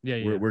get it.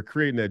 We're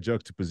creating that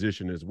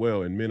juxtaposition as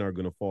well, and men are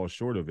going to fall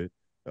short of it,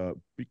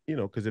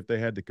 because if they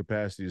had the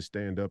capacity to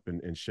stand up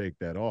and shake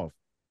that off,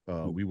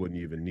 we wouldn't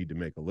even need to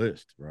make a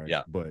list, right?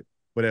 Yeah. But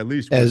at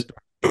least we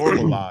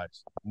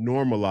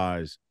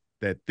normalize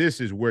that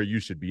this is where you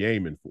should be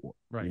aiming for.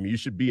 Right. I mean, you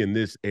should be in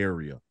this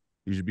area.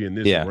 You should be in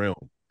this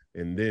realm.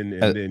 And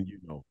then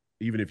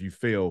even if you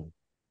fail,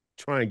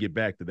 try and get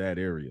back to that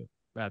area.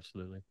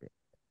 Absolutely.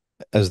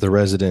 As the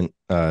resident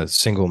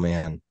single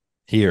man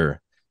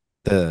here,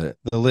 the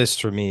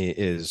list for me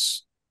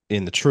is,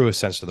 in the truest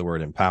sense of the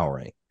word,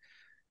 empowering.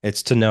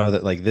 It's to know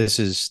that, like,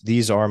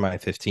 these are my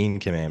 15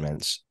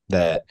 commandments,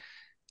 that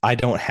I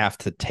don't have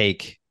to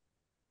take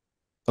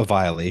a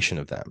violation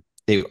of them.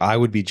 I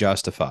would be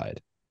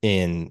justified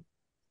in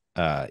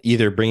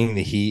either bringing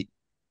the heat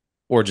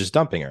or just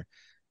dumping her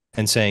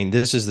and saying,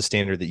 this is the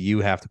standard that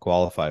you have to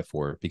qualify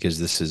for because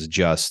this is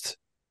just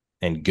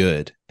and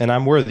good. And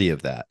I'm worthy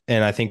of that.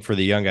 And I think for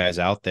the young guys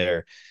out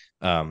there,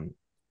 there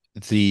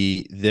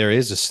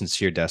is a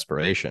sincere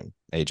desperation,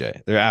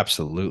 AJ. There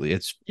absolutely,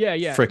 it's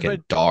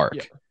freaking dark.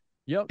 Yeah.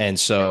 Yep. And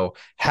so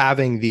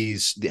having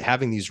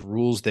these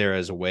rules there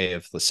as a way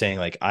of saying,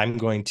 like, I'm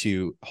going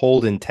to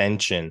hold in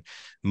tension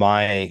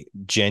my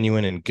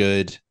genuine and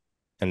good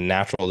and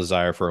natural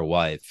desire for a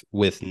wife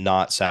with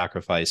not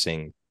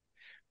sacrificing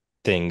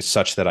things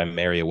such that I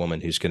marry a woman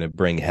who's going to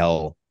bring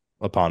hell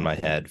upon my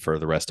head for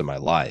the rest of my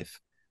life,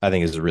 I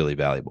think is really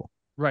valuable.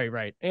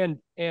 Right. And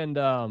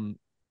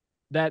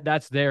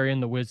that's there in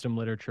the wisdom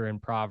literature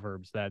and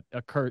Proverbs that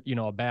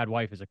a bad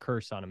wife is a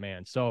curse on a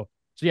man. So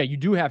yeah, you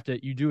do have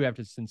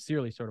to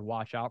sincerely sort of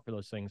watch out for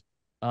those things.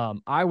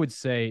 I would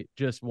say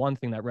just one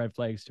thing that red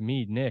flags to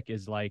me, Nick,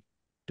 is like,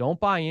 don't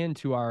buy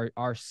into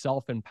our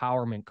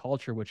self-empowerment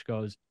culture, which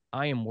goes,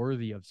 I am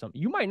worthy of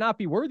something. You might not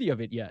be worthy of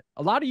it yet.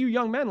 A lot of you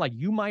young men, like,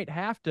 you might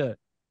have to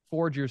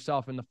forge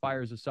yourself in the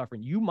fires of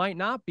suffering. You might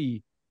not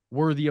be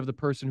worthy of the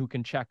person who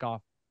can check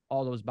off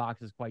all those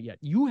boxes quite yet.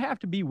 You have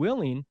to be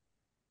willing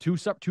to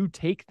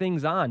take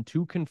things on,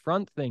 to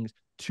confront things,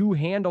 to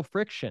handle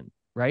friction,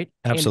 right?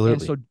 Absolutely.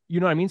 And so, you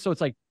know what I mean? So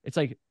it's like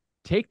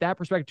take that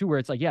perspective too, where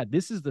it's like, yeah,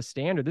 this is the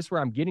standard. This is where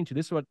I'm getting to.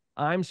 This is what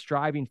I'm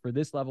striving for,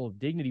 this level of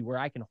dignity where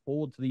I can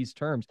hold to these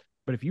terms.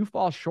 But if you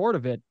fall short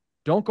of it,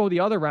 don't go the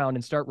other round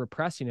and start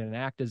repressing it and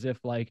act as if,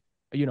 like,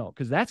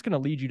 because that's going to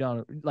lead you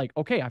down, like,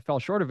 okay, I fell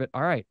short of it.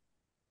 All right,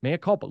 mea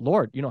culpa,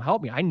 Lord,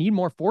 help me. I need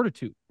more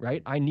fortitude,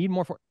 right? I need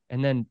more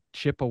and then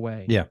chip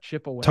away. Yeah,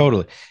 chip away.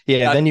 Totally.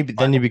 Yeah. Then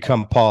you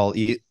become Paul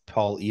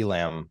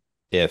Elam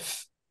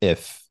if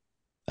with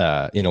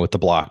the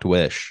blocked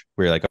wish,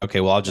 where you're like,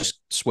 okay, well, I'll just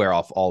swear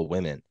off all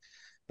women.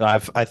 I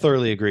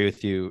thoroughly agree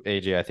with you,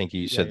 AJ. I think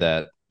you said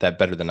that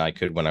better than I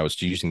could when I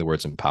was using the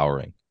words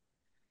empowering.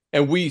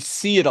 And we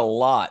see it a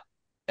lot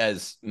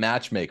as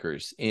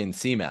matchmakers in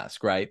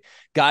CMASC, right?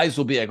 Guys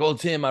will be like, oh,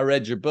 Tim, I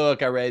read your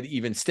book. I read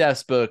even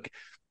Steph's book.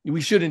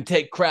 We shouldn't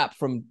take crap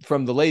from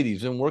the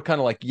ladies. And we're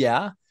kind of like,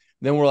 yeah.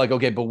 Then we're like,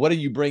 okay, but what are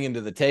you bringing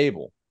to the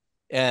table?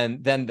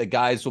 And then the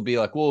guys will be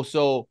like, well,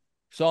 so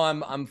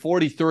I'm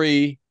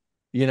 43.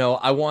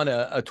 I want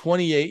a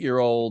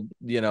 28-year-old,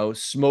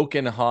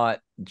 smoking hot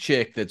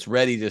chick that's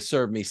ready to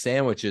serve me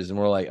sandwiches. And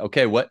we're like,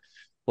 okay,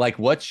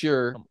 what's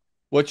your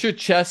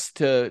chest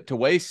to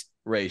waist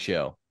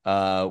ratio?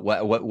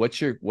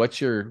 What's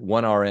your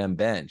 1 RM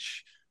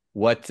bench?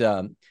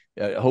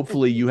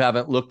 Hopefully you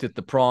haven't looked at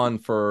the prawn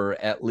for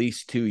at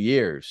least 2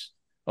 years.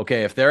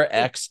 Okay, if they're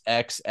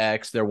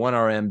XXX, their 1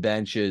 RM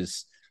bench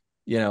is,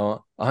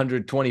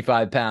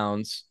 125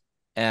 pounds,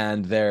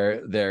 and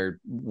their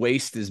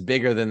waist is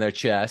bigger than their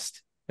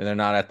chest, and they're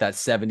not at that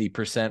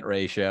 70%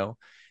 ratio,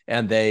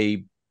 and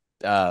they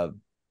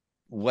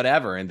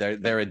whatever, and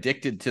they're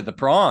addicted to the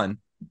prawn,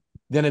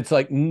 then it's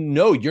like,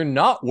 no, you're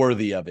not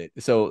worthy of it.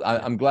 So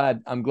I'm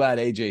glad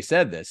AJ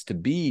said this. To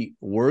be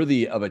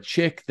worthy of a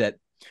chick that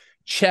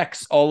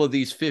checks all of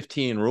these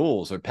 15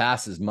 rules or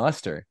passes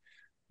muster,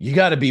 you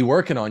got to be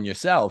working on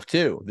yourself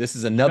too. This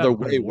is another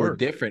way we're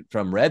different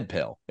from red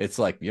pill. It's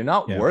like, you're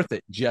not worth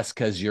it just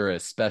because you're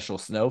a special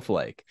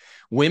snowflake.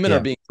 Women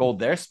are being told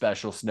they're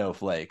special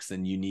snowflakes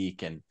and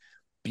unique and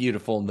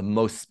beautiful and the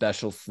most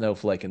special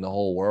snowflake in the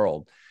whole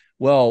world.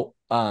 Well,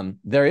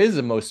 there is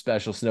a most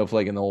special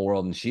snowflake in the whole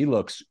world, and she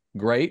looks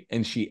great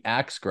and she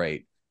acts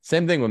great.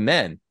 Same thing with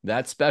men.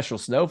 That special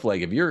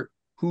snowflake, if you're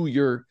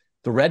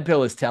the red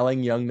pill is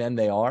telling young men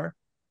they are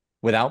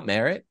without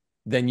merit,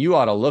 then you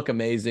ought to look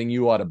amazing.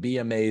 You ought to be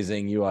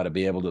amazing. You ought to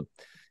be able to,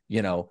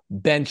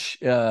 bench,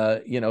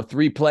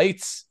 3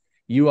 plates.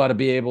 You ought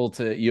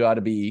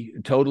to be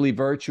totally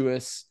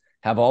virtuous,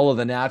 have all of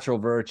the natural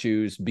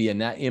virtues, be an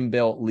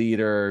inbuilt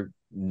leader,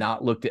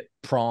 not looked at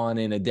prawn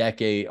in a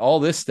decade, all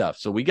this stuff.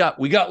 So we got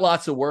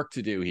lots of work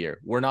to do here.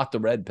 We're not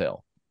the red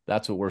pill.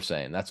 That's what we're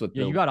saying. That's what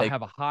you got to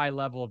have a high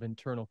level of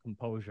internal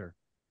composure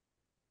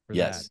for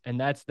that. And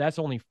that's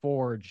only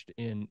forged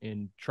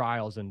in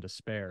trials and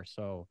despair.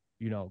 So,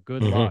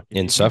 good luck.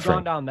 In if suffering.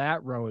 you've gone down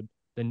that road,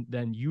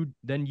 then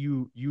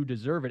you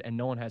deserve it, and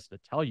no one has to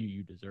tell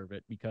you deserve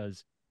it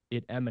because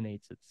it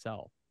emanates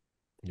itself.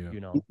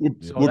 Yeah.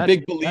 We're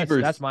big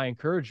believers. That's my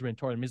encouragement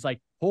toward them. Is like,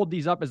 hold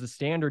these up as a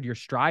standard you're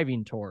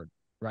striving toward,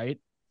 right?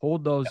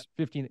 Hold those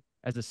 15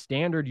 as a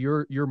standard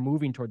you're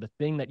moving toward, the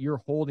thing that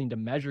you're holding to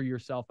measure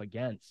yourself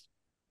against,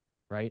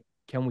 right?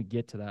 Can we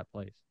get to that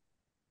place?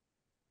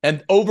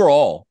 And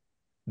overall,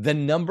 the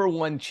number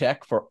one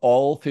check for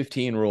all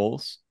 15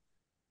 rules,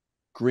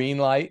 green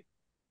light,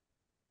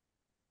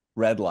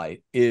 red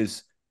light,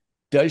 is,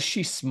 does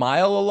she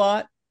smile a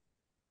lot?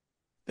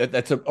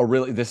 That's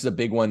this is a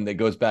big one that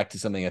goes back to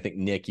something I think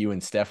Nick, you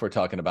and Steph were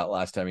talking about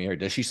last time you heard.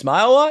 Does she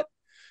smile a lot?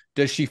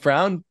 Does she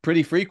frown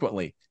pretty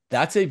frequently?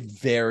 That's a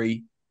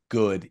very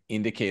good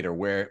indicator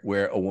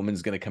where a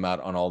woman's going to come out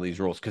on all these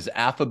rules, because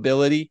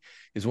affability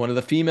is one of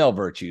the female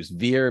virtues.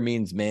 Vir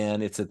means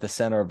man. It's at the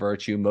center of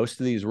virtue. Most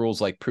of these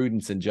rules, like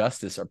prudence and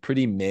justice, are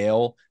pretty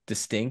male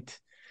distinct.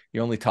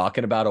 You're only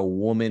talking about a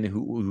woman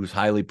who's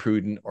highly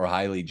prudent or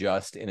highly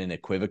just in an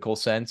equivocal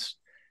sense.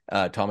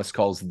 Thomas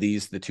calls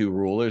these the two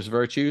rulers'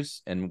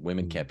 virtues, and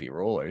women can't be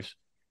rulers.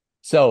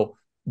 So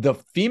the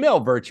female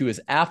virtue is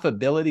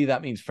affability.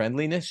 That means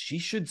friendliness. She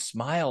should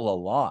smile a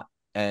lot.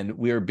 And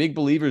we are big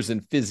believers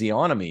in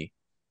physiognomy.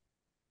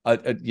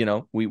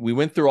 We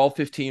went through all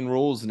 15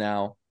 rules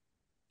now.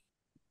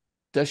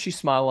 Does she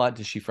smile a lot?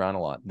 Does she frown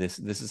a lot? This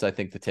is, I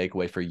think, the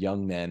takeaway for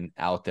young men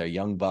out there,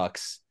 young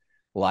bucks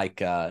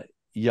like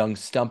young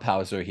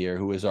NStumphauzer here,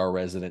 who is our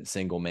resident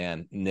single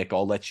man. Nick,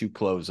 I'll let you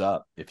close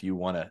up if you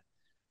want to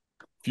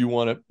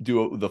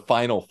do the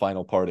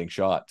final parting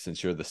shot,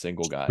 since you're the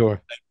single guy.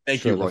 Sure.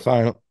 Thank you,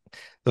 Royce.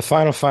 The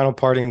final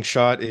parting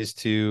shot is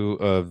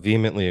to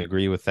vehemently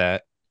agree with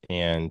that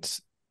and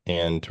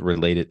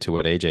relate it to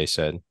what AJ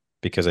said,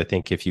 because I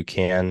think if you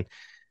can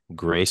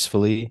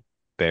gracefully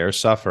bear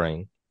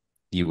suffering,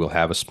 you will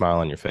have a smile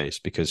on your face,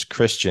 because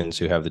Christians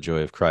who have the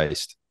joy of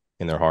Christ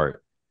in their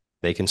heart,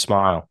 they can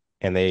smile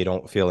and they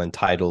don't feel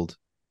entitled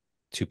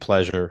to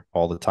pleasure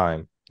all the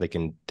time. They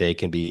can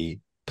be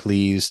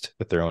pleased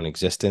with their own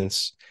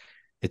existence.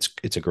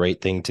 It's a great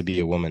thing to be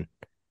a woman.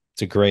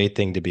 It's a great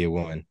thing to be a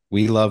woman.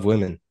 We love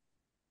women.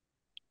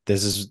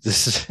 This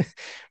is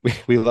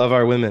we love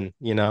our women,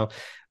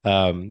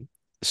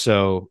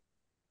 so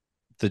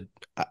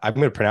I'm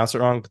going to pronounce it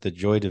wrong, but the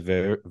joie de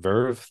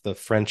vivre, the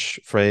French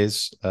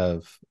phrase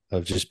of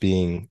just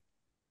being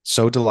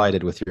so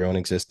delighted with your own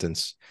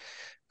existence.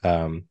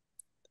 I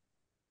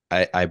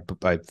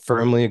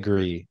firmly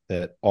agree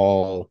that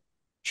all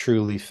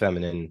truly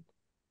feminine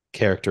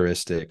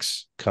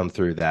characteristics come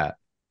through that,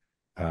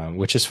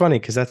 which is funny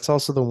because that's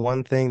also the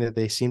one thing that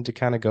they seem to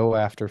kind of go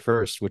after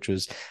first, which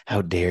was,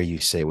 how dare you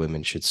say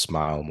women should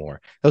smile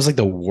more? That was like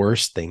the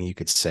worst thing you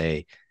could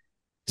say,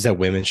 is that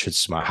women should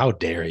smile. How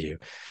dare you?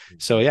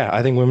 So yeah,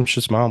 I think women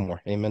should smile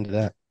more. Amen to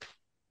that.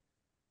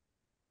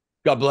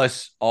 God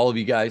bless all of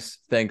you guys.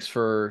 Thanks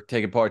for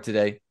taking part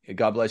today.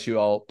 God bless you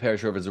all.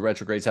 Parish Rovers and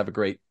Retrogrades. Have a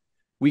great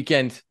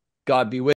weekend. God be with you.